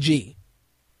with PG?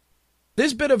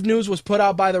 This bit of news was put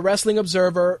out by the Wrestling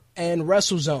Observer and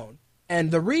WrestleZone,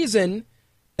 and the reason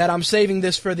that I'm saving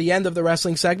this for the end of the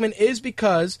wrestling segment is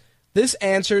because this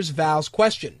answers Val's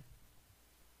question.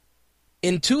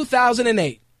 In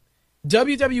 2008,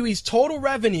 WWE's total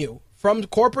revenue from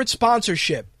corporate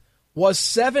sponsorship was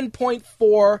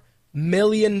 $7.4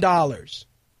 million.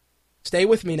 Stay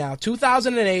with me now.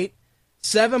 2008,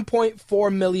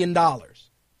 $7.4 million.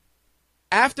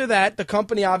 After that, the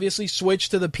company obviously switched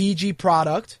to the PG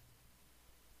product.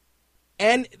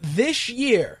 And this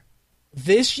year,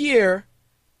 WWE's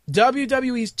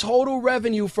total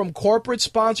revenue from corporate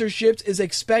sponsorships is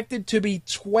expected to be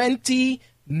 $20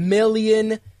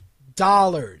 million.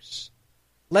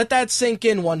 Let that sink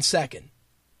in 1 second.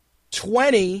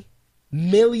 $20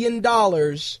 million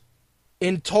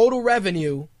in total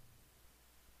revenue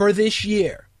for this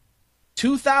year.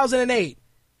 2008,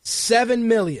 $7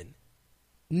 million.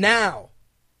 Now,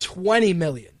 $20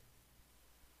 million.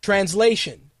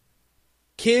 Translation: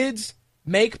 kids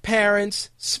make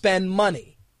parents spend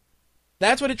money.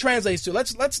 That's what it translates to.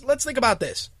 Let's think about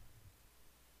this.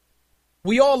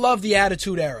 We all love the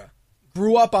Attitude Era.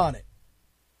 Grew up on it.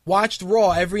 Watched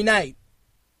Raw every night.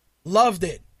 Loved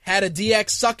it. Had a DX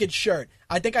Suck It shirt.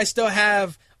 I think I still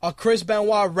have a Chris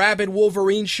Benoit Rabid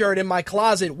Wolverine shirt in my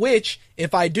closet, which,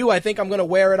 if I do, I think I'm going to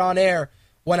wear it on air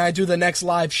when I do the next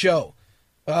live show.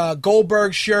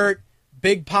 Goldberg shirt,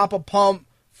 Big Papa Pump,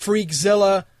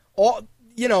 Freakzilla, all,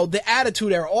 the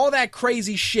Attitude Era, all that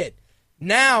crazy shit.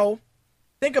 Now,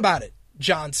 think about it.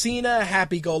 John Cena,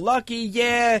 happy-go-lucky,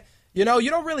 yeah. You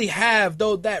don't really have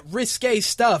that risque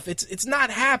stuff. It's not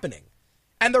happening.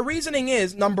 And the reasoning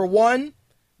is, number one,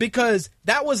 because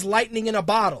that was lightning in a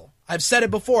bottle. I've said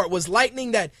it before. It was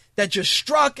lightning that just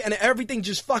struck and everything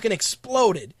just fucking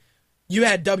exploded. You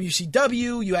had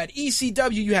WCW, you had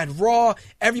ECW, you had Raw.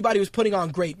 Everybody was putting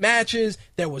on great matches.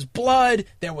 There was blood.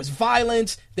 There was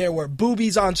violence. There were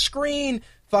boobies on screen.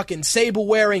 Fucking Sable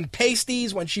wearing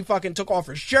pasties when she fucking took off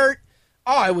her shirt.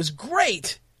 Oh, it was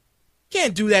great.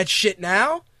 Can't do that shit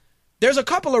now. There's a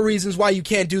couple of reasons why you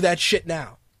can't do that shit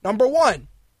now. Number one,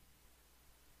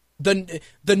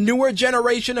 The newer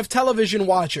generation of television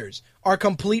watchers are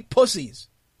complete pussies.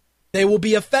 They will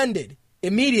be offended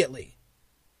immediately.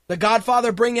 The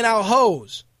Godfather bringing out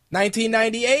hoes.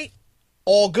 1998,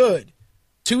 all good.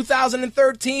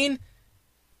 2013,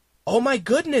 oh my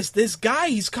goodness, this guy,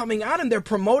 he's coming out and they're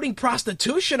promoting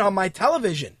prostitution on my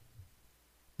television.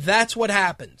 That's what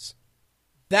happens.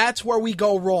 That's where we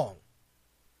go wrong.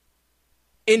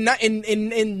 In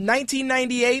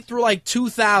 1998 through like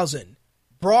 2000,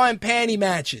 bra and panty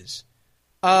matches,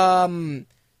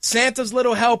 Santa's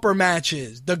Little Helper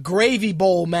matches, the Gravy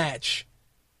Bowl match.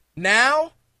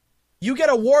 Now, you get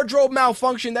a wardrobe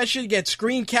malfunction, that shit gets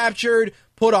screen captured,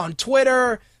 put on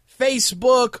Twitter,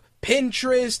 Facebook,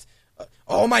 Pinterest.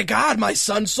 Oh my God, my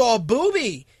son saw a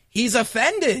boobie. He's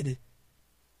offended.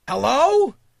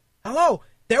 Hello?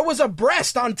 There was a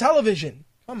breast on television.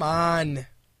 Come on.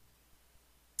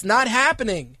 It's not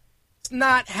happening. It's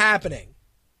not happening.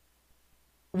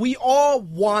 We all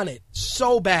want it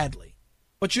so badly.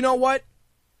 But you know what?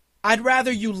 I'd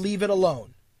rather you leave it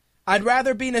alone. I'd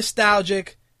rather be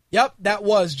nostalgic. Yep, that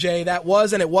was, Jay. That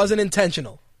was, and it wasn't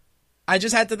intentional. I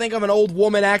just had to think of an old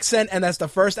woman accent, and that's the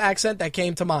first accent that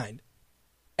came to mind.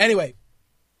 Anyway,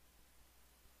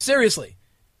 seriously,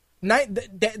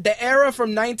 the era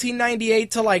from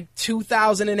 1998 to like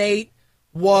 2008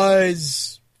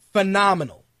 was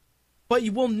phenomenal. But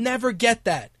you will never get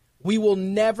that. We will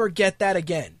never get that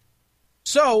again.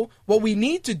 So, what we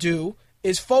need to do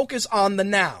is focus on the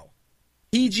now.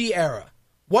 PG era.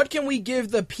 What can we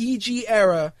give the PG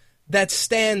era that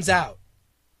stands out?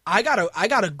 I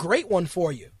got a great one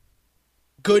for you.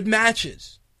 Good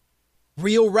matches.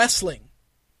 Real wrestling.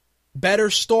 Better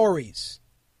stories.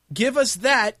 Give us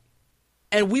that,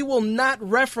 and we will not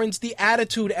reference the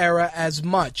Attitude Era as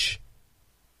much.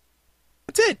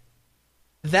 That's it.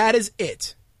 That is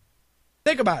it.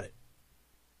 Think about it.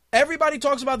 Everybody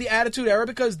talks about the Attitude Era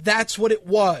because that's what it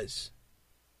was.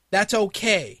 That's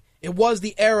okay. It was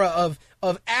the era of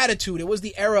attitude. It was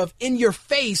the era of in your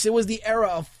face. It was the era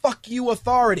of fuck you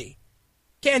authority.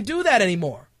 Can't do that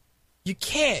anymore. You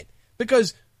can't.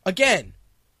 Because, again,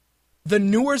 the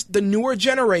newer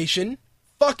generation,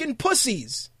 fucking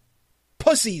pussies.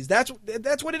 Pussies. That's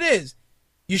what it is.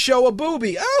 You show a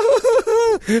boobie.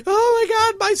 Oh my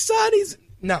God, my son, he's...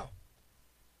 No.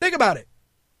 Think about it.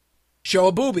 Show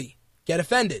a boobie. Get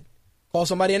offended. Call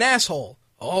somebody an asshole.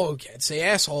 Oh, can't say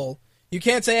asshole. You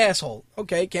can't say asshole.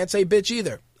 Okay, can't say bitch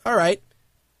either. All right.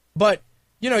 But,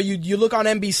 you look on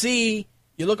NBC,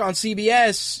 you look on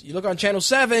CBS, you look on Channel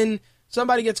 7,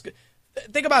 somebody gets...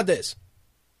 Think about this.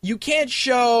 You can't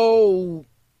show...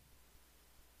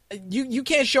 You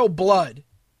can't show blood,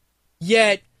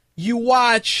 yet you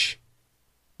watch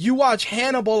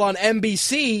Hannibal on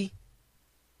NBC,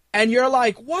 and you're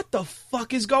like, what the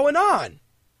fuck is going on?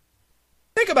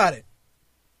 Think about it.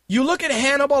 You look at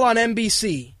Hannibal on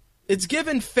NBC, it's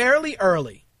given fairly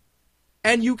early,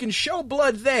 and you can show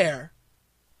blood there,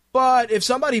 but if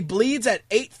somebody bleeds at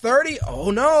 8:30,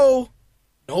 oh no,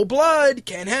 no blood,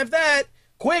 can't have that.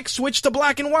 Quick, switch to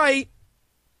black and white.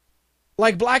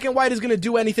 Like black and white is going to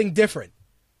do anything different.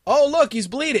 Oh, look, he's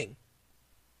bleeding.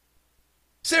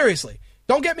 Seriously,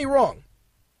 don't get me wrong.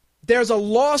 There's a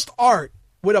lost art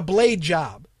with a blade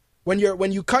job when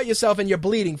you cut yourself and you're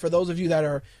bleeding, for those of you that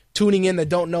are tuning in that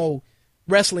don't know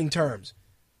wrestling terms.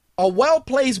 A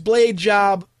well-placed blade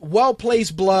job,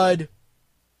 well-placed blood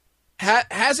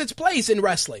has its place in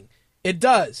wrestling. It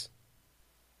does.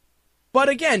 But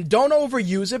again, don't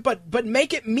overuse it, but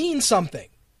make it mean something.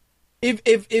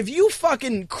 If you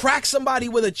fucking crack somebody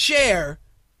with a chair,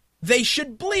 they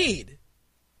should bleed.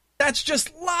 That's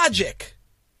just logic.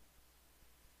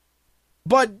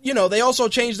 But, they also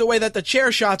changed the way that the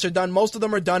chair shots are done. Most of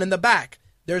them are done in the back.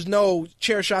 There's no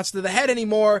chair shots to the head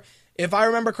anymore. If I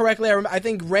remember correctly, I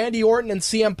think Randy Orton and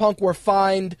CM Punk were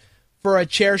fined for a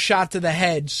chair shot to the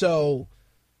head. So,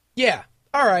 yeah,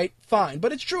 all right, fine.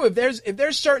 But it's true. If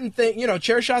there's certain things,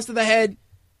 chair shots to the head,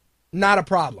 not a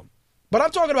problem. But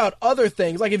I'm talking about other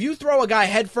things. Like if you throw a guy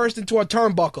headfirst into a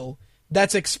turnbuckle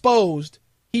that's exposed,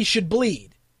 he should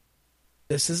bleed.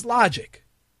 This is logic.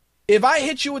 If I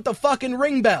hit you with the fucking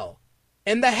ring bell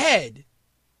in the head,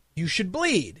 you should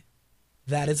bleed.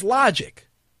 That is logic.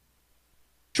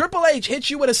 Triple H hits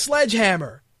you with a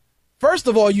sledgehammer. First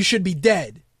of all, you should be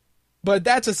dead. But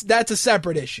that's a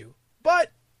separate issue.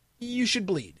 But you should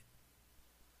bleed.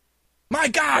 My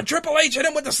God, Triple H hit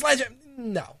him with the sledgehammer.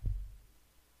 No.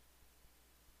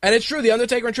 And it's true, The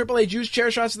Undertaker and Triple H used chair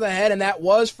shots to the head, and that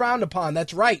was frowned upon.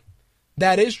 That's right.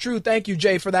 That is true. Thank you,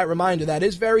 Jay, for that reminder. That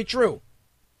is very true.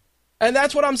 And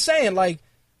that's what I'm saying. Like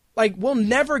we'll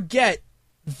never get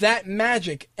that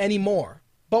magic anymore.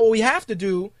 But what we have to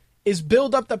do is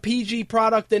build up the PG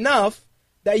product enough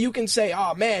that you can say,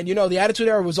 oh man, the Attitude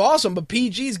Era was awesome, but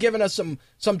PG's given us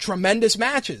some tremendous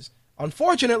matches.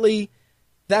 Unfortunately,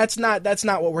 that's not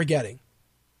what we're getting.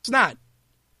 It's not.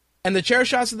 And the chair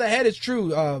shots to the head, it's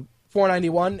true,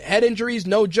 491. Head injuries,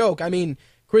 no joke. I mean,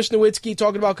 Chris Nowitzki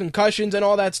talking about concussions and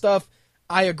all that stuff,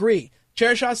 I agree.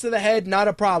 Chair shots to the head, not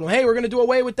a problem. Hey, we're going to do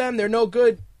away with them. They're no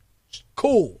good.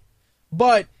 Cool.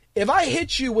 But if I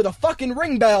hit you with a fucking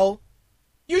ring bell,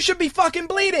 you should be fucking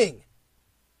bleeding.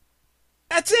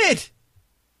 That's it.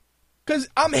 Because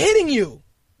I'm hitting you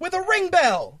with a ring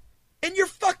bell in your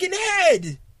fucking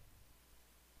head.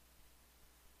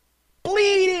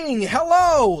 Bleeding.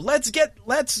 Hello. Let's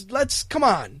come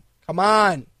on. Come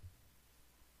on.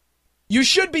 You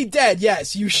should be dead.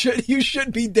 Yes, you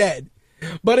should be dead.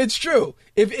 But it's true.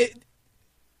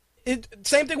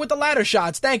 Same thing with the ladder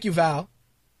shots. Thank you, Val.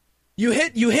 You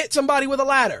hit somebody with a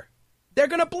ladder. They're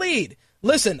going to bleed.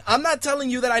 Listen, I'm not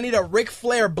telling you that I need a Ric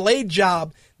Flair blade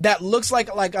job that looks like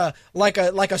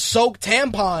a soaked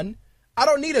tampon. I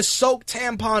don't need a soaked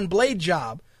tampon blade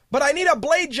job, but I need a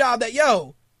blade job that,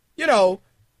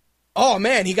 oh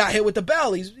man, he got hit with the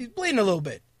bell. He's bleeding a little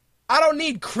bit. I don't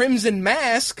need Crimson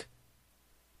Mask,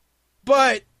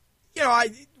 but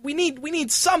we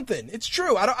need something. It's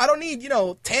true. I don't need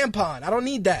tampon. I don't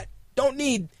need that. Don't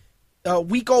need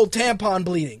week old tampon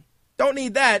bleeding. Don't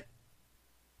need that.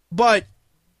 But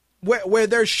where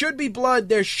there should be blood,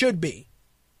 there should be.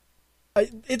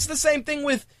 It's the same thing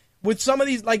with some of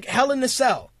these, like Hell in the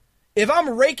Cell. If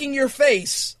I'm raking your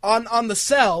face on the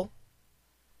cell,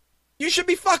 you should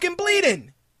be fucking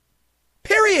bleeding.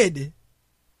 Period.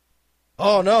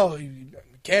 Oh no, you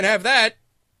can't have that.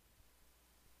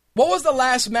 What was the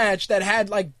last match that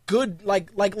had good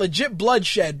legit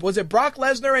bloodshed? Was it Brock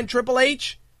Lesnar and Triple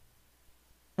H?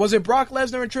 Was it Brock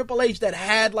Lesnar and Triple H that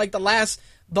had the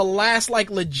last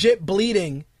legit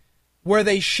bleeding where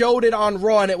they showed it on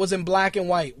Raw and it was in black and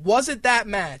white? Was it that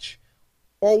match?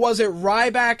 Or was it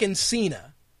Ryback and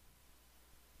Cena?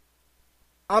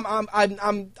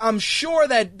 I'm sure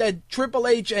that Triple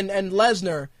H and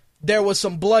Lesnar, there was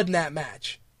some blood in that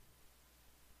match.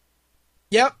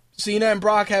 Yep, Cena and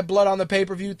Brock had blood on the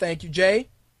pay-per-view. Thank you, Jay.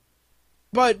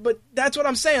 But that's what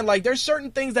I'm saying. There's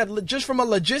certain things that, just from a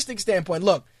logistics standpoint,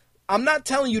 look, I'm not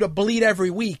telling you to bleed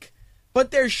every week,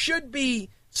 but there should be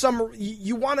some,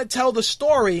 you want to tell the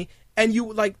story, and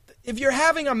if you're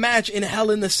having a match in Hell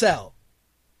in the Cell,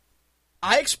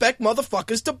 I expect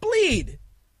motherfuckers to bleed.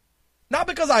 Not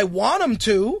because I want them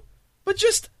to, but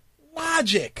just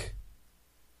logic.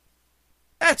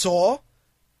 That's all.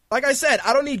 Like I said,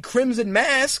 I don't need Crimson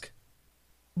Mask,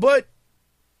 but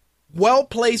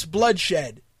well-placed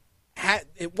bloodshed.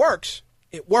 It works.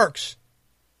 It works.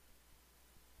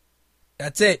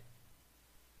 That's it.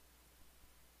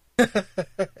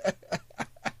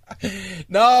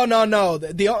 No.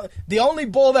 The only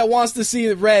bull that wants to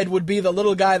see red would be the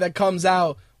little guy that comes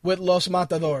out with Los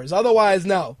Matadores. Otherwise,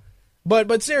 no.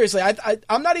 But seriously,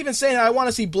 I'm not even saying I want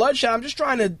to see bloodshed. I'm just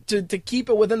trying to keep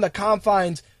it within the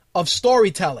confines of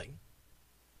storytelling.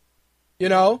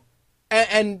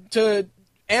 And to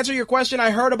answer your question,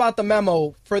 I heard about the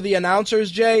memo for the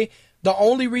announcers, Jay. The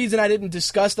only reason I didn't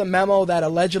discuss the memo that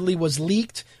allegedly was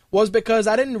leaked was because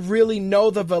I didn't really know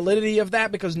the validity of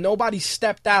that, because nobody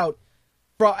stepped out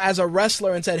as a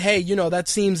wrestler and said, hey, that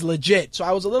seems legit. So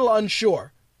I was a little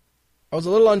unsure.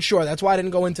 That's why I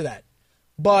didn't go into that.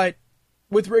 But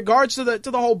with regards to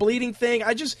the whole bleeding thing,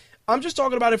 I'm just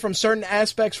talking about it from certain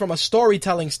aspects from a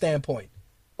storytelling standpoint.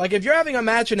 If you're having a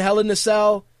match in Hell in the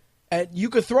Cell, and you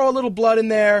could throw a little blood in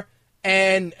there,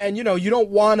 and you don't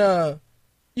want to,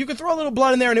 you could throw a little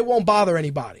blood in there and it won't bother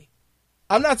anybody.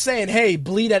 I'm not saying, hey,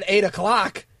 bleed at 8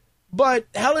 o'clock, but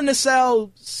Hell in the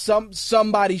Cell,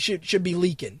 somebody should be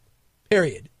leaking.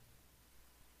 Period.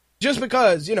 Just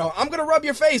because, I'm going to rub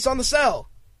your face on the cell.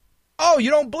 Oh, you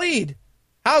don't bleed.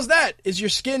 How's that? Is your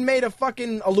skin made of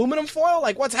fucking aluminum foil?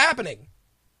 What's happening?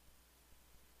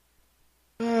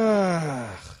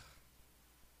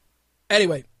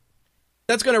 Anyway,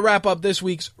 that's going to wrap up this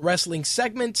week's wrestling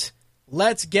segment.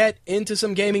 Let's get into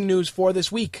some gaming news for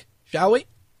this week, shall we?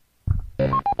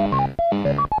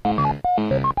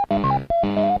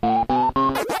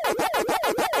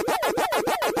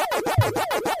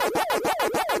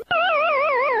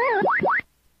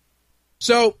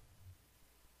 So,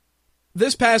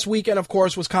 this past weekend, of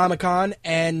course, was Comic-Con,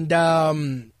 and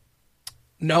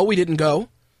no, we didn't go.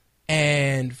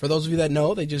 And for those of you that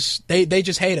know, they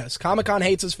just hate us. Comic-Con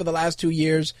hates us for the last 2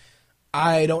 years.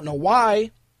 I don't know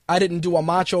why. I didn't do a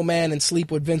Macho Man and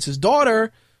sleep with Vince's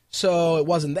daughter, so it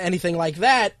wasn't anything like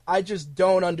that. I just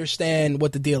don't understand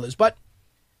what the deal is. But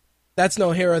that's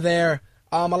no here or there.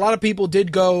 A lot of people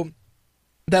did go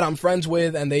that I'm friends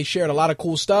with, and they shared a lot of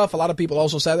cool stuff. A lot of people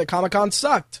also said that Comic-Con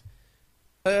sucked.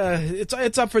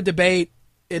 It's up for debate.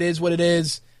 It is what it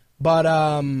is. But,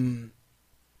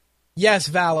 yes,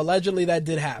 Val, allegedly that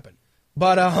did happen.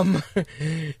 But,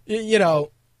 you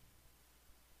know,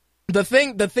 the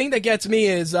thing that gets me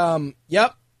is,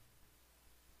 yep,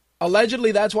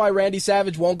 allegedly that's why Randy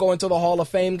Savage won't go into the Hall of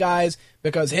Fame, guys,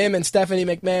 because him and Stephanie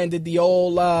McMahon did the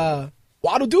old,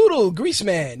 waddle doodle, grease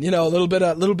man, you know, a little bit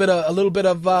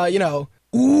of, you know,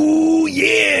 ooh,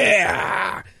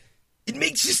 yeah. It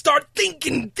makes you start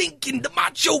thinking, the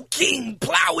Macho King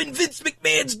plowing Vince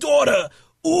McMahon's daughter.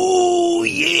 Ooh,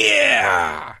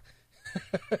 yeah.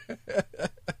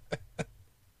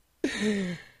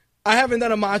 I haven't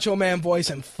done a Macho Man voice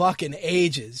in fucking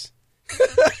ages.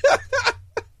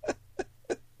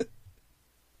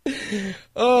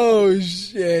 Oh,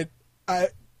 shit.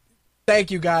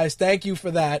 Thank you, guys. Thank you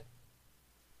for that.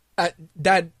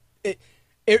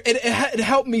 It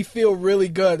helped me feel really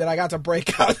good that I got to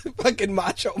break out fucking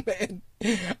Macho Man.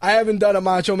 I haven't done a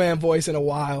Macho Man voice in a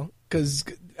while,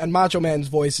 and Macho Man's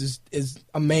voice is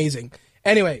amazing.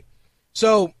 Anyway,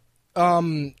 so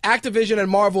Activision and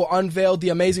Marvel unveiled the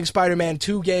Amazing Spider-Man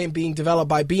 2 game being developed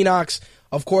by Beenox.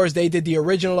 Of course, they did the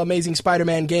original Amazing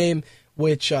Spider-Man game,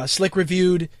 which Slick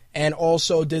reviewed, and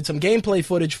also did some gameplay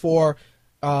footage for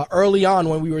early on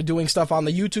when we were doing stuff on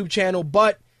the YouTube channel,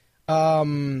 but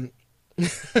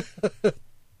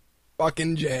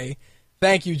fucking Jay.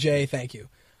 Thank you, Jay. Thank you.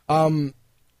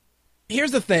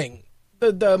 Here's the thing.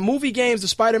 The movie games, the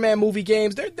Spider-Man movie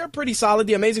games, they're pretty solid.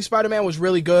 The Amazing Spider-Man was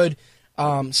really good.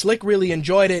 Slick really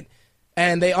enjoyed it.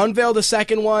 And they unveiled the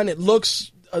second one. It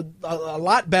looks a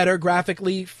lot better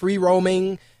graphically, free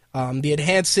roaming. The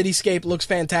enhanced cityscape looks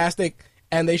fantastic.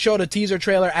 And they showed a teaser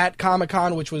trailer at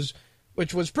Comic-Con, which was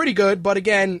pretty good. But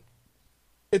again,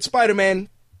 it's Spider-Man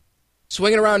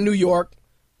swinging around New York,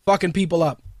 fucking people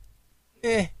up.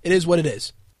 It is what it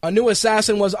is. A new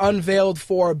assassin was unveiled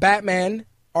for Batman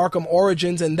Arkham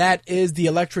Origins, and that is the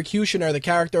Electrocutioner. The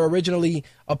character originally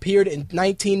appeared in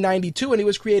 1992, and he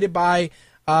was created by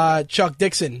Chuck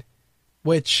Dixon,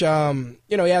 which, he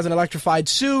has an electrified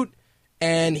suit,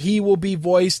 and he will be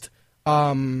voiced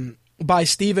by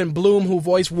Stephen Bloom, who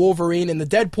voiced Wolverine in the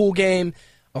Deadpool game.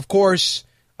 Of course,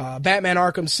 Batman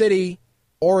Arkham City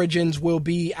Origins will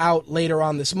be out later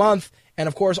on this month, and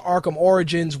of course Arkham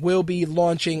Origins will be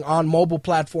launching on mobile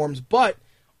platforms, but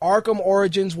Arkham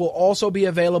Origins will also be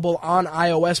available on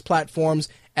iOS platforms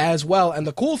as well. And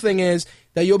the cool thing is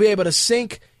that you'll be able to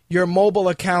sync your mobile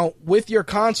account with your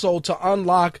console to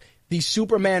unlock the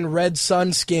Superman Red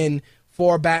Sun skin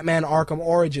for Batman Arkham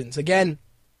Origins. Again,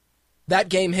 that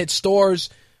game hit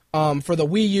stores for the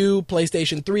Wii U,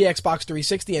 PlayStation 3, Xbox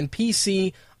 360, and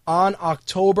PC on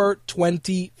October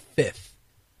 25th.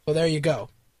 So there you go.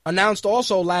 Announced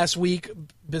also last week,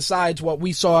 besides what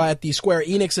we saw at the Square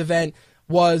Enix event,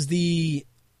 was the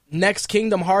next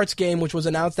Kingdom Hearts game, which was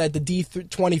announced at the D23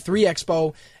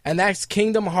 Expo, and that's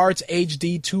Kingdom Hearts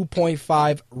HD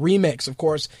 2.5 Remix. Of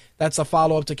course, that's a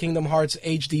follow-up to Kingdom Hearts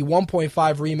HD 1.5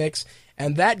 Remix,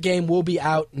 and that game will be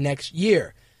out next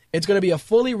year. It's going to be a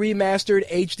fully remastered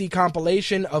HD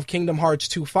compilation of Kingdom Hearts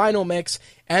 2 Final Mix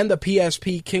and the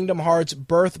PSP Kingdom Hearts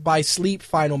Birth by Sleep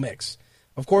Final Mix.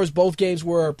 Of course, both games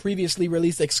were previously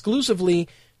released exclusively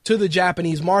to the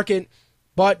Japanese market,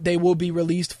 but they will be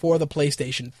released for the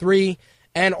PlayStation 3.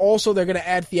 And also, they're going to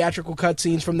add theatrical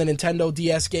cutscenes from the Nintendo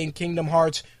DS game Kingdom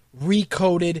Hearts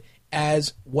Recoded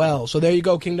as well. So there you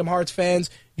go, Kingdom Hearts fans.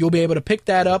 You'll be able to pick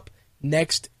that up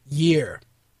next year.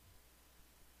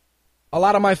 A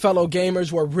lot of my fellow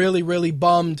gamers were really, really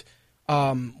bummed.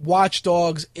 Watch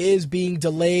Dogs is being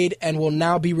delayed and will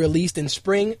now be released in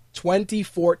spring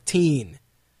 2014.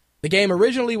 The game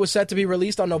originally was set to be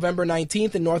released on November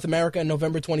 19th in North America and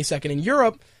November 22nd in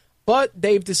Europe, but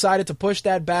they've decided to push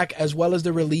that back as well as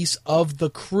the release of The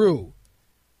Crew.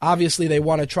 Obviously, they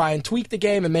want to try and tweak the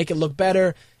game and make it look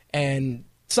better, and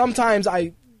sometimes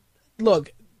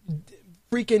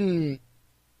freaking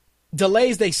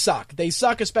delays, they suck. They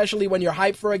suck, especially when you're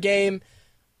hyped for a game,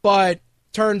 but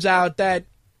turns out that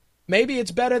maybe it's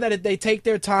better that they take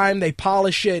their time, they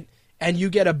polish it, and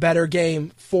you get a better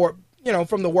game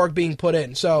from the work being put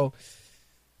in. So,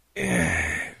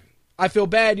 I feel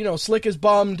bad. Slick is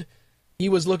bummed. He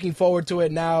was looking forward to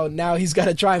it. Now he's got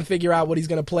to try and figure out what he's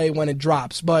going to play when it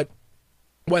drops, but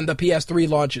when the PS3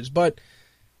 launches. But,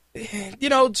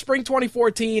 spring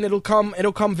 2014, it'll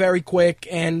come very quick,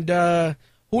 and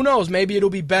who knows, maybe it'll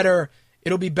be better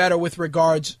with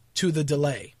regards to the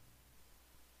delay.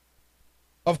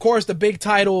 Of course, the big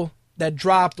title that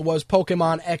dropped was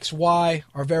Pokemon XY.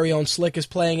 Our very own Slick is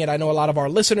playing it. I know a lot of our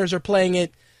listeners are playing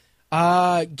it.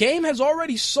 Game has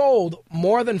already sold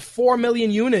more than 4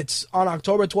 million units on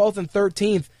October 12th and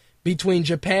 13th between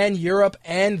Japan, Europe,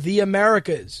 and the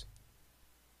Americas.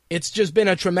 It's just been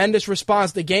a tremendous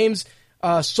response. The game's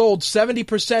sold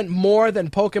 70% more than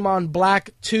Pokemon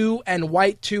Black 2 and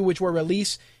White 2, which were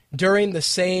released during the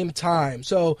same time.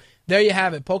 So there you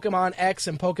have it. Pokemon X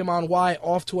and Pokemon Y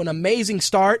off to an amazing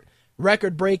start.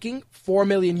 Record-breaking, 4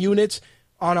 million units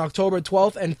on October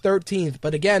 12th and 13th.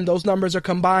 But again, those numbers are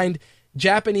combined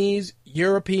Japanese,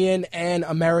 European, and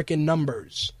American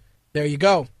numbers. There you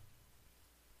go.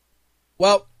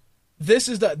 Well, this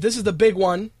is the big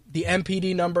one, the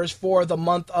MPD numbers for the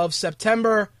month of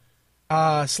September.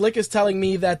 Slick is telling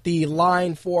me that the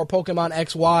line for Pokemon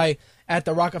XY at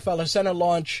the Rockefeller Center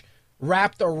launch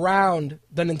wrapped around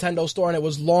the Nintendo store, and it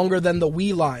was longer than the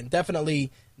Wii line.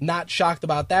 Definitely not shocked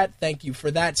about that. Thank you for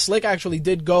that. Slick actually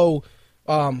did go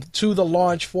to the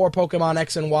launch for Pokemon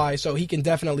X and Y, so he can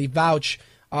definitely vouch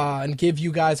and give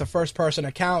you guys a first-person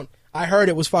account. I heard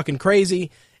it was fucking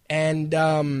crazy, and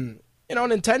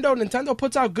Nintendo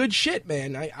puts out good shit,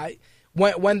 man.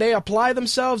 When they apply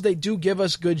themselves, they do give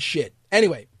us good shit.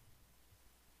 Anyway,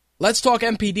 let's talk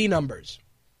MPD numbers.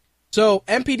 So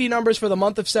MPD numbers for the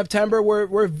month of September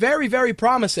were very, very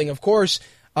promising. Of course,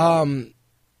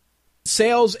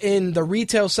 sales in the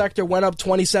retail sector went up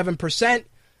 27%.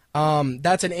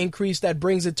 That's an increase that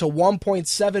brings it to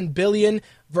 1.7 billion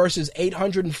versus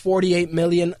 848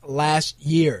 million last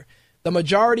year. The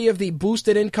majority of the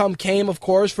boosted income came, of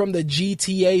course, from the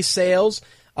GTA sales.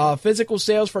 Physical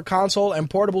sales for console and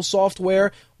portable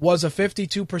software was a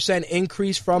 52%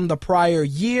 increase from the prior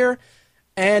year.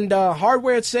 And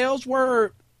hardware sales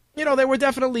were, they were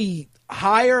definitely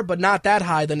higher, but not that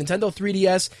high. The Nintendo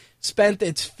 3DS spent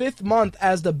its 5th month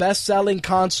as the best-selling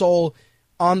console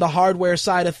on the hardware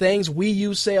side of things. Wii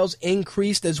U sales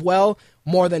increased as well,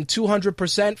 more than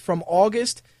 200% from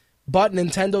August, but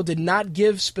Nintendo did not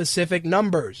give specific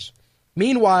numbers.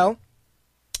 Meanwhile,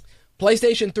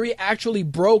 PlayStation 3 actually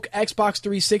broke Xbox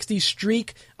 360's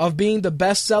streak of being the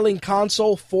best-selling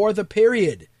console for the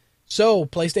period. So,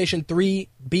 PlayStation 3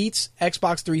 beats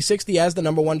Xbox 360 as the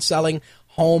number one selling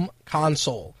home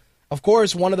console. Of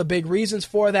course, one of the big reasons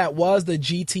for that was the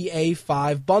GTA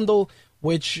 5 bundle,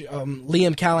 which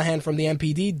Liam Callahan from the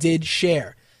MPD did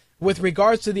share. With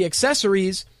regards to the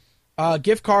accessories,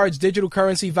 gift cards, digital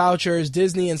currency vouchers,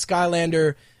 Disney and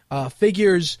Skylander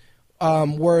figures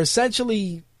were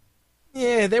essentially,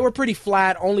 they were pretty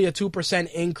flat, only a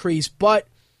 2% increase. But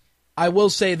I will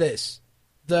say this.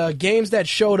 The games that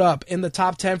showed up in the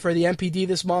top 10 for the MPD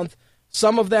this month,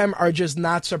 some of them are just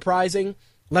not surprising.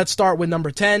 Let's start with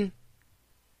number 10,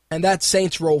 and that's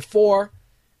Saints Row 4,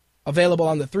 available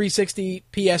on the 360,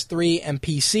 PS3, and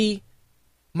PC.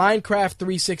 Minecraft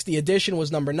 360 Edition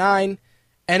was number 9.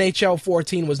 NHL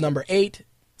 14 was number 8.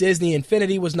 Disney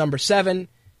Infinity was number 7.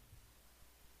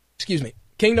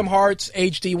 Kingdom Hearts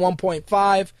HD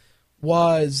 1.5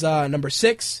 was number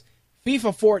 6.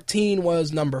 FIFA 14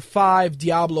 was number 5.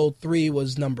 Diablo 3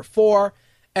 was number 4.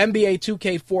 NBA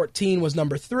 2K14 was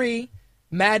number 3.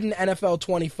 Madden NFL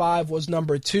 25 was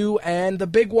number 2. And the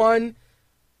big one,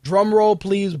 drum roll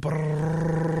please,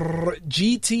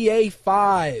 GTA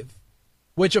 5.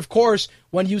 Which, of course,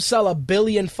 when you sell $1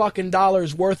 billion fucking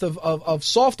dollars worth of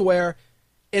software,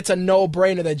 it's a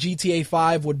no-brainer that GTA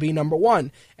 5 would be number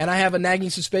 1. And I have a nagging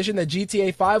suspicion that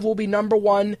GTA 5 will be number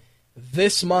 1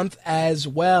 this month as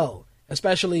well.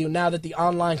 Especially now that the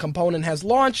online component has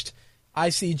launched, I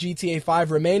see GTA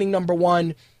 5 remaining number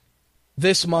 1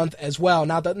 this month as well.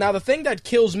 Now the thing that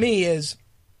kills me is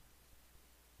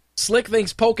Slick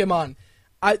thinks Pokemon.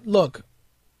 Look,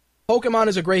 Pokemon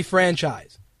is a great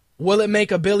franchise. Will it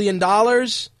make $1 billion?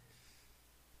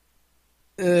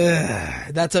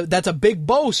 That's a big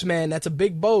boast, man. That's a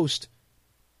big boast.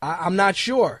 I'm not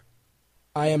sure.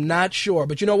 I am not sure.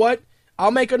 But you know what? I'll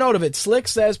make a note of it. Slick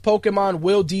says Pokemon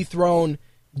will dethrone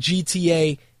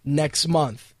GTA next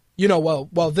month.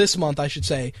 Well, this month, I should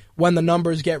say, when the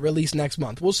numbers get released next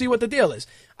month. We'll see what the deal is.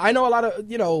 I know a lot of,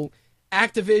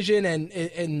 Activision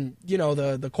and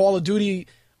the Call of Duty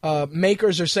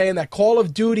makers are saying that Call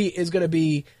of Duty is going to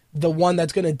be the one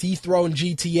that's going to dethrone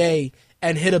GTA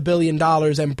and hit $1 billion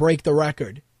and break the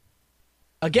record.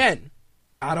 Again,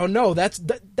 I don't know. That's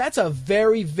a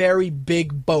very, very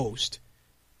big boast.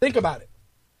 Think about it.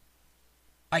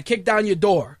 I kicked down your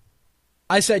door.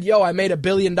 I said, yo, I made $1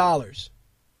 billion.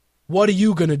 What are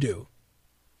you going to do?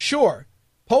 Sure,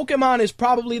 Pokemon is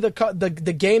probably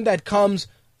the game that comes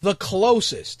the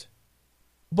closest.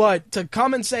 But to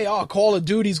come and say, oh, Call of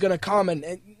Duty's going to come and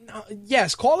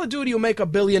yes, Call of Duty will make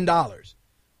 $1 billion.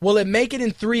 Will it make it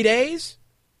in 3 days?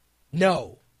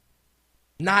 No.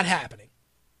 Not happening.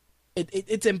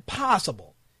 It's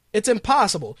impossible. It's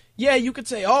impossible. Yeah, you could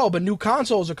say, oh, but new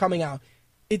consoles are coming out.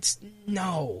 It's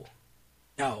no.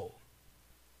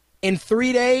 In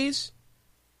 3 days,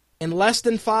 in less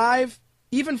than 5,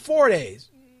 even 4 days.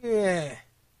 I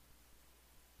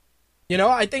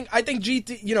think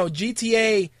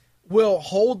GTA will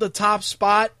hold the top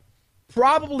spot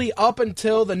probably up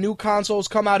until the new consoles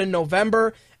come out in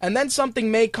November, and then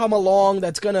something may come along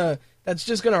that's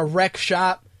just gonna wreck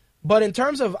shop. But in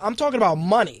terms of, I'm talking about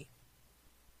money.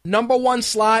 Number one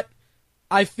slot,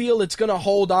 I feel it's gonna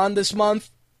hold on this month,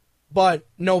 but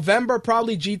November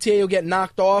probably GTA will get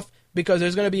knocked off because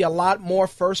there's gonna be a lot more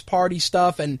first party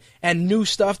stuff and new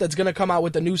stuff that's gonna come out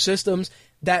with the new systems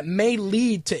that may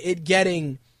lead to it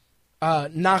getting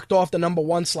knocked off the number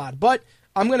one slot. But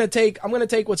I'm gonna take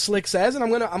what Slick says, and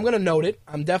I'm gonna note it.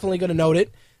 I'm definitely gonna note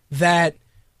it that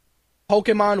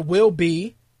Pokemon will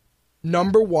be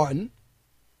number one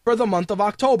for the month of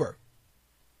October.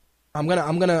 I'm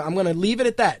gonna leave it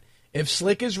at that. If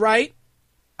Slick is right,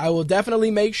 I will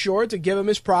definitely make sure to give him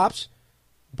his props.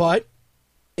 But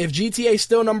if GTA is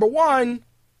still number one,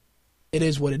 it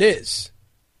is what it is.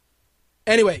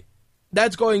 Anyway,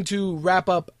 that's going to wrap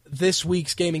up this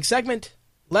week's gaming segment.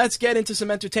 Let's get into some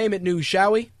entertainment news,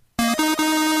 shall we?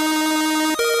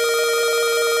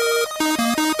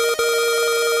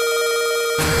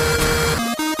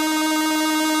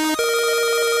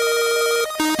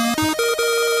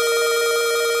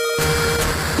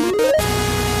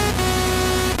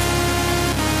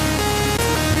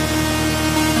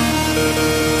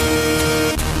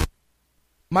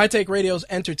 My Take Radio's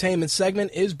entertainment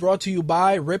segment is brought to you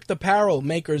by Ripped Apparel,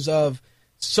 makers of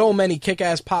so many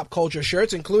kick-ass pop culture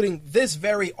shirts, including this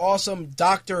very awesome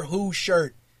Doctor Who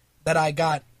shirt that I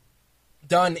got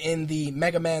done in the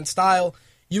Mega Man style.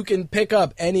 You can pick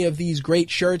up any of these great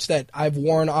shirts that I've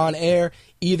worn on air,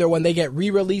 either when they get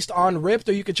re-released on Ripped,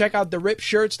 or you can check out the Ripped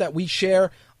shirts that we share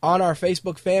on our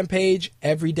Facebook fan page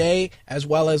every day, as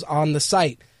well as on the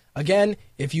site. Again,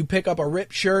 if you pick up a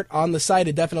Ripped shirt on the site,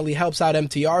 it definitely helps out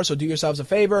MTR, so do yourselves a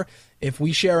favor. If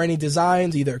we share any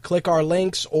designs, either click our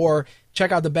links or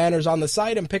check out the banners on the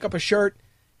site and pick up a shirt.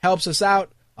 Helps us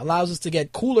out, allows us to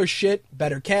get cooler shit,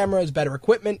 better cameras, better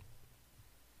equipment.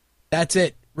 That's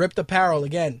it. Ripped Apparel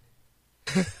again.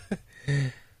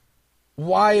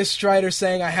 Why is Strider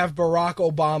saying I have Barack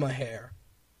Obama hair?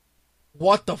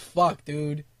 What the fuck,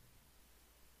 dude?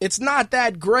 It's not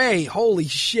that gray. Holy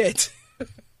shit.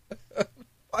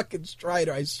 Fucking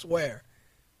Strider, I swear.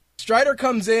 Strider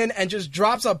comes in and just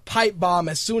drops a pipe bomb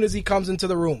as soon as he comes into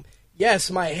the room.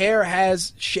 Yes, my hair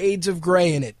has shades of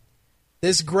gray in it.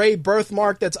 This gray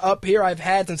birthmark that's up here I've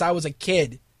had since I was a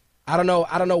kid. I don't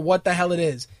know what the hell it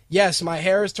is. Yes, my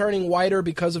hair is turning whiter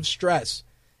because of stress.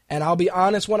 And I'll be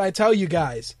honest when I tell you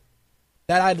guys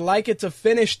that I'd like it to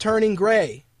finish turning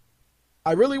gray.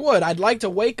 I really would. I'd like to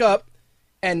wake up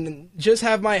and just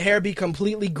have my hair be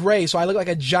completely gray so I look like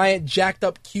a giant jacked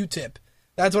up Q-tip.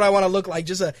 That's what I want to look like.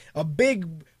 Just a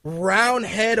big round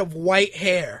head of white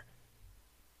hair.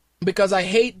 Because I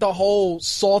hate the whole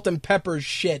salt and pepper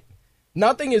shit.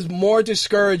 Nothing is more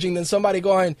discouraging than somebody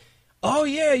going, oh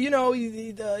yeah,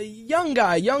 the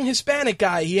young Hispanic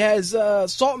guy, he has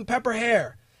salt and pepper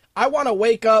hair. I want to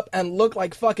wake up and look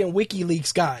like fucking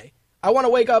WikiLeaks guy. I want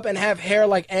to wake up and have hair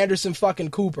like Anderson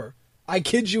fucking Cooper. I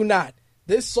kid you not.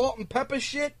 This salt and pepper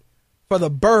shit for the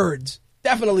birds.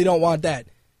 Definitely don't want that.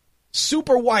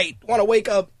 Super white. Want to wake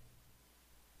up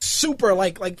super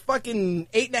like fucking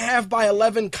 8.5 by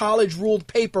 11 college ruled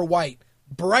paper white.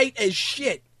 Bright as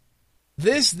shit.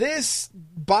 This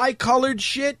bicolored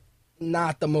shit,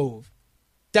 not the move.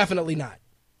 Definitely not.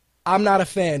 I'm not a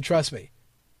fan, trust me.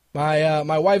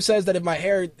 My wife says that if my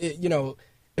hair,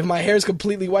 if my hair is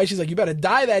completely white, she's like, you better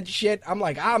dye that shit. I'm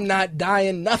like, I'm not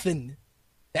dyeing nothing.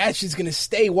 That shit's gonna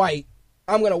stay white.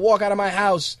 I'm gonna walk out of my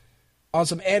house on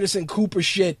some Anderson Cooper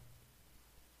shit.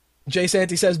 Jay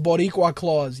Santy says Boricua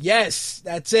clause. Yes,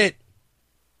 that's it.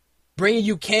 Bringing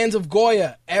you cans of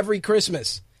Goya every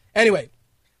Christmas. Anyway,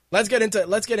 let's get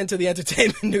into the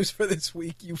entertainment news for this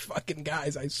week, you fucking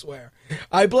guys, I swear.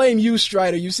 I blame you,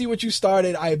 Strider. You see what you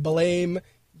started? I blame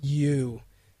you.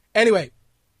 Anyway.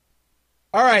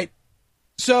 All right.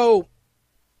 So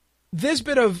this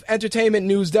bit of entertainment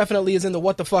news definitely is in the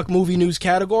what the fuck movie news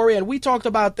category, and we talked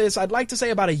about this, I'd like to say,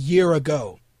 about a year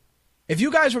ago. If you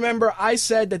guys remember, I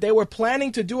said that they were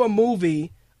planning to do a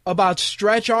movie about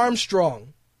Stretch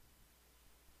Armstrong.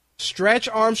 Stretch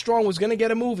Armstrong was going to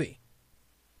get a movie.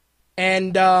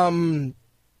 And,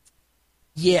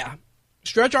 yeah.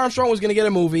 Stretch Armstrong was going to get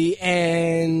a movie,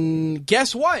 and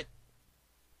guess what?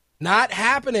 Not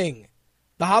happening.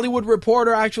 The Hollywood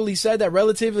Reporter actually said that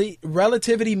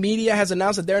Relativity Media has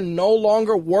announced that they're no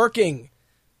longer working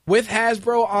with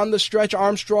Hasbro on the Stretch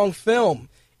Armstrong film.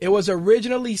 It was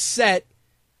originally set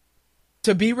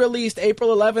to be released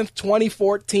April 11th,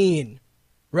 2014.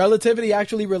 Relativity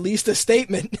actually released a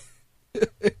statement.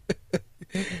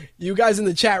 You guys in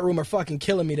the chat room are fucking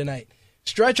killing me tonight.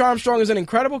 Stretch Armstrong is an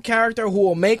incredible character who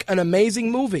will make an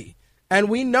amazing movie. And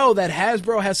we know that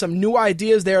Hasbro has some new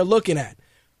ideas they are looking at.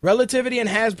 Relativity and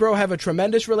Hasbro have a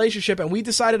tremendous relationship, and we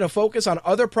decided to focus on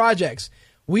other projects.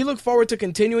 We look forward to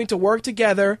continuing to work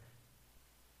together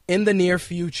in the near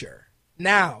future.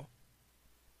 Now,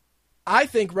 I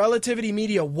think Relativity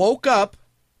Media woke up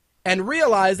and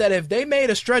realized that if they made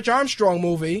a Stretch Armstrong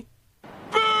movie,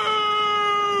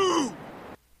 Boo!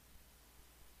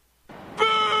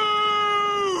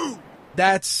 Boo!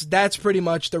 that's pretty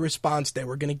much the response they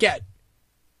were going to get.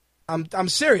 I'm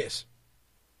serious.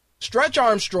 Stretch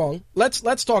Armstrong,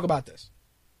 let's talk about this.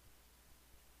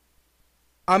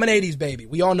 I'm an 80s baby.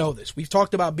 We all know this. We've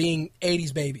talked about being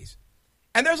 80s babies.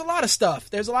 And there's a lot of stuff.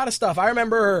 I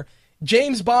remember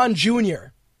James Bond Jr.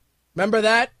 Remember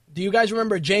that? Do you guys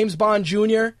remember James Bond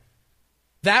Jr.?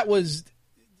 That was,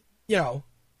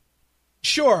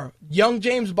 sure, young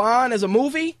James Bond as a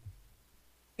movie?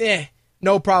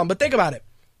 No problem. But think about it.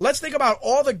 Let's think about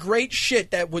all the great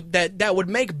shit that would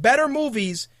make better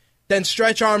movies than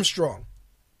Stretch Armstrong.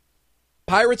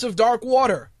 Pirates of Dark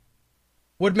Water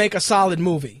would make a solid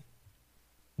movie.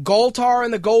 Goltar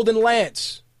and the Golden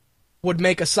Lance would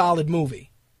make a solid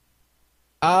movie.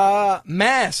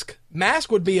 Mask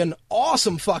would be an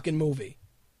awesome fucking movie.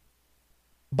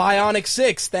 Bionic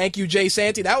 6, thank you, Jay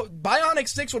Santee. Bionic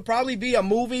 6 would probably be a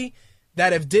movie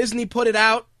that if Disney put it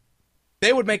out,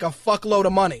 they would make a fuckload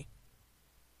of money.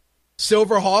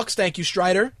 Silverhawks, thank you,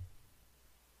 Strider.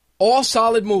 All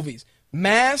solid movies.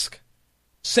 Mask,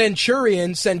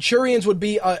 Centurions. Centurions would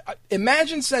be...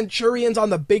 imagine Centurions on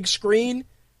the big screen.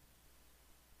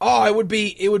 Oh, it would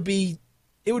be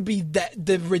that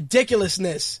the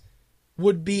ridiculousness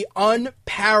would be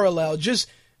unparalleled. Just,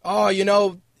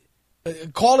 calling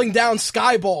down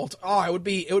Skybolt. Oh,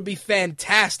 it would be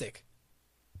fantastic.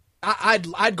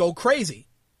 I'd go crazy.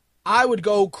 I would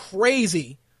go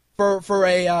crazy for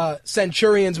a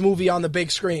Centurions movie on the big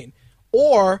screen.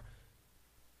 Or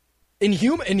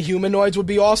Inhumanoids would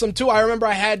be awesome too. I remember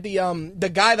I had the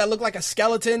guy that looked like a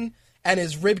skeleton and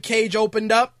his rib cage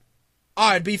opened up. Oh,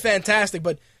 it'd be fantastic.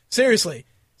 But seriously,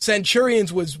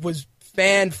 Centurions was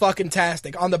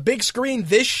fan-fucking-tastic. On the big screen,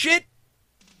 this shit?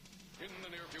 In the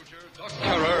near future, Doc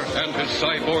Terror and his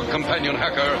cyborg companion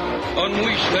Hacker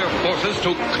unleash their forces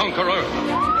to conquer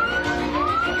Earth.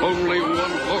 Only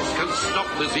one force can stop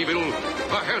this evil,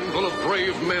 a handful of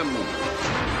brave men.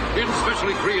 In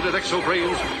specially created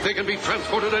exobrains, they can be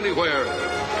transported anywhere.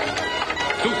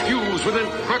 To fuse with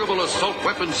incredible assault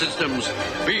weapon systems,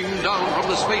 beamed down from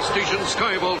the space station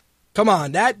Skybolt. Come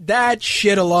on, that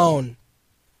shit alone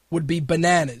would be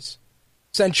bananas.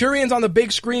 Centurions on the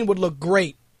big screen would look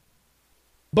great.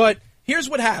 But here's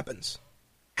what happens.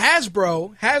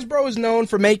 Hasbro is known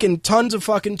for making tons of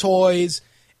fucking toys,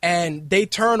 and they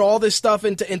turn all this stuff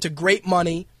into great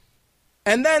money.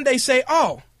 And then they say,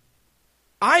 oh,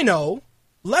 I know,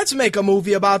 let's make a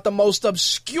movie about the most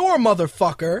obscure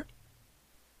motherfucker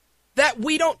that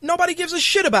nobody gives a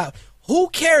shit about. Who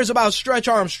cares about Stretch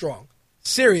Armstrong?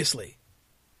 Seriously.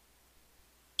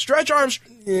 Stretch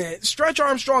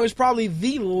Armstrong is probably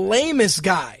the lamest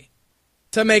guy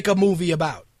to make a movie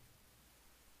about.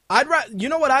 You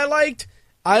know what I liked?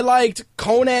 I liked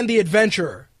Conan the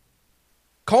Adventurer.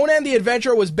 Conan the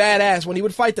Adventurer was badass when he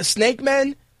would fight the Snake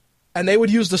Men and they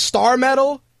would use the Star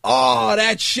Metal. Oh,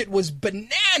 that shit was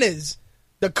bananas.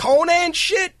 The Conan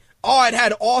shit, oh, it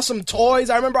had awesome toys.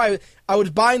 I remember I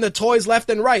was buying the toys left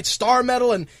and right. Star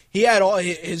Metal, and he had all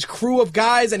his crew of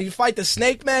guys, and he'd fight the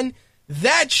Snake Men.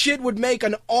 That shit would make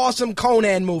an awesome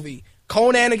Conan movie.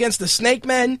 Conan against the Snake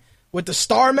Men with the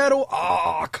Star Metal.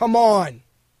 Oh, come on.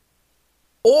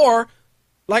 Or,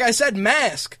 like I said,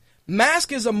 Mask.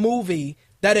 Mask is a movie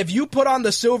that if you put on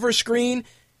the silver screen,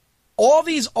 all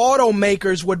these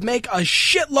automakers would make a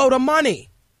shitload of money.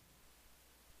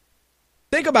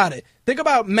 Think about it. Think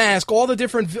about Mask, all the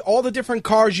different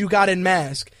cars you got in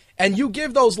Mask, and you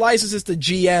give those licenses to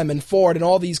GM and Ford and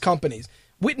all these companies.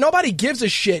 Nobody gives a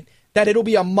shit that it'll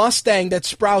be a Mustang that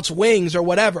sprouts wings or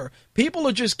whatever. People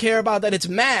will just care about that it's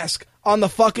Mask on the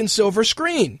fucking silver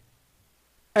screen.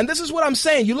 And this is what I'm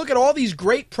saying. You look at all these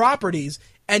great properties,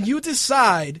 and you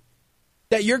decide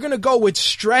that you're going to go with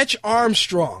Stretch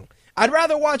Armstrong. I'd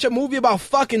rather watch a movie about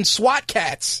fucking SWAT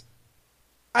cats.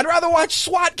 I'd rather watch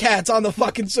SWAT cats on the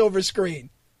fucking silver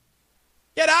screen.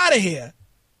 Get out of here.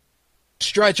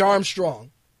 Stretch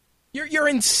Armstrong. You're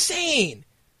insane.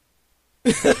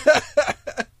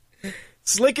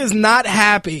 Slick is not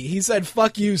happy. He said,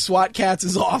 fuck you, SWAT cats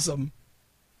is awesome.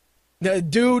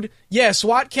 Dude, yeah,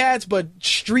 SWAT cats, but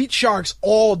Street Sharks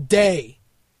all day.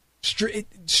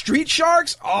 Street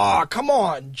Sharks? Oh, come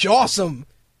on. Jawsome.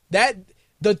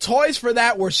 The toys for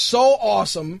that were so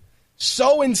awesome,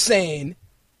 so insane,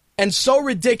 and so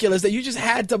ridiculous that you just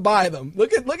had to buy them.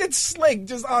 Look at Slick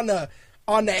just on the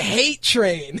hate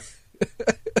train.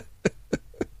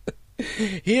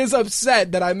 He is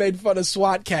upset that I made fun of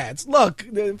SWAT cats. Look,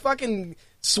 the fucking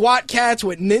SWAT cats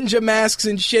with ninja masks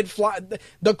and shit fly.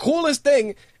 The coolest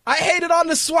thing, I hated on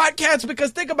the SWAT cats because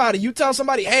think about it. You tell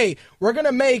somebody, hey, we're going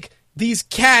to make these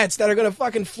cats that are going to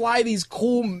fucking fly these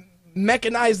cool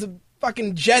mechanized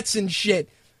fucking jets and shit.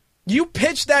 You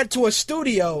pitch that to a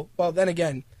studio. Well, then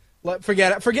again,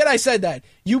 forget I said that.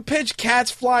 You pitch cats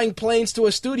flying planes to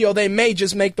a studio, they may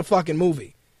just make the fucking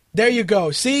movie. There you go.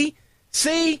 See?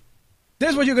 This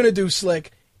is what you're going to do,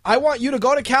 Slick. I want you to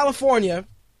go to California,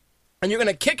 and you're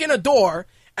going to kick in a door,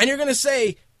 and you're going to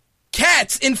say,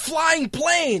 cats in flying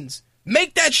planes.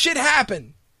 Make that shit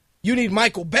happen. You need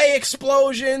Michael Bay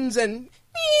explosions and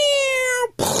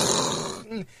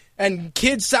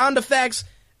kid sound effects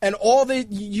and all the...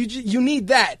 You need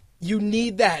that. You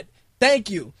need that.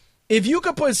 Thank you. If you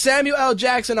could put Samuel L.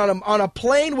 Jackson on a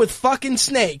plane with fucking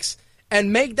snakes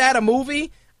and make that a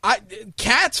movie...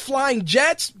 cats flying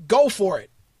jets, go for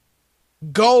it.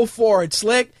 Go for it,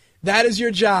 Slick. That is your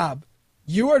job.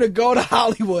 You are to go to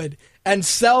Hollywood and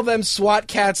sell them SWAT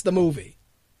cats the movie.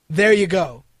 There you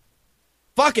go.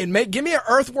 Fucking give me an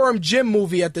Earthworm Jim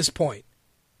movie at this point.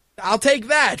 I'll take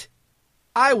that.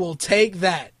 I will take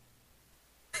that.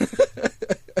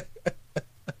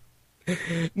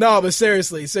 No, but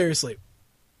seriously.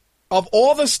 Of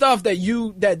all the stuff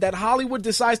that Hollywood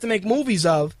decides to make movies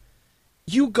of,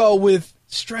 you go with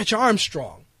Stretch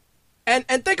Armstrong. And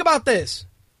think about this.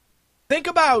 Think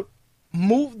about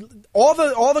all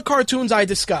the cartoons I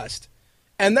discussed.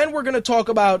 And then we're going to talk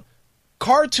about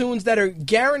cartoons that are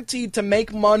guaranteed to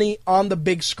make money on the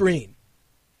big screen.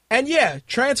 And yeah,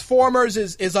 Transformers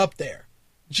is up there.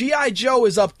 G.I. Joe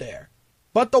is up there.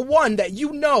 But the one that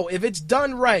you know, if it's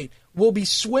done right, will be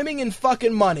swimming in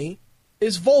fucking money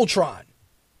is Voltron.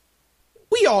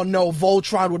 We all know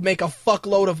Voltron would make a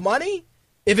fuckload of money.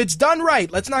 If it's done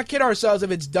right, let's not kid ourselves,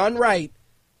 if it's done right,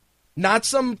 not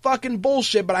some fucking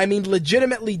bullshit, but I mean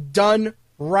legitimately done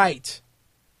right,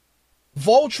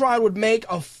 Voltron would make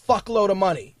a fuckload of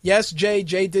money. Yes, Jay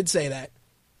did say that.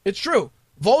 It's true.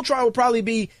 Voltron would probably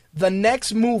be the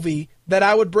next movie that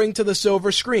I would bring to the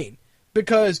silver screen,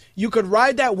 because you could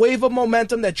ride that wave of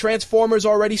momentum that Transformers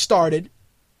already started,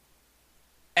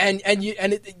 and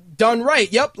it done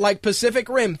right. Yep, like Pacific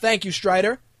Rim. Thank you,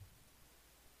 Strider.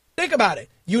 Think about it.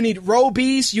 You need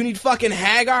Robeast. You need fucking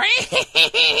Hagar.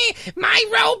 My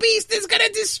Robeast is gonna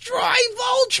destroy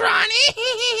Voltron.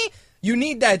 You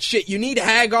need that shit. You need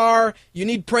Hagar. You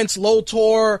need Prince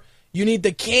Lotor. You need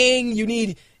the King. You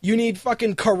need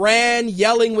fucking Karan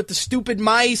yelling with the stupid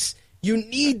mice. You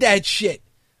need that shit.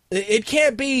 It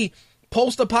can't be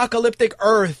post-apocalyptic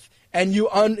Earth and you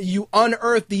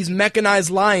unearth these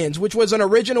mechanized lions, which was an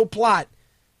original plot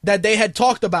that they had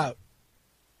talked about.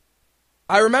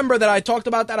 I remember that I talked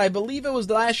about that, I believe it was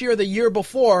last year or the year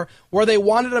before, where they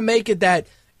wanted to make it that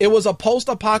it was a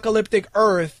post-apocalyptic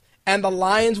Earth and the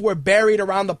lions were buried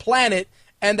around the planet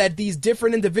and that these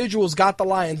different individuals got the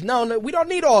lions. No, we don't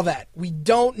need all that. We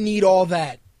don't need all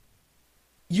that.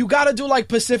 You gotta do like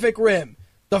Pacific Rim.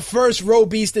 The first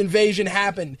Robeast invasion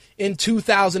happened in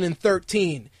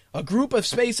 2013. A group of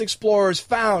space explorers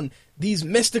found these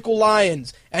mystical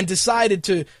lions and decided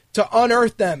to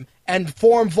unearth them and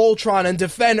form Voltron and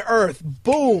defend Earth.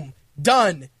 Boom.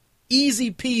 Done.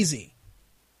 Easy peasy.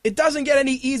 It doesn't get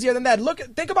any easier than that.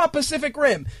 Think about Pacific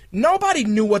Rim. Nobody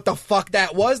knew what the fuck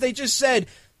that was. They just said,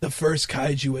 the first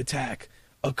kaiju attack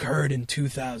occurred in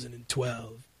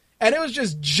 2012. And it was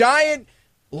just giant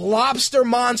lobster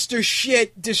monster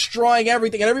shit destroying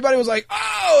everything. And everybody was like,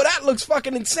 oh, that looks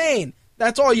fucking insane.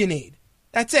 That's all you need.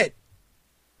 That's it.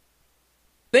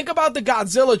 Think about the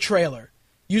Godzilla trailer.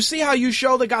 You see how you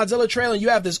show the Godzilla trailer and you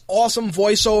have this awesome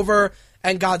voiceover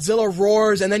and Godzilla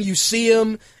roars and then you see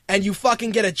him and you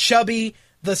fucking get a chubby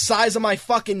the size of my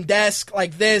fucking desk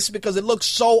like this because it looks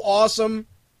so awesome.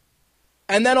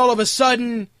 And then all of a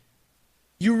sudden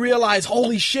you realize,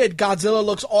 holy shit, Godzilla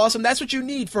looks awesome. That's what you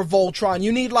need for Voltron.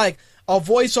 You need like a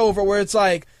voiceover where it's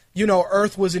like, you know,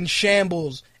 Earth was in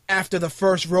shambles after the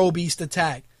first Robeast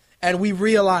attack, and we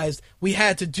realized we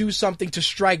had to do something to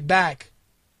strike back.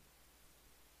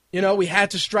 You know, we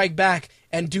had to strike back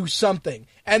and do something.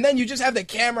 And then you just have the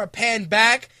camera pan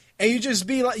back, and you just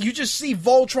see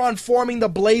Voltron forming the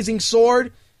blazing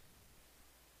sword.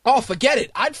 Oh, forget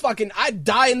it. I'd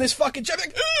die in this fucking chair.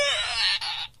 Like,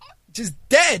 just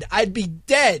dead. I'd be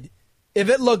dead. If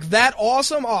it looked that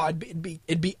awesome,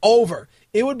 it'd be over.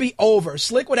 It would be over.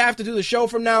 Slick would have to do the show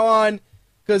from now on,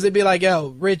 because they'd be like, yo,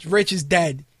 Rich is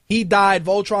dead. He died.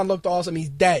 Voltron looked awesome. He's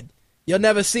dead. You'll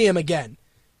never see him again.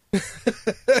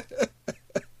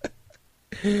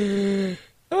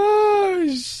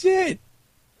 Oh, shit.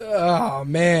 Oh,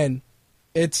 man.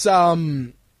 It's,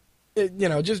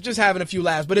 just having a few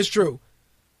laughs, but it's true.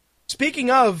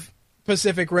 Speaking of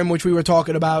Pacific Rim, which we were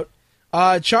talking about,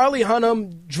 Charlie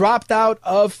Hunnam dropped out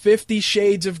of 50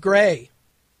 Shades of Grey.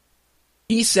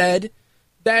 He said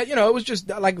that, it was just,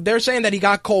 like, they're saying that he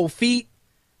got cold feet.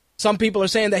 Some people are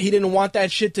saying that he didn't want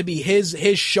that shit to be his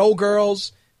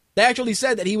showgirls. They actually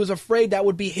said that he was afraid that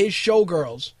would be his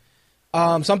showgirls.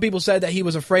 Some people said that he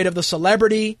was afraid of the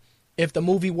celebrity if the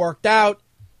movie worked out.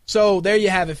 So there you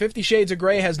have it. 50 Shades of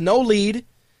Grey has no lead,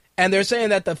 and they're saying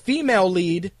that the female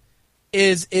lead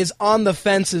is on the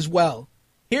fence as well.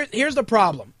 Here's the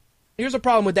problem. Here's the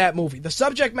problem with that movie. The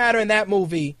subject matter in that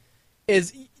movie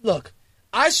is, look,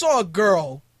 I saw a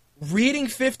girl reading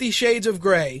 50 Shades of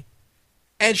Grey,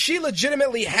 and she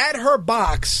legitimately had her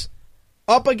box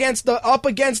up against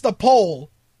the pole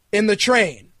in the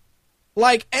train.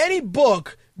 Like any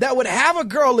book that would have a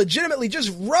girl legitimately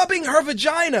just rubbing her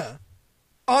vagina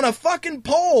on a fucking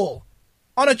pole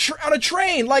on a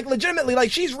train, like legitimately,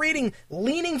 like she's reading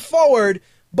leaning forward,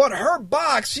 but her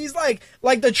box, she's like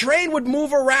the train would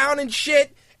move around and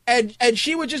shit, and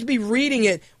she would just be reading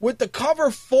it with the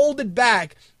cover folded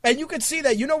back, and you could see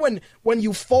that, when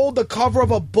you fold the cover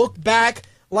of a book back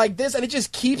like this, and it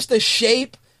just keeps the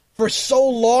shape for so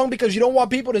long because you don't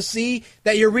want people to see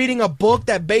that you're reading a book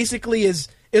that basically is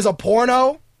a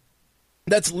porno.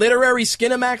 That's literary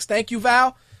Skinamax. Thank you,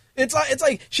 Val. It's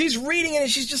like she's reading it and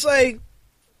she's just like,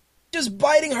 just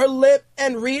biting her lip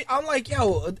and read. I'm like,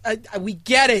 yo, we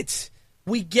get it.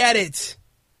 We get it.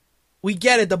 We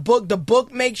get it. The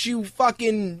book makes you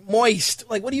fucking moist.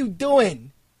 Like, what are you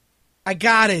doing? I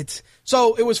got it.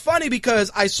 So it was funny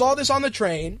because I saw this on the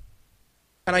train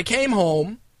and I came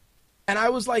home and I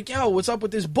was like, yo, what's up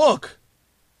with this book?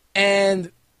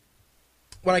 And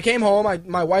when I came home,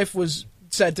 my wife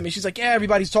said to me, she's like, yeah,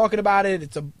 everybody's talking about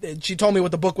it. She told me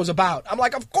what the book was about. I'm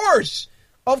like, of course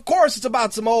it's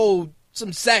about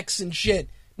some sex and shit.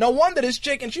 No wonder this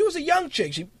chick, and she was a young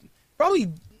chick. She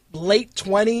probably late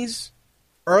 20s,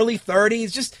 early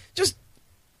 30s, just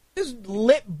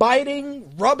lip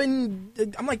biting, rubbing.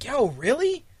 I'm like, yo,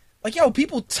 really? Like, yo,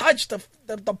 people touch the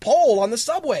pole on the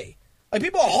subway. Like,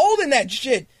 people are holding that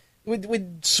shit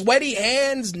with sweaty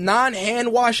hands,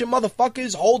 non-hand washing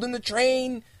motherfuckers holding the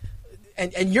train,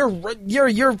 and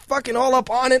you're fucking all up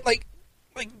on it, like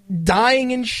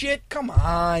dying and shit. Come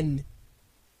on.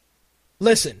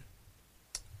 Listen,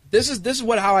 this is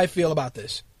how I feel about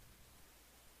this.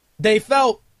 They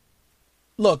felt,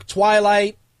 look,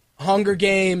 Twilight, Hunger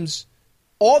Games,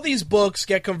 all these books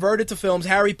get converted to films.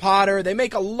 Harry Potter, they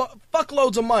make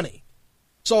fuckloads of money.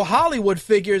 So Hollywood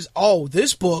figures, oh,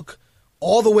 this book,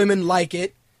 all the women like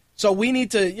it, so we need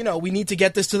to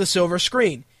get this to the silver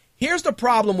screen. Here's the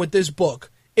problem with this book.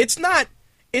 It's not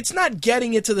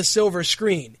getting it to the silver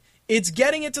screen. It's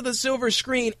getting it to the silver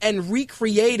screen and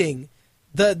recreating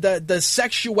the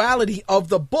sexuality of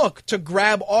the book to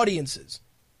grab audiences.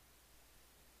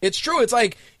 It's true. It's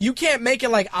like, you can't make it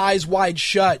like Eyes Wide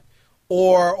Shut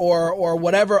or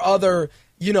whatever other,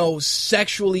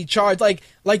 sexually charged.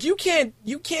 Like you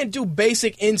can't do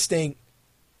Basic Instinct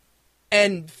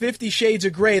and 50 Shades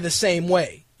of Grey the same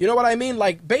way. You know what I mean?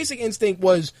 Like, Basic Instinct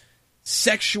was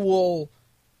sexual,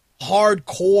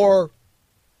 hardcore,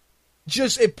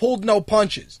 just, it pulled no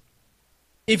punches.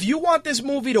 If you want this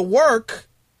movie to work,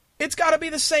 it's got to be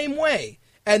the same way.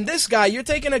 And this guy, you're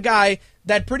taking a guy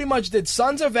that pretty much did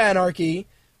Sons of Anarchy,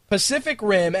 Pacific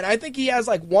Rim, and I think he has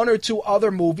like one or two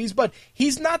other movies, but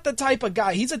he's not the type of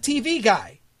guy. He's a TV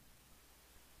guy.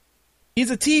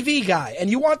 He's a TV guy, and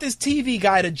you want this TV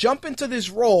guy to jump into this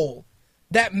role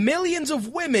that millions of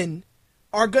women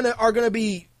are gonna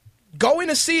be going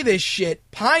to see this shit,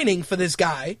 pining for this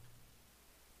guy,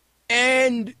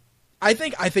 and I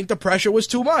think the pressure was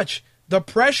too much. The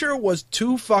pressure was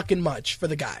too fucking much for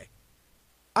the guy.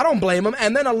 I don't blame him.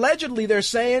 And then allegedly they're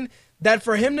saying that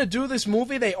for him to do this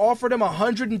movie, they offered him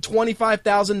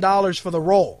 $125,000 for the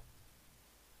role.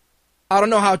 I don't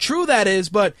know how true that is,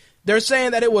 but they're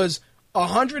saying that it was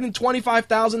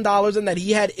 $125,000 and that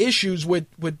he had issues with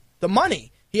the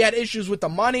money. He had issues with the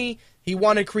money. He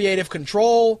wanted creative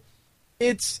control.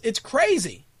 It's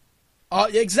crazy.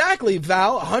 Exactly,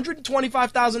 Val.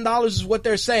 $125,000 is what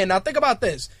they're saying. Now think about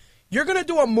this. You're going to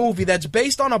do a movie that's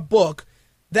based on a book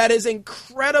that is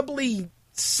incredibly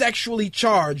sexually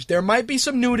charged. There might be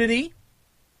some nudity.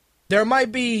 There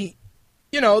might be,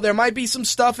 there might be some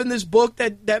stuff in this book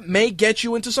that may get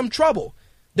you into some trouble.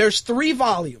 There's 3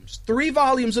 volumes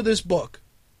of this book.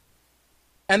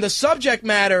 And the subject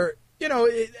matter,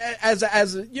 as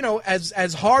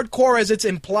hardcore as it's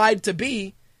implied to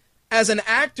be, as an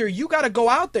actor, you got to go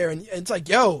out there and it's like,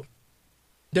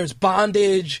 there's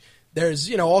bondage, there's,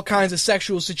 all kinds of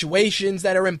sexual situations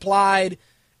that are implied.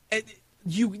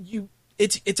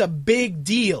 It's a big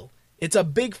deal. It's a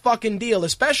big fucking deal,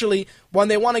 especially when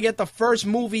they want to get the first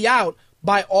movie out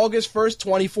by August 1st,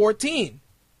 2014.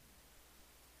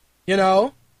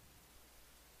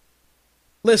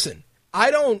 Listen, I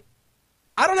don't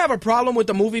have a problem with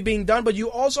the movie being done, but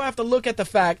you also have to look at the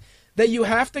fact that you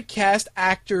have to cast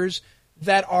actors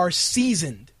that are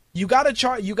seasoned. You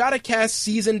gotta cast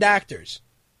seasoned actors.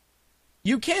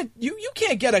 You can't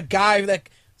get a guy that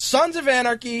Sons of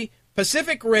Anarchy,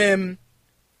 Pacific Rim,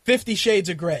 50 Shades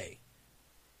of Grey,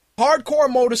 hardcore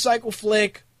motorcycle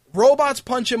flick, robots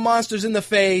punching monsters in the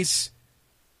face,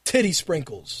 titty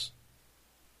sprinkles.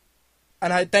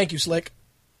 And I thank you, Slick.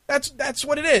 That's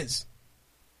what it is.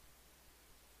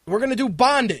 We're gonna do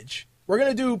Bondage. We're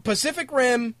gonna do Pacific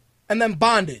Rim and then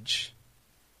Bondage.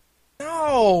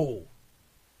 No.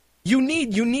 You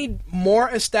need more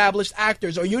established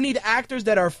actors, or you need actors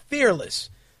that are fearless.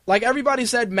 Like everybody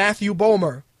said, Matthew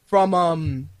Bomer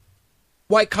from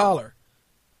White Collar.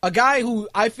 A guy who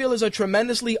I feel is a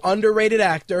tremendously underrated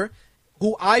actor,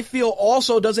 who I feel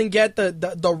also doesn't get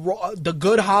the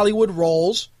good Hollywood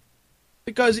roles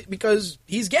because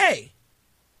he's gay.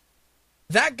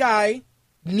 That guy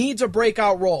needs a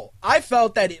breakout role. I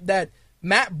felt that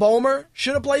Matt Bomer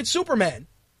should have played Superman,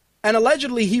 and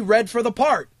allegedly he read for the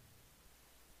part.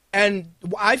 And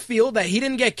I feel that he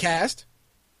didn't get cast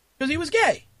because he was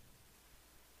gay.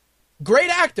 Great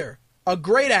actor. A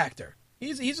great actor.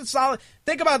 He's a solid...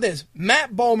 Think about this.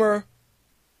 Matt Bomer,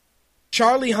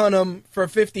 Charlie Hunnam for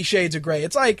 50 Shades of Grey.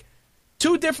 It's like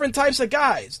 2 different types of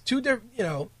guys. 2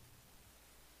 different,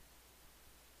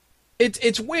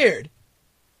 It's weird.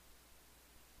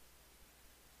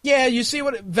 Yeah, you see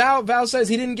what... Val says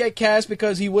he didn't get cast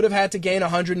because he would have had to gain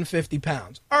 150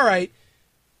 pounds. All right.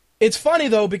 It's funny,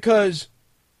 though, because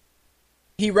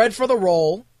he read for the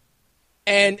role,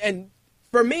 and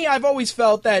for me, I've always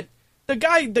felt that the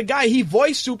guy, he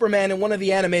voiced Superman in one of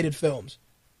the animated films.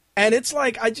 And it's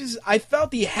like, I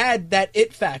felt he had that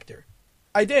it factor.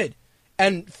 I did.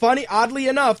 And oddly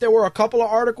enough, there were a couple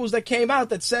of articles that came out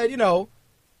that said,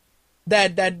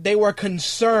 that they were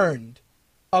concerned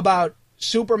about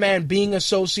Superman being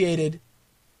associated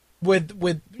with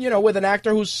an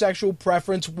actor whose sexual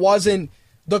preference wasn't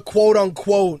the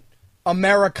quote-unquote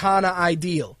Americana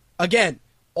ideal. Again,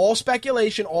 all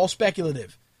speculation, all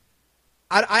speculative.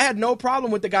 I had no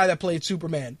problem with the guy that played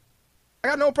Superman. I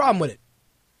got no problem with it.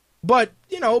 But,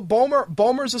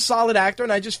 Bomer's a solid actor,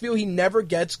 and I just feel he never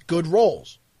gets good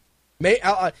roles.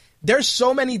 There's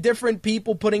so many different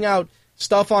people putting out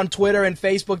stuff on Twitter and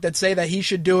Facebook that say that he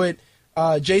should do it.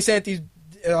 Jay Santee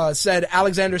said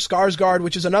Alexander Skarsgård,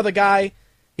 which is another guy.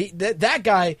 That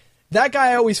guy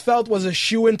I always felt was a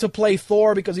shoo-in to play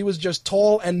Thor because he was just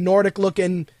tall and Nordic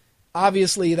looking.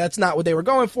 Obviously, that's not what they were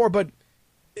going for, but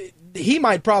he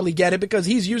might probably get it because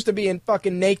he's used to being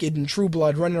fucking naked in True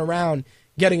Blood, running around,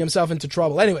 getting himself into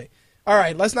trouble. Anyway, all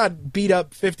right, let's not beat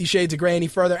up 50 Shades of Grey any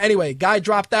further. Anyway, guy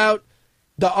dropped out.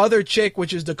 The other chick,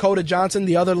 which is Dakota Johnson,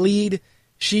 the other lead,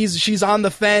 she's on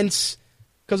the fence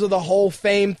because of the whole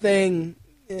fame thing.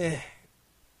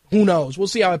 Who knows? We'll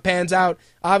see how it pans out.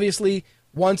 Obviously,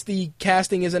 once the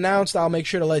casting is announced, I'll make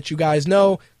sure to let you guys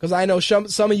know, because I know some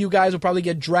of you guys will probably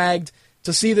get dragged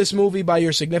to see this movie by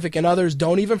your significant others.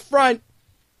 Don't even front.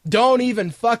 Don't even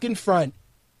fucking front,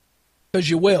 because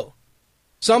you will.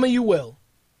 Some of you will.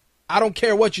 I don't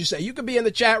care what you say. You could be in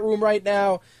the chat room right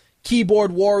now,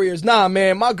 keyboard warriors. Nah,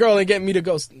 man, my girl ain't getting me to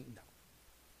go.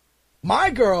 My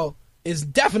girl is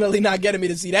definitely not getting me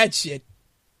to see that shit.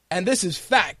 And this is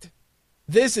fact.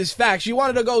 This is fact. She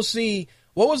wanted to go see...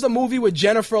 What was the movie with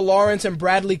Jennifer Lawrence and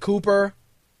Bradley Cooper?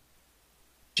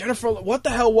 What the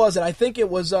hell was it? I think it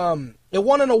was, it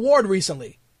won an award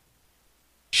recently.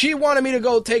 She wanted me to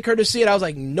go take her to see it. I was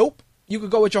like, nope. You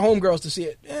could go with your homegirls to see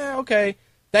it. Yeah, okay.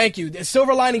 Thank you.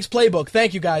 Silver Linings Playbook.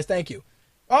 Thank you, guys. Thank you.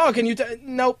 Oh, can you...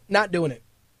 Nope, not doing it.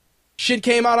 Shit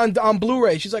came out on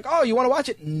Blu-ray. She's like, oh, you want to watch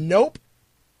it? Nope.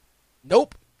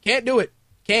 Can't do it.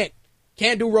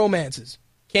 Can't do romances.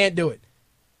 Can't do it.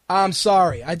 I'm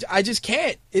sorry. I just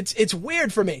can't. It's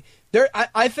weird for me.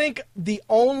 I think the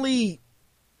only...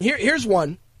 Here's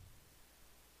one.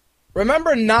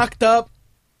 Remember Knocked Up?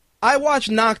 I watched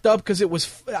Knocked Up because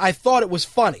I thought it was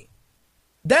funny.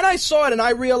 Then I saw it and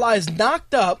I realized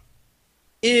Knocked Up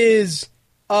is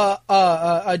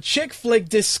a chick flick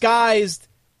disguised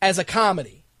as a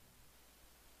comedy.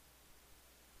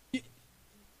 You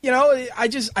know, I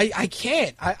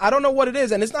can't. I don't know what it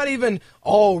is, and it's not even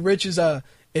Rich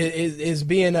is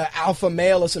being an alpha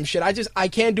male or some shit. I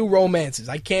can't do romances.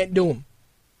 I can't do them.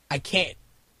 I can't.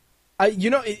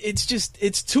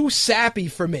 It's too sappy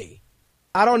for me.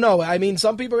 I don't know. I mean,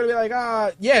 some people are gonna be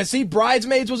like, yeah. See,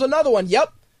 Bridesmaids was another one.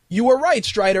 Yep, you were right,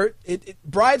 Strider.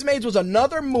 Bridesmaids was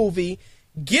another movie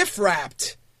gift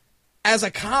wrapped as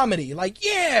a comedy. Like,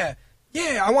 yeah,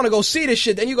 I want to go see this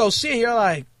shit. Then you go see it, and you're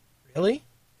like, really?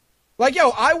 Like, yo,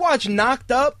 I watched Knocked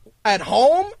Up at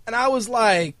home, and I was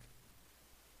like,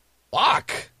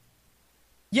 fuck.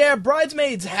 Yeah,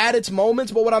 Bridesmaids had its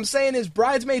moments, but what I'm saying is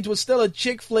Bridesmaids was still a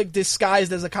chick flick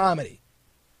disguised as a comedy.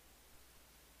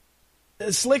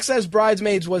 Slick says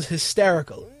Bridesmaids was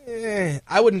hysterical.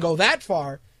 I wouldn't go that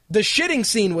far. The shitting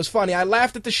scene was funny. I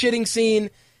laughed at the shitting scene,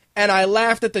 and I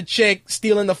laughed at the chick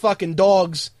stealing the fucking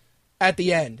dogs at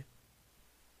the end.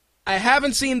 I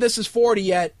haven't seen This Is 40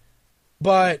 yet,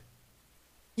 but...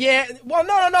 yeah, well,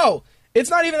 no. It's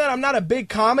not even that I'm not a big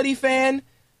comedy fan.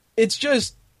 It's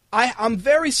just, I'm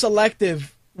very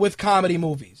selective with comedy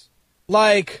movies.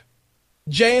 Like,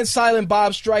 Jay and Silent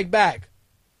Bob Strike Back.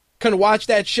 Can watch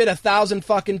that shit 1,000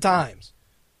 fucking times.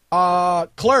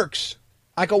 Clerks.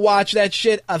 I could watch that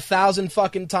shit 1,000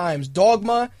 fucking times.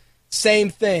 Dogma, same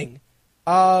thing.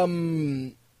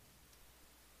 The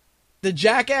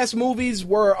Jackass movies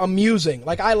were amusing.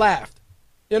 Like, I laughed.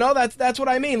 You know, that's what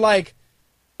I mean. Like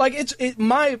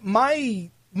my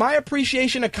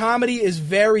appreciation of comedy is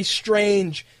very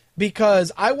strange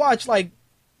because I watch like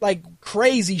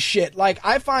crazy shit. Like,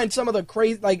 I find some of the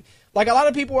crazy, like a lot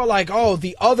of people are like, oh,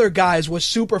 The Other Guys was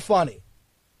super funny.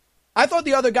 I thought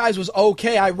The Other Guys was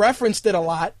okay. I referenced it a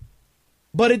lot,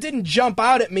 but it didn't jump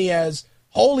out at me as,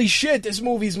 holy shit, this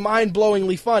movie's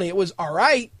mind-blowingly funny. It was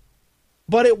alright,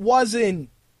 but it wasn't,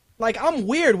 like, I'm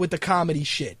weird with the comedy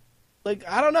shit. Like,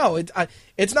 I don't know.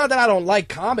 It's not that I don't like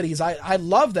comedies. I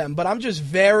love them, but I'm just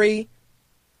very,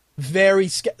 very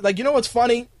like, you know what's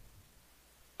funny?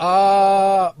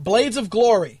 Blades of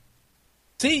Glory.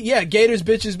 See, yeah, Gators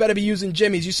bitches better be using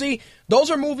jimmies. You see, those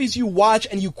are movies you watch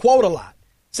and you quote a lot.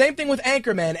 Same thing with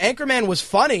Anchorman. Anchorman was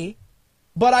funny,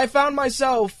 but I found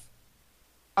myself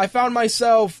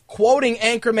quoting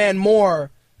Anchorman more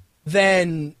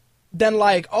than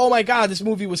like, oh my god, this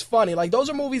movie was funny. Like, those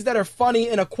are movies that are funny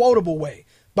in a quotable way.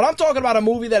 But I'm talking about a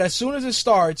movie that as soon as it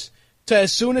starts to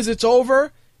as soon as it's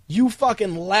over, you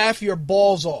fucking laugh your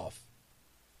balls off.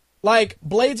 Like,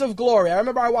 Blades of Glory. I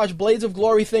remember I watched Blades of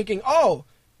Glory thinking, oh,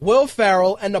 Will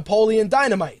Ferrell and Napoleon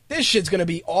Dynamite. This shit's gonna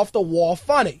be off the wall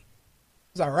funny.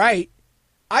 It's alright.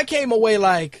 I came away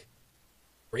like,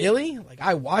 really? Like,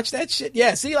 I watched that shit?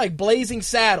 Yeah, see, like Blazing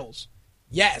Saddles.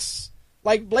 Yes.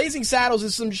 Like, Blazing Saddles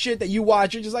is some shit that you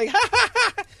watch, you're just like, ha ha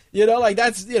ha! You know, like,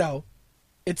 that's, you know,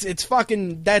 it's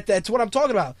fucking, that's what I'm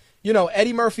talking about. You know,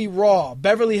 Eddie Murphy Raw,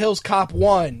 Beverly Hills Cop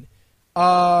 1,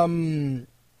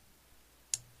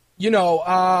 you know,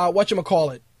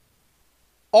 whatchamacallit,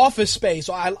 Office Space.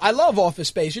 I love Office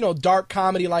Space, you know, dark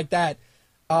comedy like that.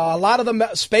 A lot of them,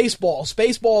 Spaceballs.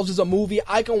 Spaceballs is a movie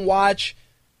I can watch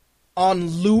on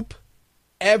loop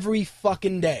every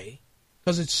fucking day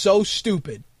because it's so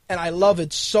stupid and I love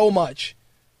it so much.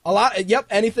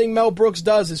 Anything Mel Brooks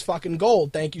does is fucking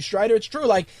gold. Thank you, Strider. It's true.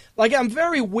 Like I'm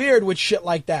very weird with shit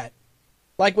like that.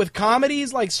 Like with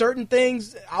comedies, like certain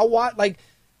things, I'll watch, like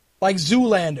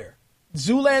Zoolander.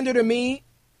 Zoolander to me,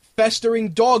 festering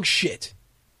dog shit.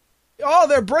 Oh,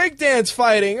 they're breakdance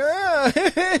fighting.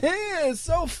 It's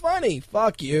so funny.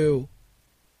 Fuck you.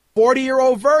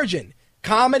 40-Year-Old Virgin.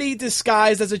 Comedy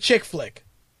disguised as a chick flick.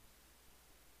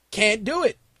 Can't do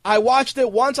it. I watched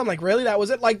it once. I'm like, really? That was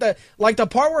it? Like the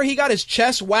part where he got his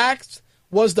chest waxed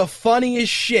was the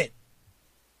funniest shit.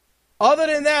 Other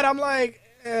than that, I'm like,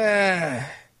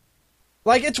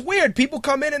 Like, it's weird. People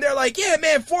come in and they're like, yeah,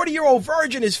 man, 40-Year-Old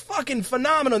Virgin is fucking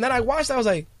phenomenal. And then I watched that. I was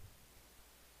like,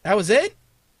 that was it?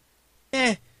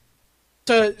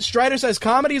 So Strider says,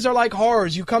 comedies are like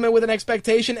horrors. You come in with an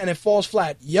expectation and it falls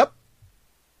flat. Yep.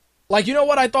 Like, you know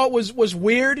what I thought was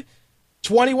weird?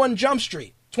 21 Jump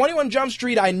Street. 21 Jump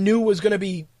Street I knew was going to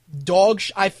be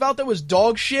I felt it was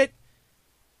dog shit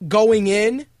going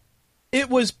in. it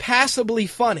was passably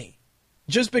funny.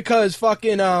 Just because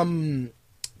fucking,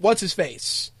 what's his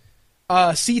face?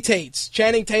 C-Tates,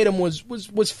 Channing Tatum was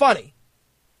funny.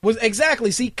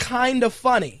 Kind of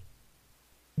funny.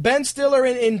 Ben Stiller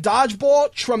in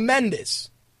Dodgeball, tremendous.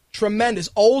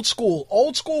 Old School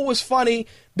was funny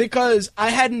because I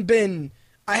hadn't been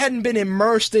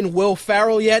immersed in Will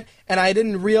Ferrell yet, and I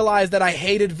didn't realize that I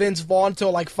hated Vince Vaughn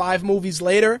till like 5 movies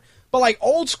later. But like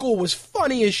Old School was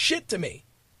funny as shit to me.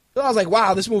 So I was like,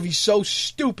 wow, this movie's so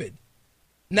stupid.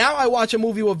 Now I watch a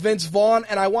movie with Vince Vaughn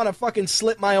and I want to fucking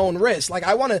slit my own wrist. Like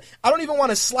I don't even want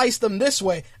to slice them this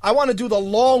way. I want to do the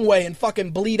long way and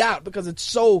fucking bleed out because it's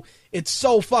so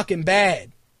fucking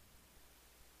bad.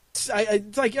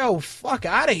 It's like, yo, fuck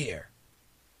out of here.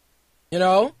 You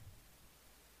know?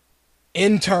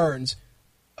 Interns.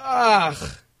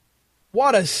 Ugh.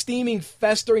 What a steaming,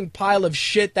 festering pile of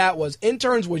shit that was.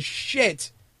 Interns was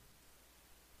shit.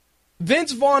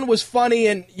 Vince Vaughn was funny,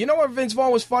 and you know what Vince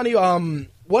Vaughn was funny?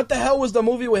 What the hell was the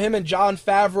movie with him and Jon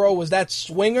Favreau? Was that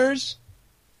Swingers?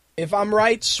 If I'm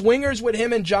right, Swingers with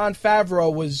him and Jon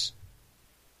Favreau was...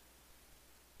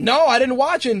 No, I didn't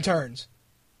watch Interns.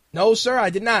 No, sir, I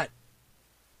did not.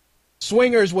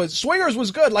 Swingers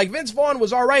was good. Like, Vince Vaughn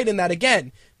was alright in that,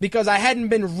 again, because I hadn't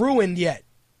been ruined yet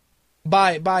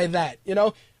by that, you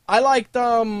know? I liked,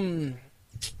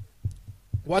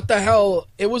 what the hell?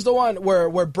 It was the one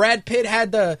where Brad Pitt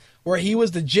had where he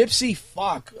was the gypsy.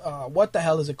 Fuck. What the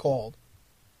hell is it called?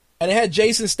 And it had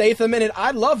Jason Statham in it.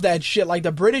 I love that shit. Like,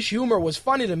 the British humor was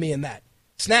funny to me in that.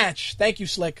 Snatch. Thank you,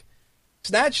 Slick.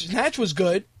 Snatch was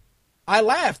good. I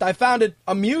laughed. I found it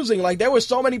amusing. Like, there were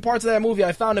so many parts of that movie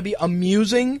I found to be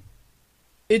amusing.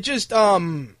 It just,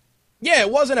 yeah,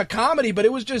 it wasn't a comedy, but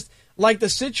it was just, like, the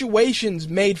situations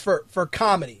made for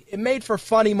comedy. It made for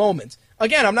funny moments.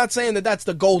 Again, I'm not saying that that's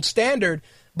the gold standard,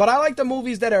 but I like the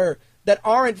movies that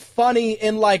aren't funny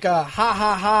in like a ha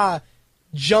ha ha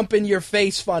jump in your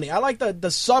face funny. I like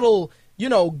the subtle, you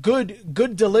know,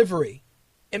 good delivery.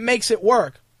 It makes it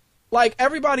work. Like,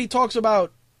 everybody talks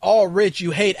about, oh, Rich, you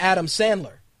hate Adam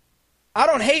Sandler. I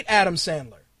don't hate Adam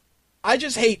Sandler. I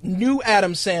just hate new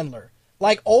Adam Sandler.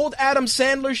 Like old Adam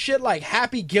Sandler shit like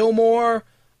Happy Gilmore,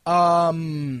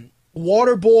 Waterboy.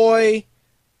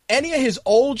 Any of his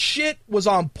old shit was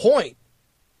on point.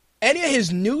 Any of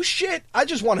his new shit, I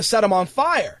just want to set him on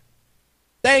fire.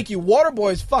 Thank you.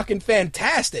 Waterboy is fucking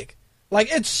fantastic.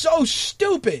 Like, it's so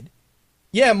stupid.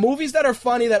 Yeah, movies that are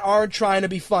funny that aren't trying to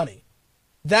be funny.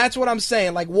 That's what I'm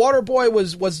saying. Like, Waterboy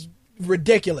was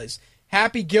ridiculous.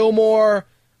 Happy Gilmore.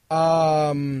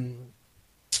 What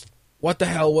the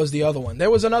hell was the other one?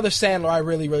 There was another Sandler I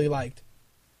really, really liked.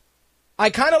 I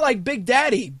kind of like Big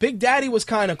Daddy. Big Daddy was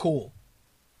kind of cool.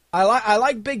 I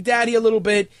like Big Daddy a little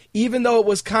bit, even though it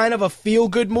was kind of a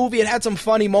feel-good movie. It had some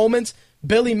funny moments.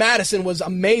 Billy Madison was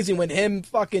amazing with him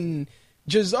fucking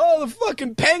just, oh, the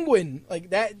fucking penguin.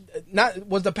 Like that,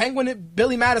 was the penguin,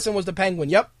 Billy Madison was the penguin,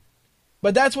 yep.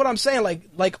 But that's what I'm saying,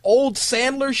 like old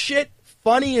Sandler shit,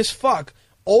 funny as fuck.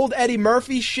 Old Eddie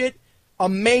Murphy shit,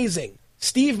 amazing.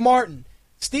 Steve Martin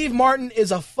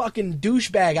is a fucking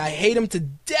douchebag. I hate him to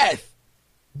death.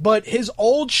 But his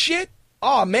old shit,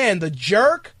 oh man, The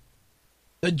Jerk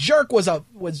was a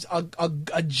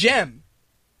gem.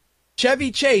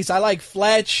 Chevy Chase, I like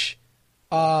Fletch,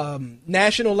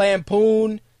 National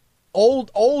Lampoon,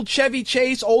 old Chevy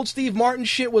Chase, old Steve Martin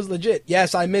shit was legit.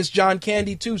 Yes, I miss John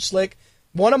Candy too, Slick.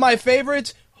 One of my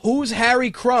favorites, Who's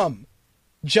Harry Crumb?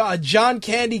 John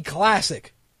Candy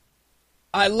classic.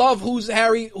 I love Who's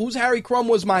Harry Crumb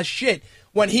was my shit.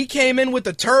 When he came in with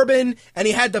the turban and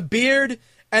he had the beard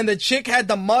and the chick had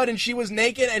the mud and she was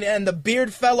naked and the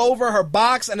beard fell over her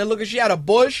box and it looked like she had a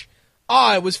bush.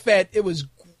 Oh, it was fat. It was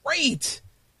great.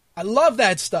 I love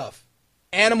that stuff.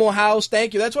 Animal House,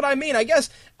 thank you. That's what I mean. I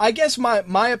guess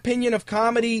my opinion of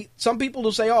comedy, some people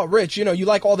will say, oh, Rich, you know, you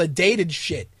like all the dated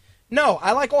shit. No,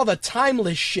 I like all the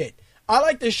timeless shit. I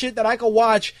like the shit that I could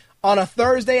watch on a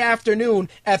Thursday afternoon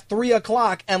at 3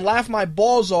 o'clock and laugh my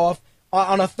balls off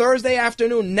on a Thursday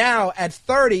afternoon now at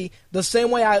 30, the same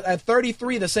way at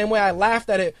 33, the same way I laughed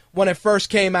at it when it first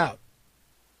came out.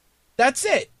 That's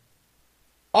it.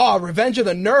 Oh, Revenge of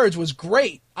the Nerds was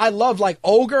great. I loved, like,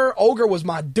 Ogre. Ogre was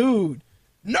my dude.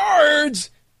 Nerds!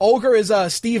 Ogre is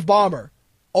Steve Ballmer.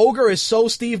 Ogre is so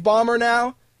Steve Ballmer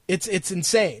now. It's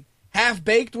insane. Half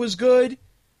Baked was good.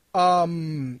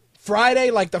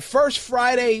 Friday, like, the first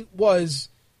Friday was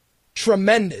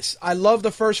tremendous. I love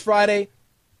the first Friday.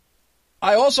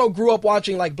 I also grew up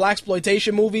watching, like,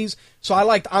 blaxploitation movies, so I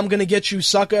liked I'm Gonna Get You,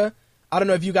 Sucker. I don't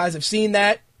know if you guys have seen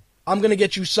that. I'm Gonna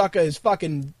Get You, Sucker is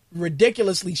fucking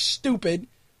ridiculously stupid,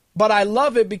 but I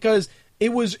love it because it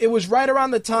was right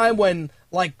around the time when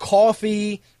like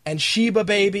Coffee and Sheba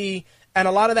Baby and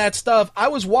a lot of that stuff. I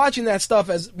was watching that stuff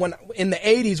when in the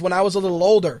 80s when I was a little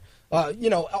older.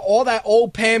 All that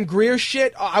old Pam Grier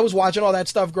shit. I was watching all that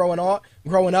stuff growing up.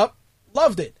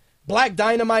 Loved it. Black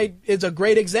Dynamite is a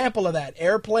great example of that.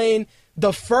 Airplane,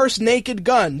 the first Naked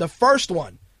Gun, the first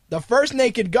one. The first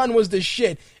Naked Gun was the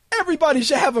shit. Everybody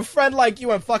should have a friend like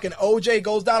you, and fucking OJ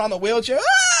goes down on the wheelchair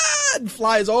and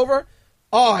flies over.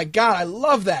 Oh my God, I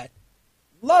love that.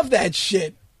 Love that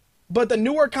shit. But the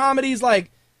newer comedies,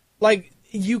 like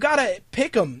you gotta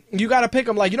pick them. You gotta pick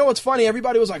them. Like, you know what's funny?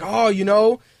 Everybody was like,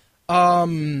 oh,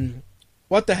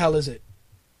 what the hell is it?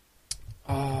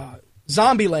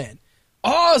 Zombieland.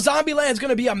 Oh, Zombieland's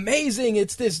gonna be amazing.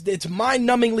 It's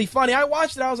mind-numbingly funny. I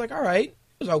watched it. I was like, all right, it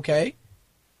was okay.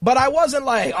 But I wasn't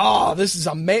like, oh, this is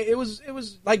amazing. It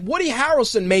was like Woody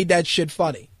Harrelson made that shit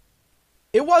funny.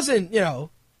 It wasn't, it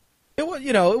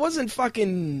wasn't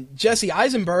fucking Jesse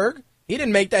Eisenberg. He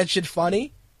didn't make that shit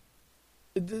funny.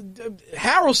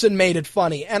 Harrelson made it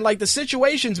funny, and like the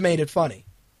situations made it funny.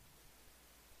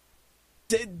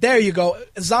 There you go.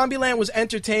 Zombieland was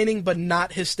entertaining, but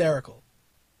not hysterical.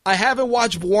 I haven't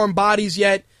watched Warm Bodies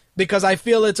yet because I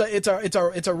feel it's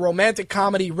a romantic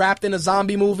comedy wrapped in a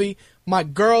zombie movie. My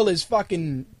girl is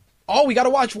fucking. Oh, we gotta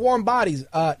watch Warm Bodies.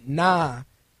 Nah,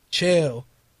 chill.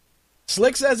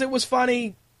 Slick says it was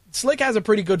funny. Slick has a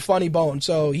pretty good funny bone,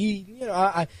 so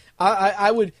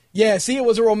I would. Yeah, see, it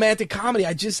was a romantic comedy.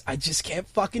 I just can't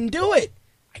fucking do it.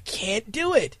 I can't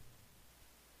do it.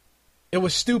 It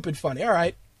was stupid funny. All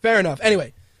right, fair enough.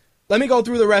 Anyway, let me go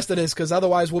through the rest of this because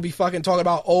otherwise we'll be fucking talking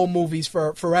about old movies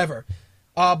for forever.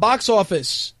 Box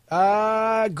office.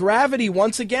 Gravity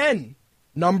once again.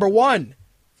 Number 1.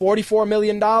 $44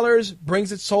 million.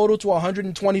 Brings its total to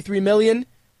 $123 million.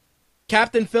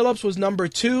 Captain Phillips was number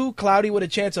 2. Cloudy with a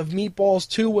Chance of Meatballs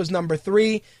 2 was number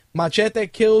 3. Machete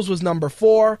Kills was number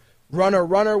 4.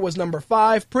 Runner was number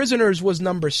 5. Prisoners was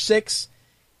number 6.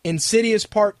 Insidious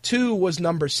Part 2 was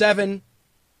number 7.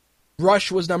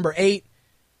 Rush was number 8.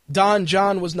 Don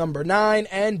John was number 9.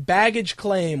 And Baggage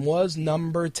Claim was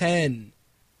number 10.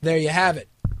 There you have it.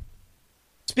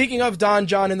 Speaking of Don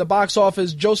John in the box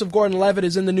office, Joseph Gordon-Levitt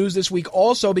is in the news this week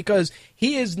also because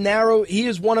he is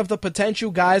one of the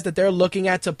potential guys that they're looking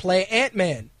at to play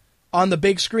Ant-Man on the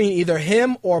big screen, either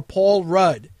him or Paul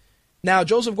Rudd. Now,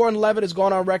 Joseph Gordon-Levitt has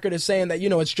gone on record as saying that,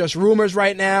 it's just rumors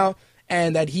right now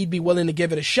and that he'd be willing to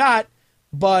give it a shot,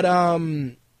 but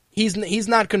he's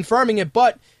not confirming it.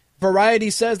 But Variety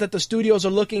says that the studios are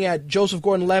looking at Joseph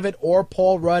Gordon-Levitt or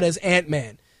Paul Rudd as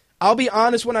Ant-Man. I'll be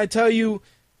honest when I tell you,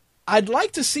 I'd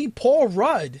like to see Paul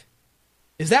Rudd.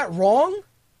 Is that wrong?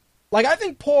 Like, I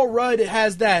think Paul Rudd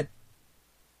has that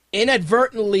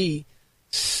inadvertently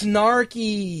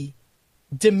snarky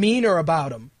demeanor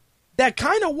about him that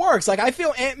kind of works. Like, I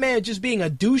feel Ant-Man just being a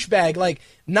douchebag, like,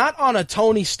 not on a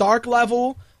Tony Stark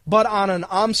level, but on an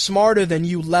I'm smarter than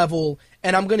you level,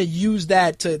 and I'm going to use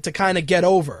that to kind of get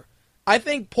over. I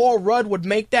think Paul Rudd would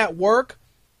make that work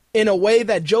in a way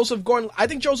that I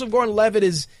think Joseph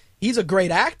Gordon-Levitt he's a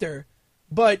great actor,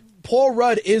 but Paul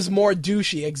Rudd is more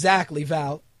douchey. Exactly,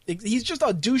 Val. He's just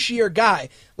a douchier guy.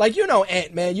 Like,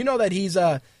 Ant-Man,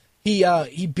 that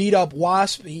he beat up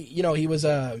Wasp.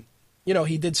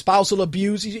 He did spousal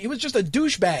abuse. He was just a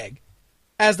douchebag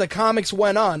as the comics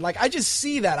went on. Like, I just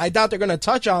see that. I doubt they're going to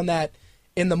touch on that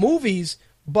in the movies,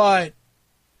 but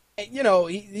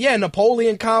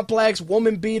Napoleon complex,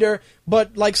 woman beater,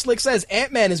 but like Slick says,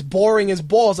 Ant-Man is boring as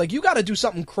balls. Like, you got to do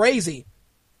something crazy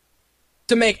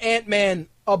to make Ant-Man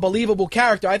a believable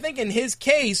character. I think in his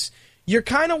case, you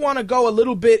kind of want to go a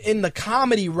little bit in the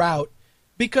comedy route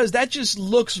because that just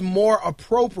looks more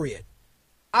appropriate.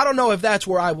 I don't know if that's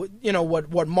where I would,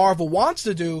 what Marvel wants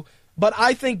to do, but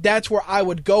I think that's where I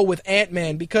would go with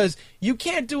Ant-Man because you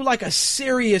can't do like a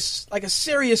serious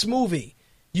movie.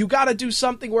 You got to do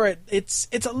something where it's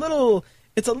a little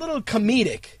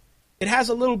comedic. It has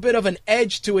a little bit of an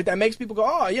edge to it that makes people go,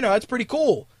 oh, that's pretty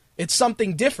cool. It's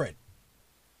something different.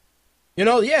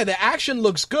 The action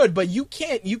looks good, but you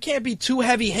can't be too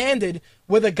heavy-handed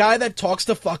with a guy that talks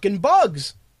to fucking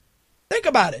bugs. Think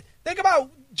about it. Think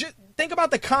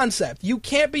about the concept. You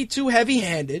can't be too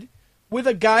heavy-handed with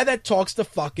a guy that talks to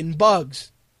fucking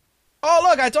bugs. Oh,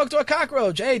 look, I talked to a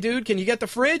cockroach. Hey, dude, can you get the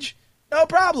fridge? No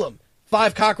problem.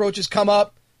 5 cockroaches come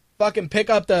up, fucking pick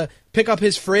up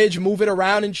his fridge, move it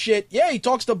around and shit. Yeah, he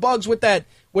talks to bugs with the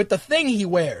thing he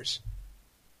wears.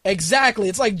 Exactly.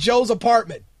 It's like Joe's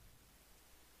apartment.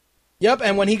 Yep,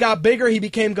 and when he got bigger, he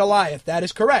became Goliath. That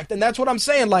is correct. And that's what I'm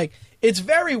saying. Like, it's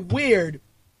very weird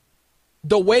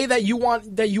the way that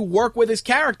you work with his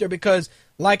character because,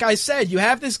 like I said, you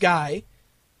have this guy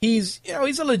he's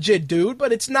a legit dude,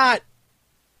 but it's not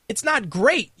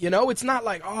great, It's not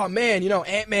like, oh man,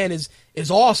 Ant-Man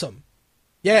is awesome.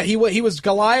 Yeah, he was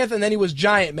Goliath and then he was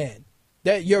Giant Man.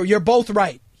 That you're both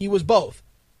right. He was both.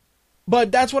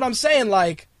 But that's what I'm saying,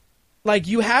 like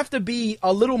you have to be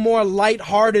a little more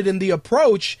lighthearted in the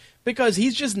approach because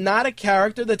he's just not a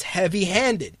character that's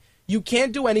heavy-handed. You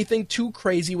can't do anything too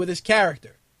crazy with his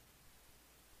character.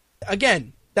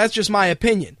 Again, that's just my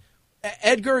opinion.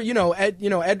 Edgar,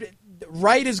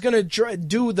 Wright is going to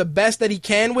do the best that he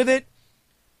can with it,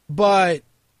 but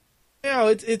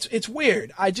it's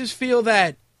weird. I just feel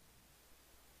that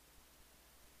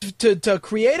to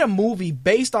create a movie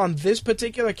based on this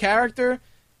particular character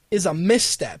is a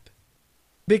misstep.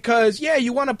 Because, yeah,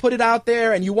 you want to put it out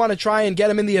there and you want to try and get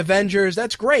him in the Avengers.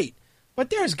 That's great. But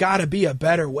there's got to be a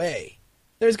better way.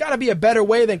 There's got to be a better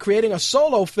way than creating a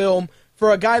solo film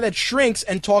for a guy that shrinks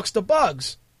and talks to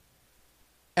bugs.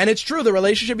 And it's true, the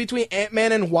relationship between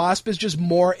Ant-Man and Wasp is just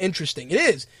more interesting. It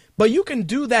is. But you can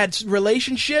do that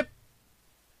relationship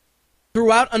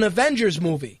throughout an Avengers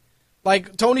movie.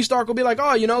 Like, Tony Stark will be like,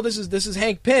 oh, this is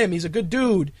Hank Pym. He's a good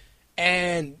dude.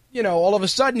 And, all of a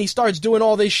sudden he starts doing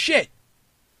all this shit.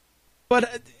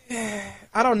 But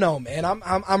I don't know, man.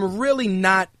 I'm really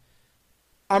not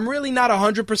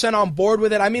 100% on board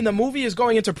with it. I mean, the movie is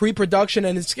going into pre-production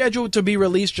and it's scheduled to be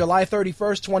released July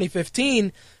 31st,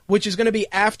 2015, which is going to be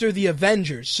after the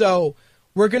Avengers. So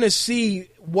we're going to see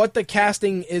what the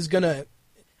casting is going to...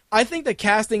 I think the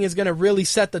casting is going to really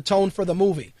set the tone for the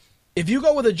movie. If you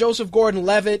go with a Joseph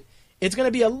Gordon-Levitt, it's going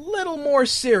to be a little more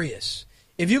serious.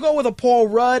 If you go with a Paul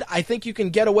Rudd, I think you can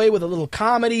get away with a little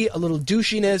comedy, a little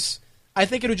douchiness. I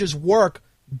think it'll just work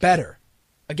better.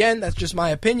 Again, that's just my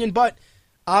opinion, but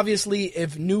obviously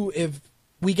if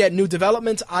we get new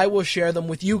developments, I will share them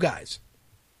with you guys.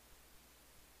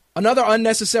 Another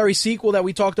unnecessary sequel that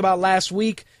we talked about last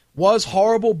week was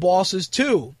Horrible Bosses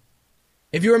 2.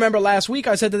 If you remember last week,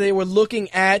 I said that they were looking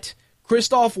at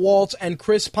Christoph Waltz and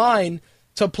Chris Pine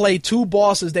to play two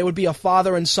bosses. They would be a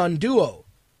father and son duo.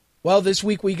 Well, this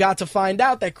week we got to find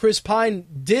out that Chris Pine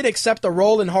did accept a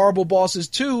role in Horrible Bosses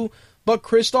 2, but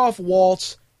Christoph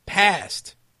Waltz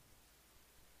passed.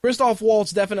 Christoph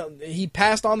Waltz he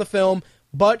passed on the film,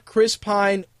 but Chris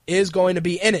Pine is going to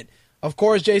be in it. Of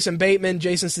course, Jason Bateman,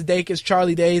 Jason Sudeikis,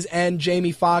 Charlie Days, and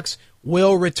Jamie Foxx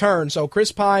will return. So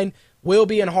Chris Pine will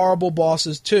be in Horrible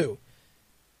Bosses 2.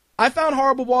 I found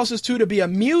Horrible Bosses 2 to be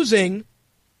amusing,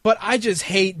 but I just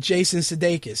hate Jason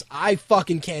Sudeikis. I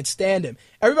fucking can't stand him.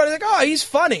 Everybody's like, oh, he's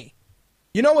funny.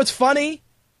 You know what's funny?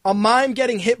 A mime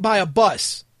getting hit by a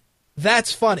bus.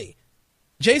 That's funny.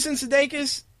 Jason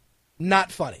Sudeikis,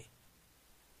 not funny.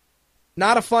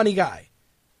 Not a funny guy.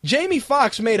 Jamie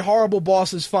Foxx made Horrible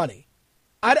Bosses funny.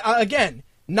 Again,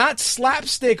 not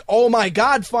slapstick, oh my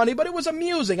god funny, but it was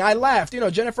amusing. I laughed.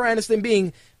 Jennifer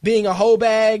Aniston being a hoe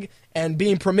bag and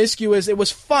being promiscuous, it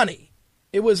was funny.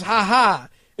 It was ha-ha.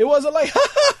 It wasn't like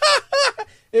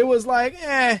it was like,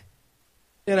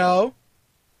 it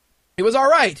was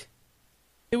alright.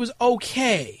 It was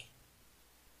okay.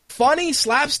 Funny,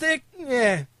 slapstick,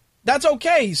 that's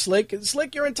okay, Slick.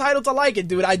 Slick, you're entitled to like it,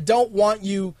 dude. I don't want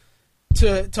you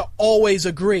to always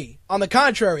agree. On the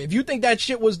contrary, if you think that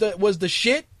shit was the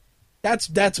shit,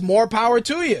 that's more power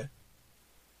to you.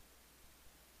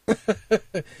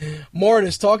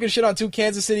 Mortis, talking shit on two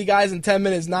Kansas City guys in 10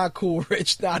 minutes, not cool,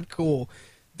 Rich, not cool.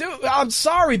 Dude, I'm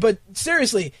sorry, but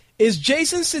seriously, is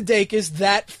Jason Sudeikis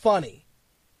that funny?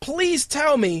 Please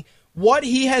tell me what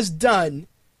he has done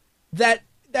that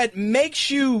makes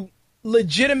you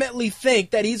legitimately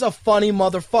think that he's a funny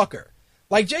motherfucker.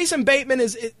 Like Jason Bateman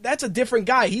that's a different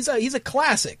guy. He's a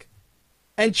classic.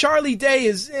 And Charlie Day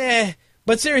is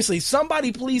but seriously,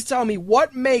 somebody please tell me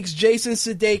what makes Jason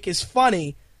Sudeikis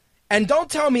funny, and don't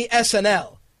tell me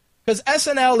SNL, because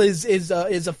SNL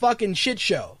is a fucking shit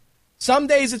show. Some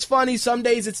days it's funny, some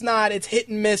days it's not. It's hit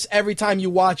and miss every time you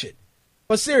watch it.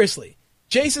 But seriously,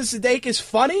 Jason Sudeikis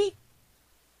funny?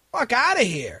 Fuck out of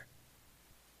here.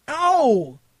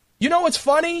 No. You know what's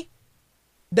funny?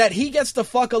 That he gets to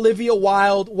fuck Olivia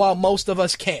Wilde while most of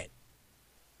us can't.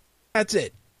 That's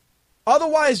it.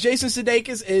 Otherwise, Jason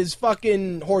Sudeikis is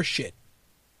fucking horseshit.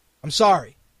 I'm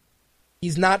sorry.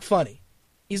 He's not funny.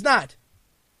 He's not.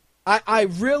 I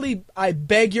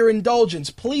beg your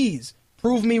indulgence. Please,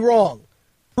 prove me wrong.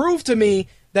 Prove to me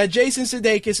that Jason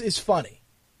Sudeikis is funny.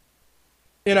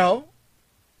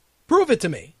 Prove it to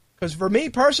me. Because for me,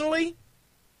 personally,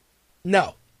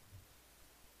 no.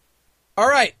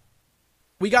 Alright.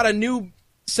 We got a new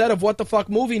set of what the fuck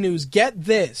movie news. Get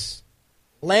this.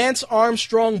 Lance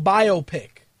Armstrong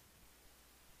biopic.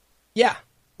 Yeah,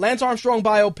 Lance Armstrong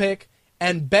biopic,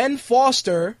 And Ben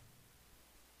Foster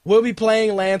will be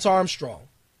playing Lance Armstrong.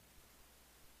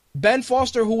 Ben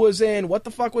Foster, who was in, what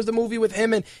the fuck was the movie with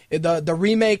him and the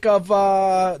remake of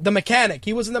The Mechanic?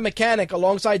 He was in The Mechanic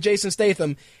alongside Jason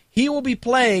Statham. He will be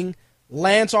playing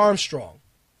Lance Armstrong.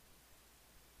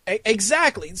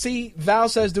 Exactly. See, Val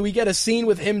says, do we get a scene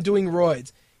with him doing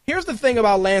roids? Here's the thing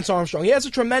about Lance Armstrong. He has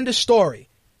a tremendous story.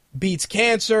 Beats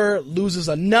cancer, loses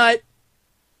a nut,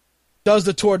 does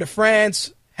the Tour de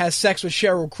France, has sex with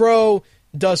Sheryl Crow,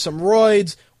 does some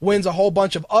roids, wins a whole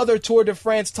bunch of other Tour de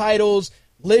France titles,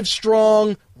 live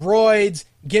strong, roids,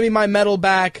 give me my medal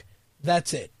back.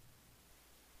 That's it.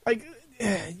 Like,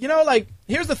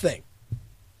 here's the thing.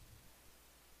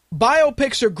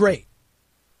 Biopics are great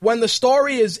when the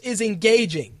story is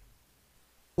engaging.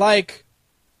 Like,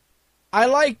 I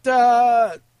liked,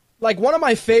 one of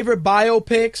my favorite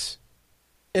biopics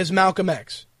is Malcolm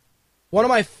X. One of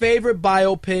my favorite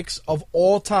biopics of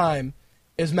all time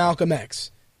is Malcolm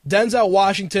X. Denzel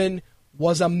Washington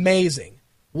was amazing.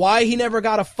 Why he never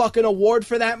got a fucking award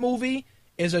for that movie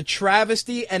is a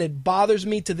travesty, and it bothers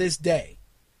me to this day.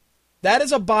 That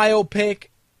is a biopic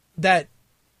that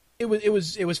it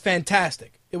was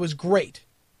fantastic. It was great.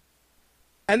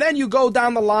 And then you go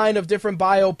down the line of different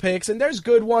biopics, and there's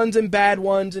good ones and bad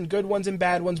ones, and good ones and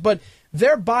bad ones, but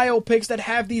they're biopics that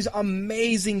have these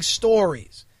amazing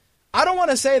stories. I don't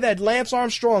want to say that Lance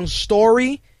Armstrong's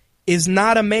story is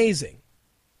not amazing.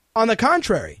 On the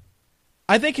contrary,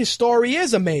 I think his story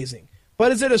is amazing.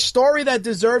 But is it a story that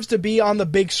deserves to be on the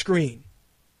big screen?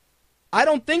 I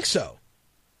don't think so.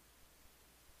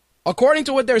 According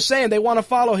to what they're saying, they want to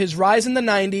follow his rise in the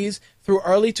 90s through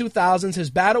early 2000s, his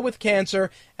battle with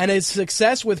cancer, and his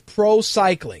success with pro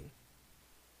cycling.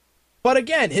 But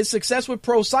again, his success with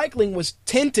pro cycling was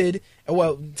tainted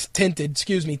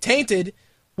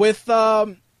with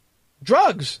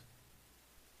drugs.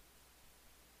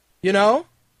 You know?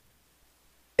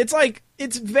 It's like,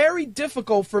 it's very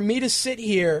difficult for me to sit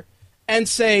here and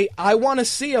say, I want to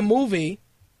see a movie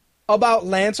about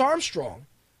Lance Armstrong.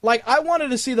 Like, I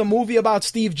wanted to see the movie about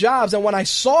Steve Jobs, and when I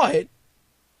saw it,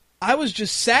 I was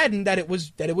just saddened that it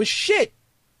was shit.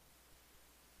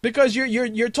 Because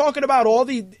you're talking about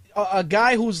a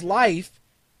guy whose life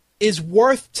is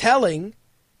worth telling,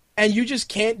 and you just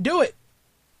can't do it.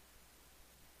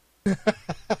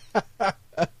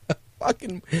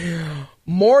 Fucking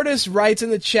Mortis writes in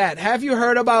the chat, have you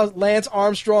heard about Lance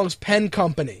Armstrong's pen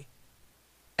company?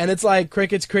 And it's like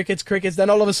crickets, crickets, crickets. Then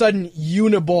all of a sudden,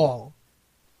 Uniball.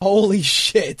 Holy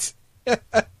shit.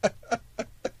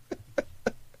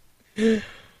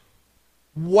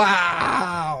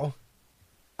 Wow.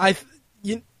 All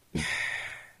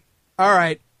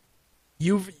right.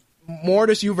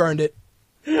 Mortis, you've earned it.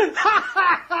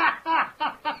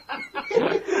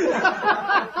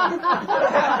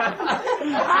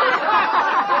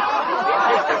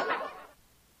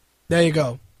 There you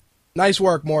go. Nice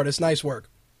work, Mortis. Nice work.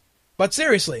 But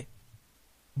seriously,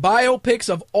 biopics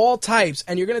of all types,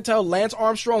 and you're going to tell Lance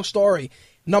Armstrong's story.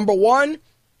 Number one,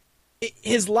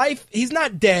 his life, he's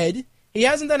not dead. He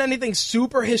hasn't done anything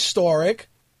super historic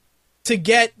to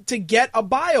get a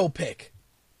biopic.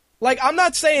 Like, I'm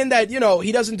not saying that,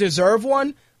 he doesn't deserve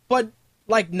one, but,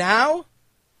 like, now?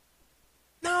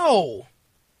 No.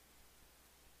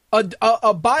 A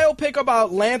biopic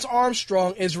about Lance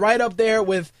Armstrong is right up there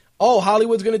with,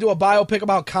 Hollywood's going to do a biopic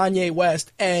about Kanye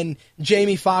West and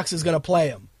Jamie Foxx is going to play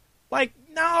him. Like,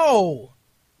 no.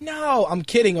 No. I'm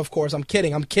kidding, of course. I'm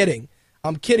kidding. I'm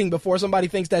kidding before somebody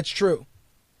thinks that's true.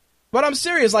 But I'm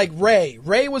serious, like Ray.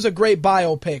 Ray was a great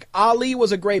biopic. Ali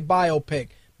was a great biopic.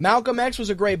 Malcolm X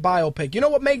was a great biopic. You know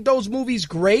what made those movies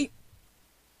great?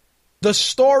 The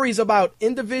stories about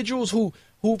individuals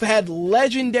who've had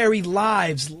legendary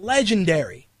lives.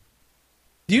 Legendary.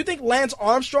 Do you think Lance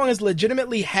Armstrong has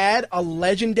legitimately had a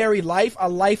legendary life? A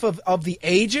life of the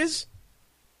ages?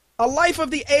 A life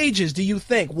of the ages, do you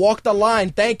think? Walk the Line.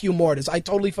 Thank you, Mortis. I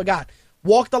totally forgot.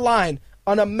 Walk the Line.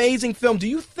 An amazing film. Do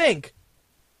you think,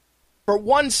 for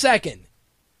 1 second,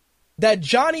 that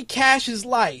Johnny Cash's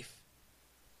life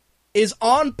is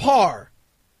on par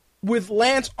with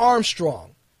Lance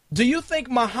Armstrong? Do you think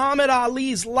Muhammad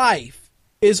Ali's life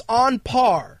is on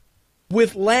par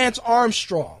with Lance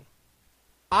Armstrong?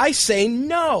 I say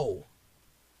no.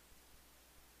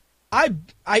 I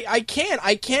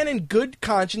can't in good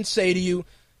conscience say to you,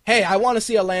 hey, I want to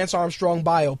see a Lance Armstrong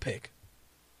biopic.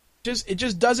 It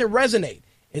just doesn't resonate.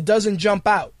 It doesn't jump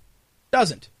out.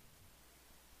 Doesn't.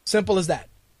 Simple as that.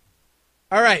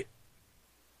 All right.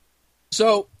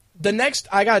 So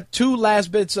I got two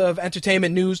last bits of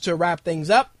entertainment news to wrap things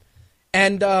up.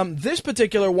 And this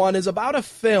particular one is about a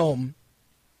film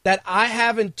that I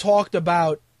haven't talked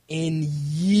about in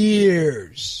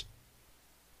years.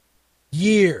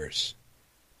 Years.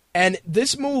 And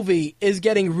this movie is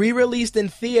getting re-released in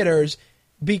theaters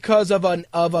because of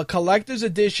a collector's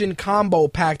edition combo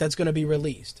pack that's going to be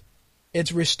released.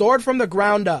 It's restored from the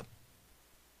ground up.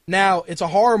 Now, it's a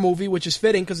horror movie, which is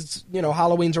fitting because it's,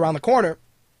 Halloween's around the corner.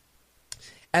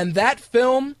 And that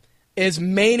film is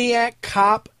Maniac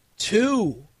Cop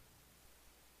 2.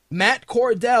 Matt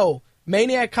Cordell,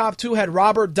 Maniac Cop 2 had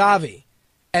Robert Davi.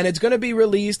 And it's going to be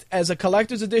released as a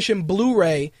collector's edition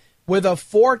Blu-ray with a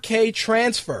 4K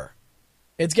transfer.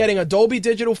 It's getting a Dolby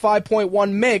Digital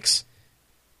 5.1 mix.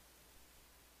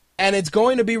 And it's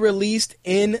going to be released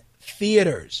in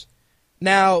theaters.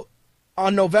 Now,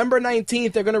 on November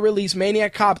 19th, they're going to release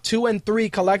Maniac Cop 2 and 3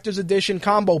 collector's edition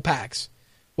combo packs,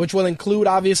 which will include,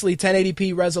 obviously,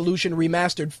 1080p resolution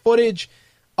remastered footage,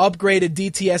 upgraded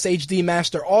DTS HD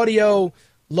master audio,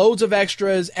 loads of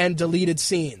extras, and deleted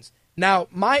scenes. Now,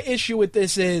 my issue with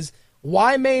this is,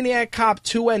 why Maniac Cop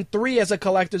 2 and 3 as a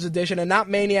collector's edition and not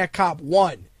Maniac Cop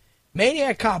 1?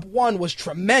 Maniac Cop 1 was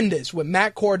tremendous with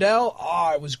Matt Cordell.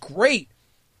 Oh, it was great.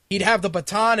 He'd have the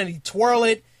baton and he'd twirl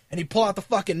it and he'd pull out the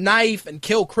fucking knife and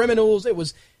kill criminals. It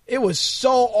was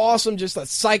so awesome, just a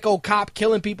psycho cop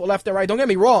killing people left and right. Don't get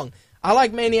me wrong. I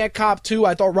like Maniac Cop 2.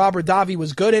 I thought Robert Davi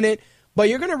was good in it. But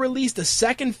you're going to release the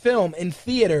second film in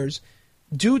theaters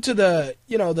due to the,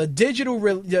 the digital,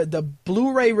 the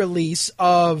Blu-ray release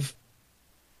of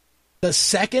the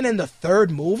second and the third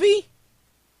movie?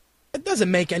 It doesn't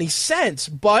make any sense,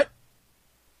 but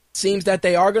it seems that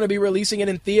they are going to be releasing it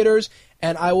in theaters,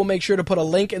 and I will make sure to put a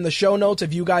link in the show notes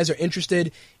if you guys are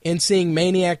interested in seeing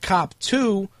Maniac Cop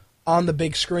 2 on the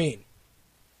big screen.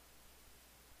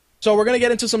 So we're going to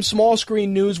get into some small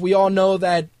screen news. We all know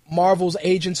that Marvel's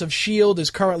Agents of S.H.I.E.L.D. is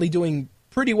currently doing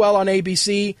pretty well on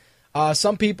ABC.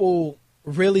 Some people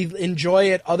really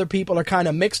enjoy it. Other people are kind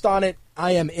of mixed on it.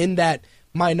 I am in that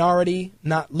minority,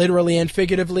 not literally and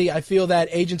figuratively. I feel that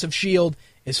Agents of S.H.I.E.L.D.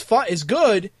 is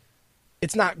good.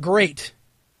 It's not great.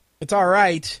 It's all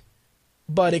right,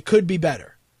 but it could be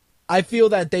better. I feel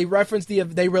that they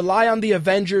rely on the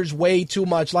Avengers way too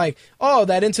much. Like, oh,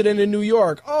 that incident in New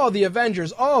York. Oh, the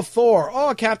Avengers. Oh, Thor.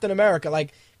 Oh, Captain America.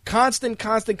 Like, constant.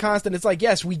 It's like,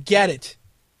 yes, we get it.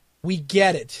 We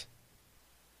get it.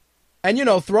 And,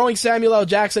 throwing Samuel L.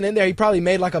 Jackson in there, he probably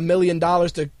made like $1 million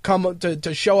to come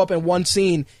to show up in one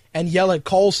scene and yell at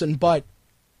Coulson. But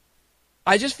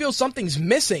I just feel something's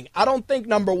missing. I don't think,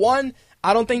 number one,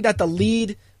 I don't think that the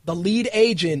lead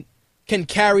agent can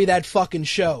carry that fucking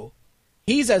show.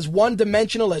 He's as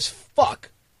one-dimensional as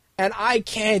fuck. And I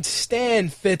can't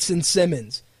stand Fitz and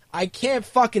Simmons. I can't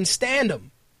fucking stand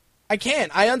them. I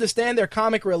can't. I understand their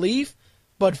comic relief,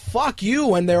 but fuck you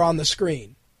when they're on the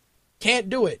screen. Can't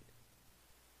do it.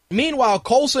 Meanwhile,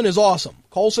 Coulson is awesome.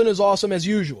 Coulson is awesome as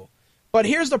usual. But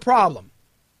here's the problem.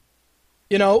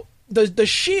 The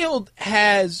S.H.I.E.L.D.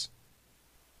 has,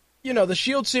 the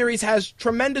S.H.I.E.L.D. series has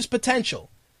tremendous potential.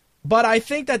 But I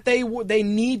think that they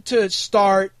need to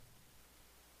start,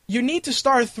 you need to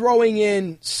start throwing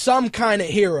in some kind of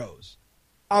heroes.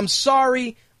 I'm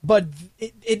sorry, but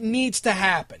it needs to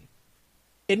happen.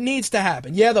 It needs to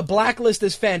happen. Yeah, the Blacklist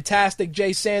is fantastic,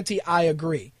 Jay Santee, I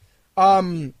agree.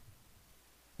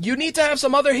 You need to have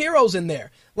some other heroes in there.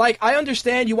 Like, I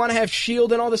understand you want to have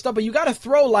S.H.I.E.L.D. and all this stuff, but you got to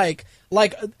throw, like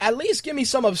at least give me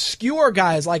some obscure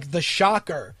guys like the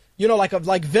Shocker,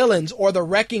 like villains, or the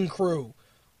Wrecking Crew,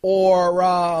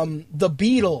 or the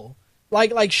Beetle.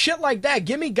 Like shit like that.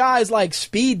 Give me guys like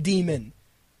Speed Demon.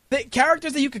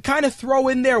 Characters that you could kind of throw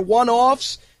in there,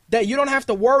 one-offs, that you don't have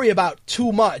to worry about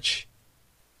too much.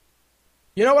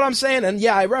 You know what I'm saying? And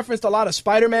yeah, I referenced a lot of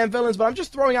Spider-Man villains, but I'm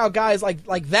just throwing out guys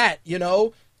like that,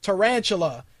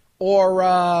 Tarantula, or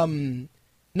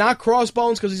not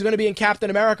Crossbones because he's going to be in Captain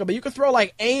America, but you could throw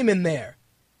like AIM in there.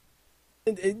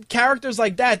 Characters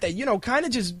like that kind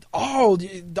of just,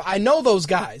 I know those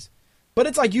guys. But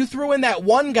it's like you threw in that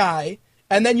one guy,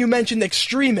 and then you mentioned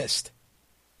Extremist.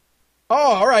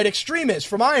 Oh, all right, Extremist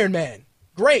from Iron Man.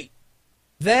 Great.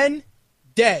 Then,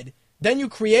 dead. Then you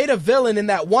create a villain in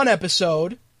that one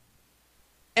episode,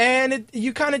 and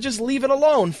you kind of just leave it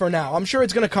alone for now. I'm sure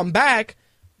it's going to come back,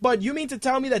 but you mean to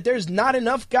tell me that there's not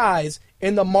enough guys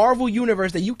in the Marvel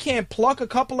Universe that you can't pluck a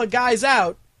couple of guys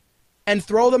out and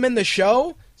throw them in the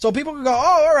show so people can go,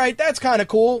 oh, all right, that's kind of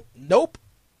cool. Nope.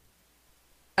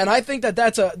 And I think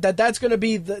that's going to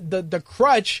be the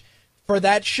crutch for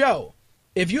that show.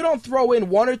 If you don't throw in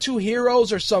one or two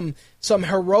heroes or some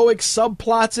heroic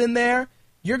subplots in there,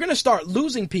 you're going to start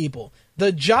losing people.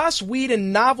 The Joss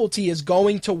Whedon novelty is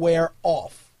going to wear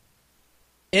off.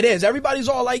 It is. Everybody's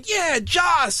all like, yeah,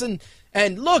 Joss, and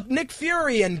And look, Nick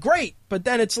Fury, and great. But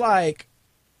then it's like,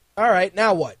 all right,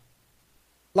 now what?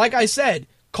 Like I said,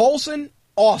 Coulson,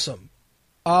 awesome.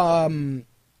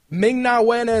 Ming-Na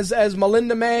Wen as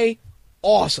Melinda May,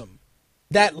 awesome.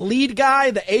 That lead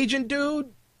guy, the agent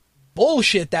dude,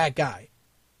 bullshit, that guy.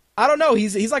 I don't know,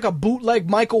 he's like a bootleg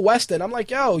Michael Weston. I'm like,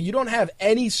 yo, you don't have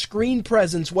any screen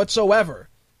presence whatsoever.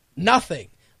 Nothing.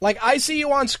 Like, I see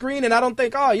you on screen and I don't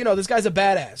think, oh, this guy's a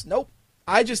badass. Nope.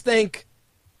 I just think,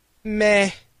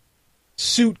 meh,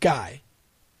 suit guy.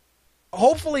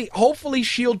 Hopefully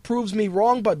S.H.I.E.L.D. proves me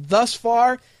wrong, but thus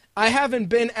far, I haven't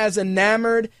been as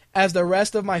enamored as the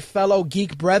rest of my fellow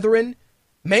geek brethren.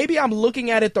 Maybe I'm looking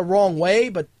at it the wrong way,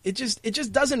 but it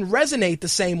just doesn't resonate the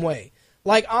same way.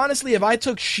 Like, honestly, if I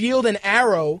took S.H.I.E.L.D. and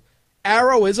Arrow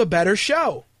is a better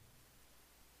show.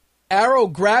 Arrow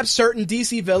grabs certain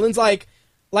DC villains, like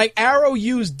Arrow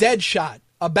used Deadshot,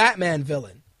 a Batman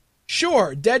villain.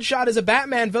 Sure, Deadshot is a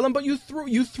Batman villain, but you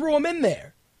threw him in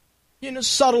there.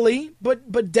 Subtly,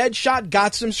 but Deadshot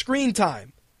got some screen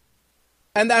time.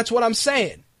 And that's what I'm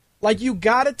saying. Like, you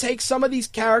gotta take some of these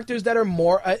characters that are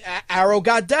more... Arrow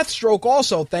got Deathstroke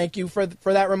also. Thank you for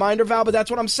that reminder, Val, but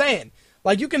that's what I'm saying.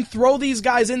 Like, you can throw these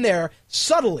guys in there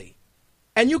subtly.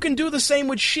 And you can do the same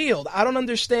with S.H.I.E.L.D. I don't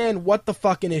understand what the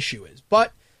fucking issue is.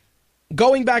 But,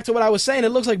 going back to what I was saying,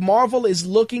 it looks like Marvel is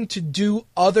looking to do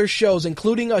other shows,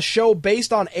 including a show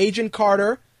based on Agent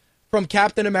Carter from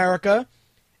Captain America.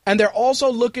 And they're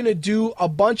also looking to do a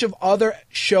bunch of other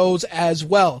shows as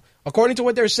well. According to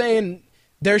what they're saying,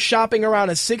 they're shopping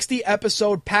around a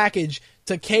 60-episode package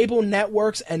to cable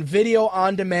networks and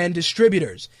video-on-demand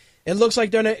distributors. It looks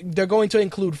like they're going to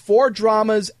include 4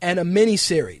 dramas and a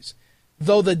miniseries,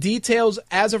 though the details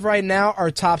as of right now are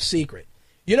top secret.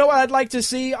 You know what I'd like to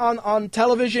see on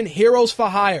television? Heroes for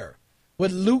Hire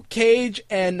with Luke Cage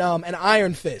and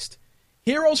Iron Fist.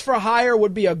 Heroes for Hire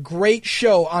would be a great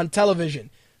show on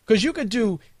television because you could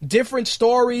do different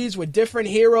stories with different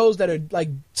heroes that are like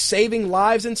saving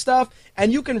lives and stuff,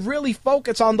 and you can really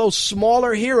focus on those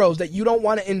smaller heroes that you don't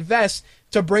want to invest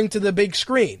to bring to the big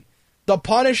screen. The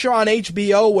Punisher on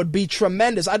HBO would be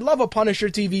tremendous. I'd love a Punisher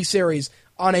TV series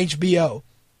on HBO.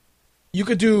 You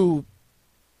could do,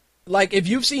 like, if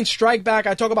you've seen Strike Back,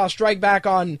 I talk about Strike Back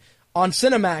on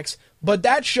Cinemax, but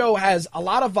that show has a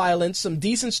lot of violence, some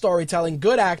decent storytelling,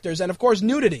 good actors, and of course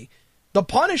nudity. The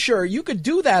Punisher, you could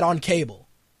do that on cable.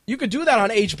 You could do that on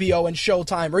HBO and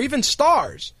Showtime, or even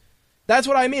Starz. That's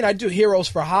what I mean. I'd do Heroes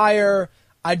for Hire.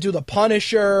 I'd do The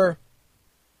Punisher.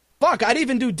 Fuck, I'd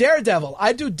even do Daredevil.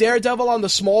 I'd do Daredevil on the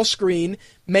small screen,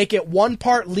 make it 1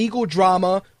 part legal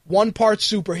drama, 1 part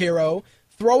superhero,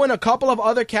 throw in a couple of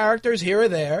other characters here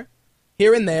and there,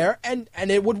 and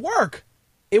it would work.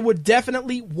 It would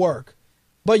definitely work.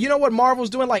 But you know what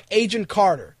Marvel's doing? Like Agent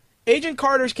Carter. Agent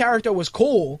Carter's character was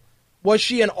cool. Was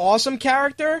she an awesome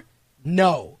character?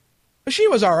 No. But she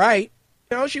was alright.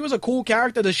 She was a cool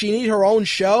character. Does she need her own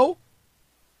show?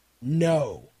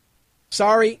 No.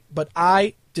 Sorry, but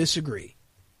I disagree.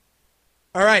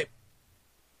 Alright.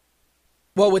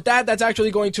 Well, with that, that's actually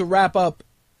going to wrap up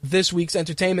this week's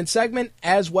entertainment segment,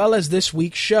 as well as this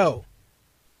week's show.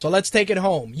 So let's take it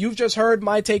home. You've just heard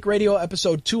My Take Radio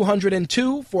episode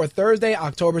 202 for Thursday,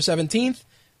 October 17th,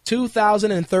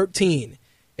 2013.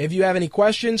 If you have any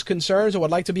questions, concerns, or would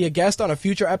like to be a guest on a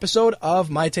future episode of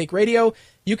My Take Radio,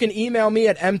 you can email me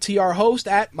at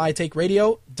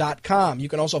mtrhost@mytakeradio.com. You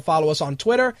can also follow us on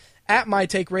Twitter at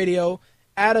MyTakeRadio,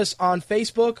 add us on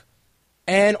Facebook,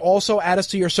 and also add us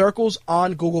to your circles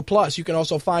on Google+. You can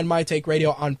also find My Take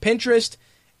Radio on Pinterest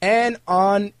and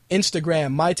on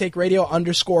Instagram,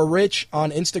 MyTakeRadio_Rich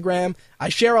on Instagram. I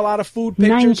share a lot of food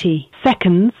pictures. 90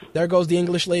 seconds. There goes the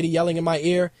English lady yelling in my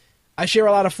ear. I share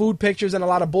a lot of food pictures and a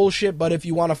lot of bullshit, but if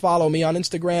you want to follow me on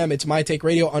Instagram, it's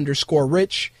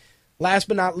MyTakeRadio_Rich. Last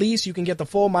but not least, you can get the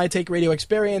full My Take Radio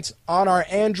experience on our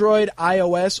Android,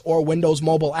 iOS, or Windows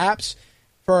mobile apps.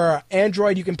 For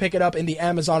Android, you can pick it up in the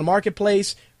Amazon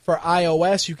Marketplace. For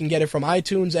iOS, you can get it from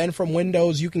iTunes, and from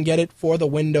Windows, you can get it for the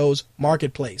Windows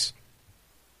Marketplace.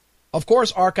 Of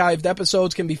course, archived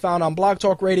episodes can be found on Blog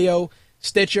Talk Radio,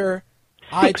 Stitcher,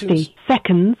 60 iTunes.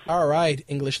 seconds. All right,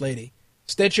 English lady.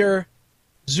 Stitcher,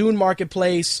 Zune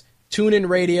Marketplace, TuneIn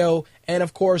Radio, and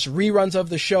of course, reruns of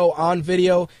the show on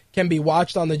video can be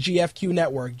watched on the GFQ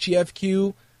network.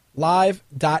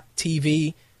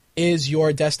 GFQLive.tv is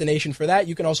your destination for that.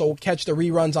 You can also catch the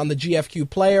reruns on the GFQ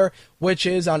player, which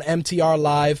is on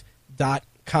mtrlive.com.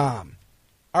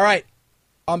 All right.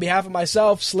 On behalf of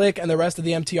myself, Slick, and the rest of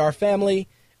the MTR family,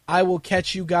 I will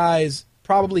catch you guys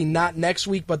probably not next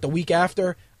week, but the week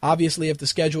after. Obviously, if the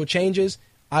schedule changes,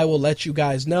 I will let you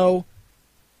guys know.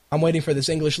 I'm waiting for this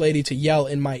English lady to yell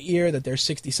in my ear that there's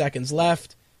 60 seconds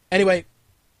left. Anyway,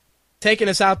 taking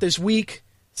us out this week,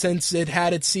 since it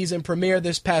had its season premiere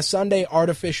this past Sunday,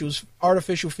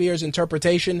 Artificial Fear's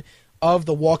interpretation of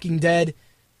The Walking Dead.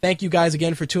 Thank you guys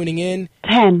again for tuning in.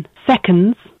 10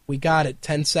 seconds. We got it.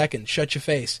 10 seconds. Shut your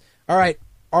face. All right.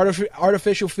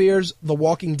 Artificial Fear's The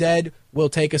Walking Dead will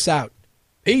take us out.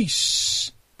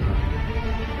 Peace.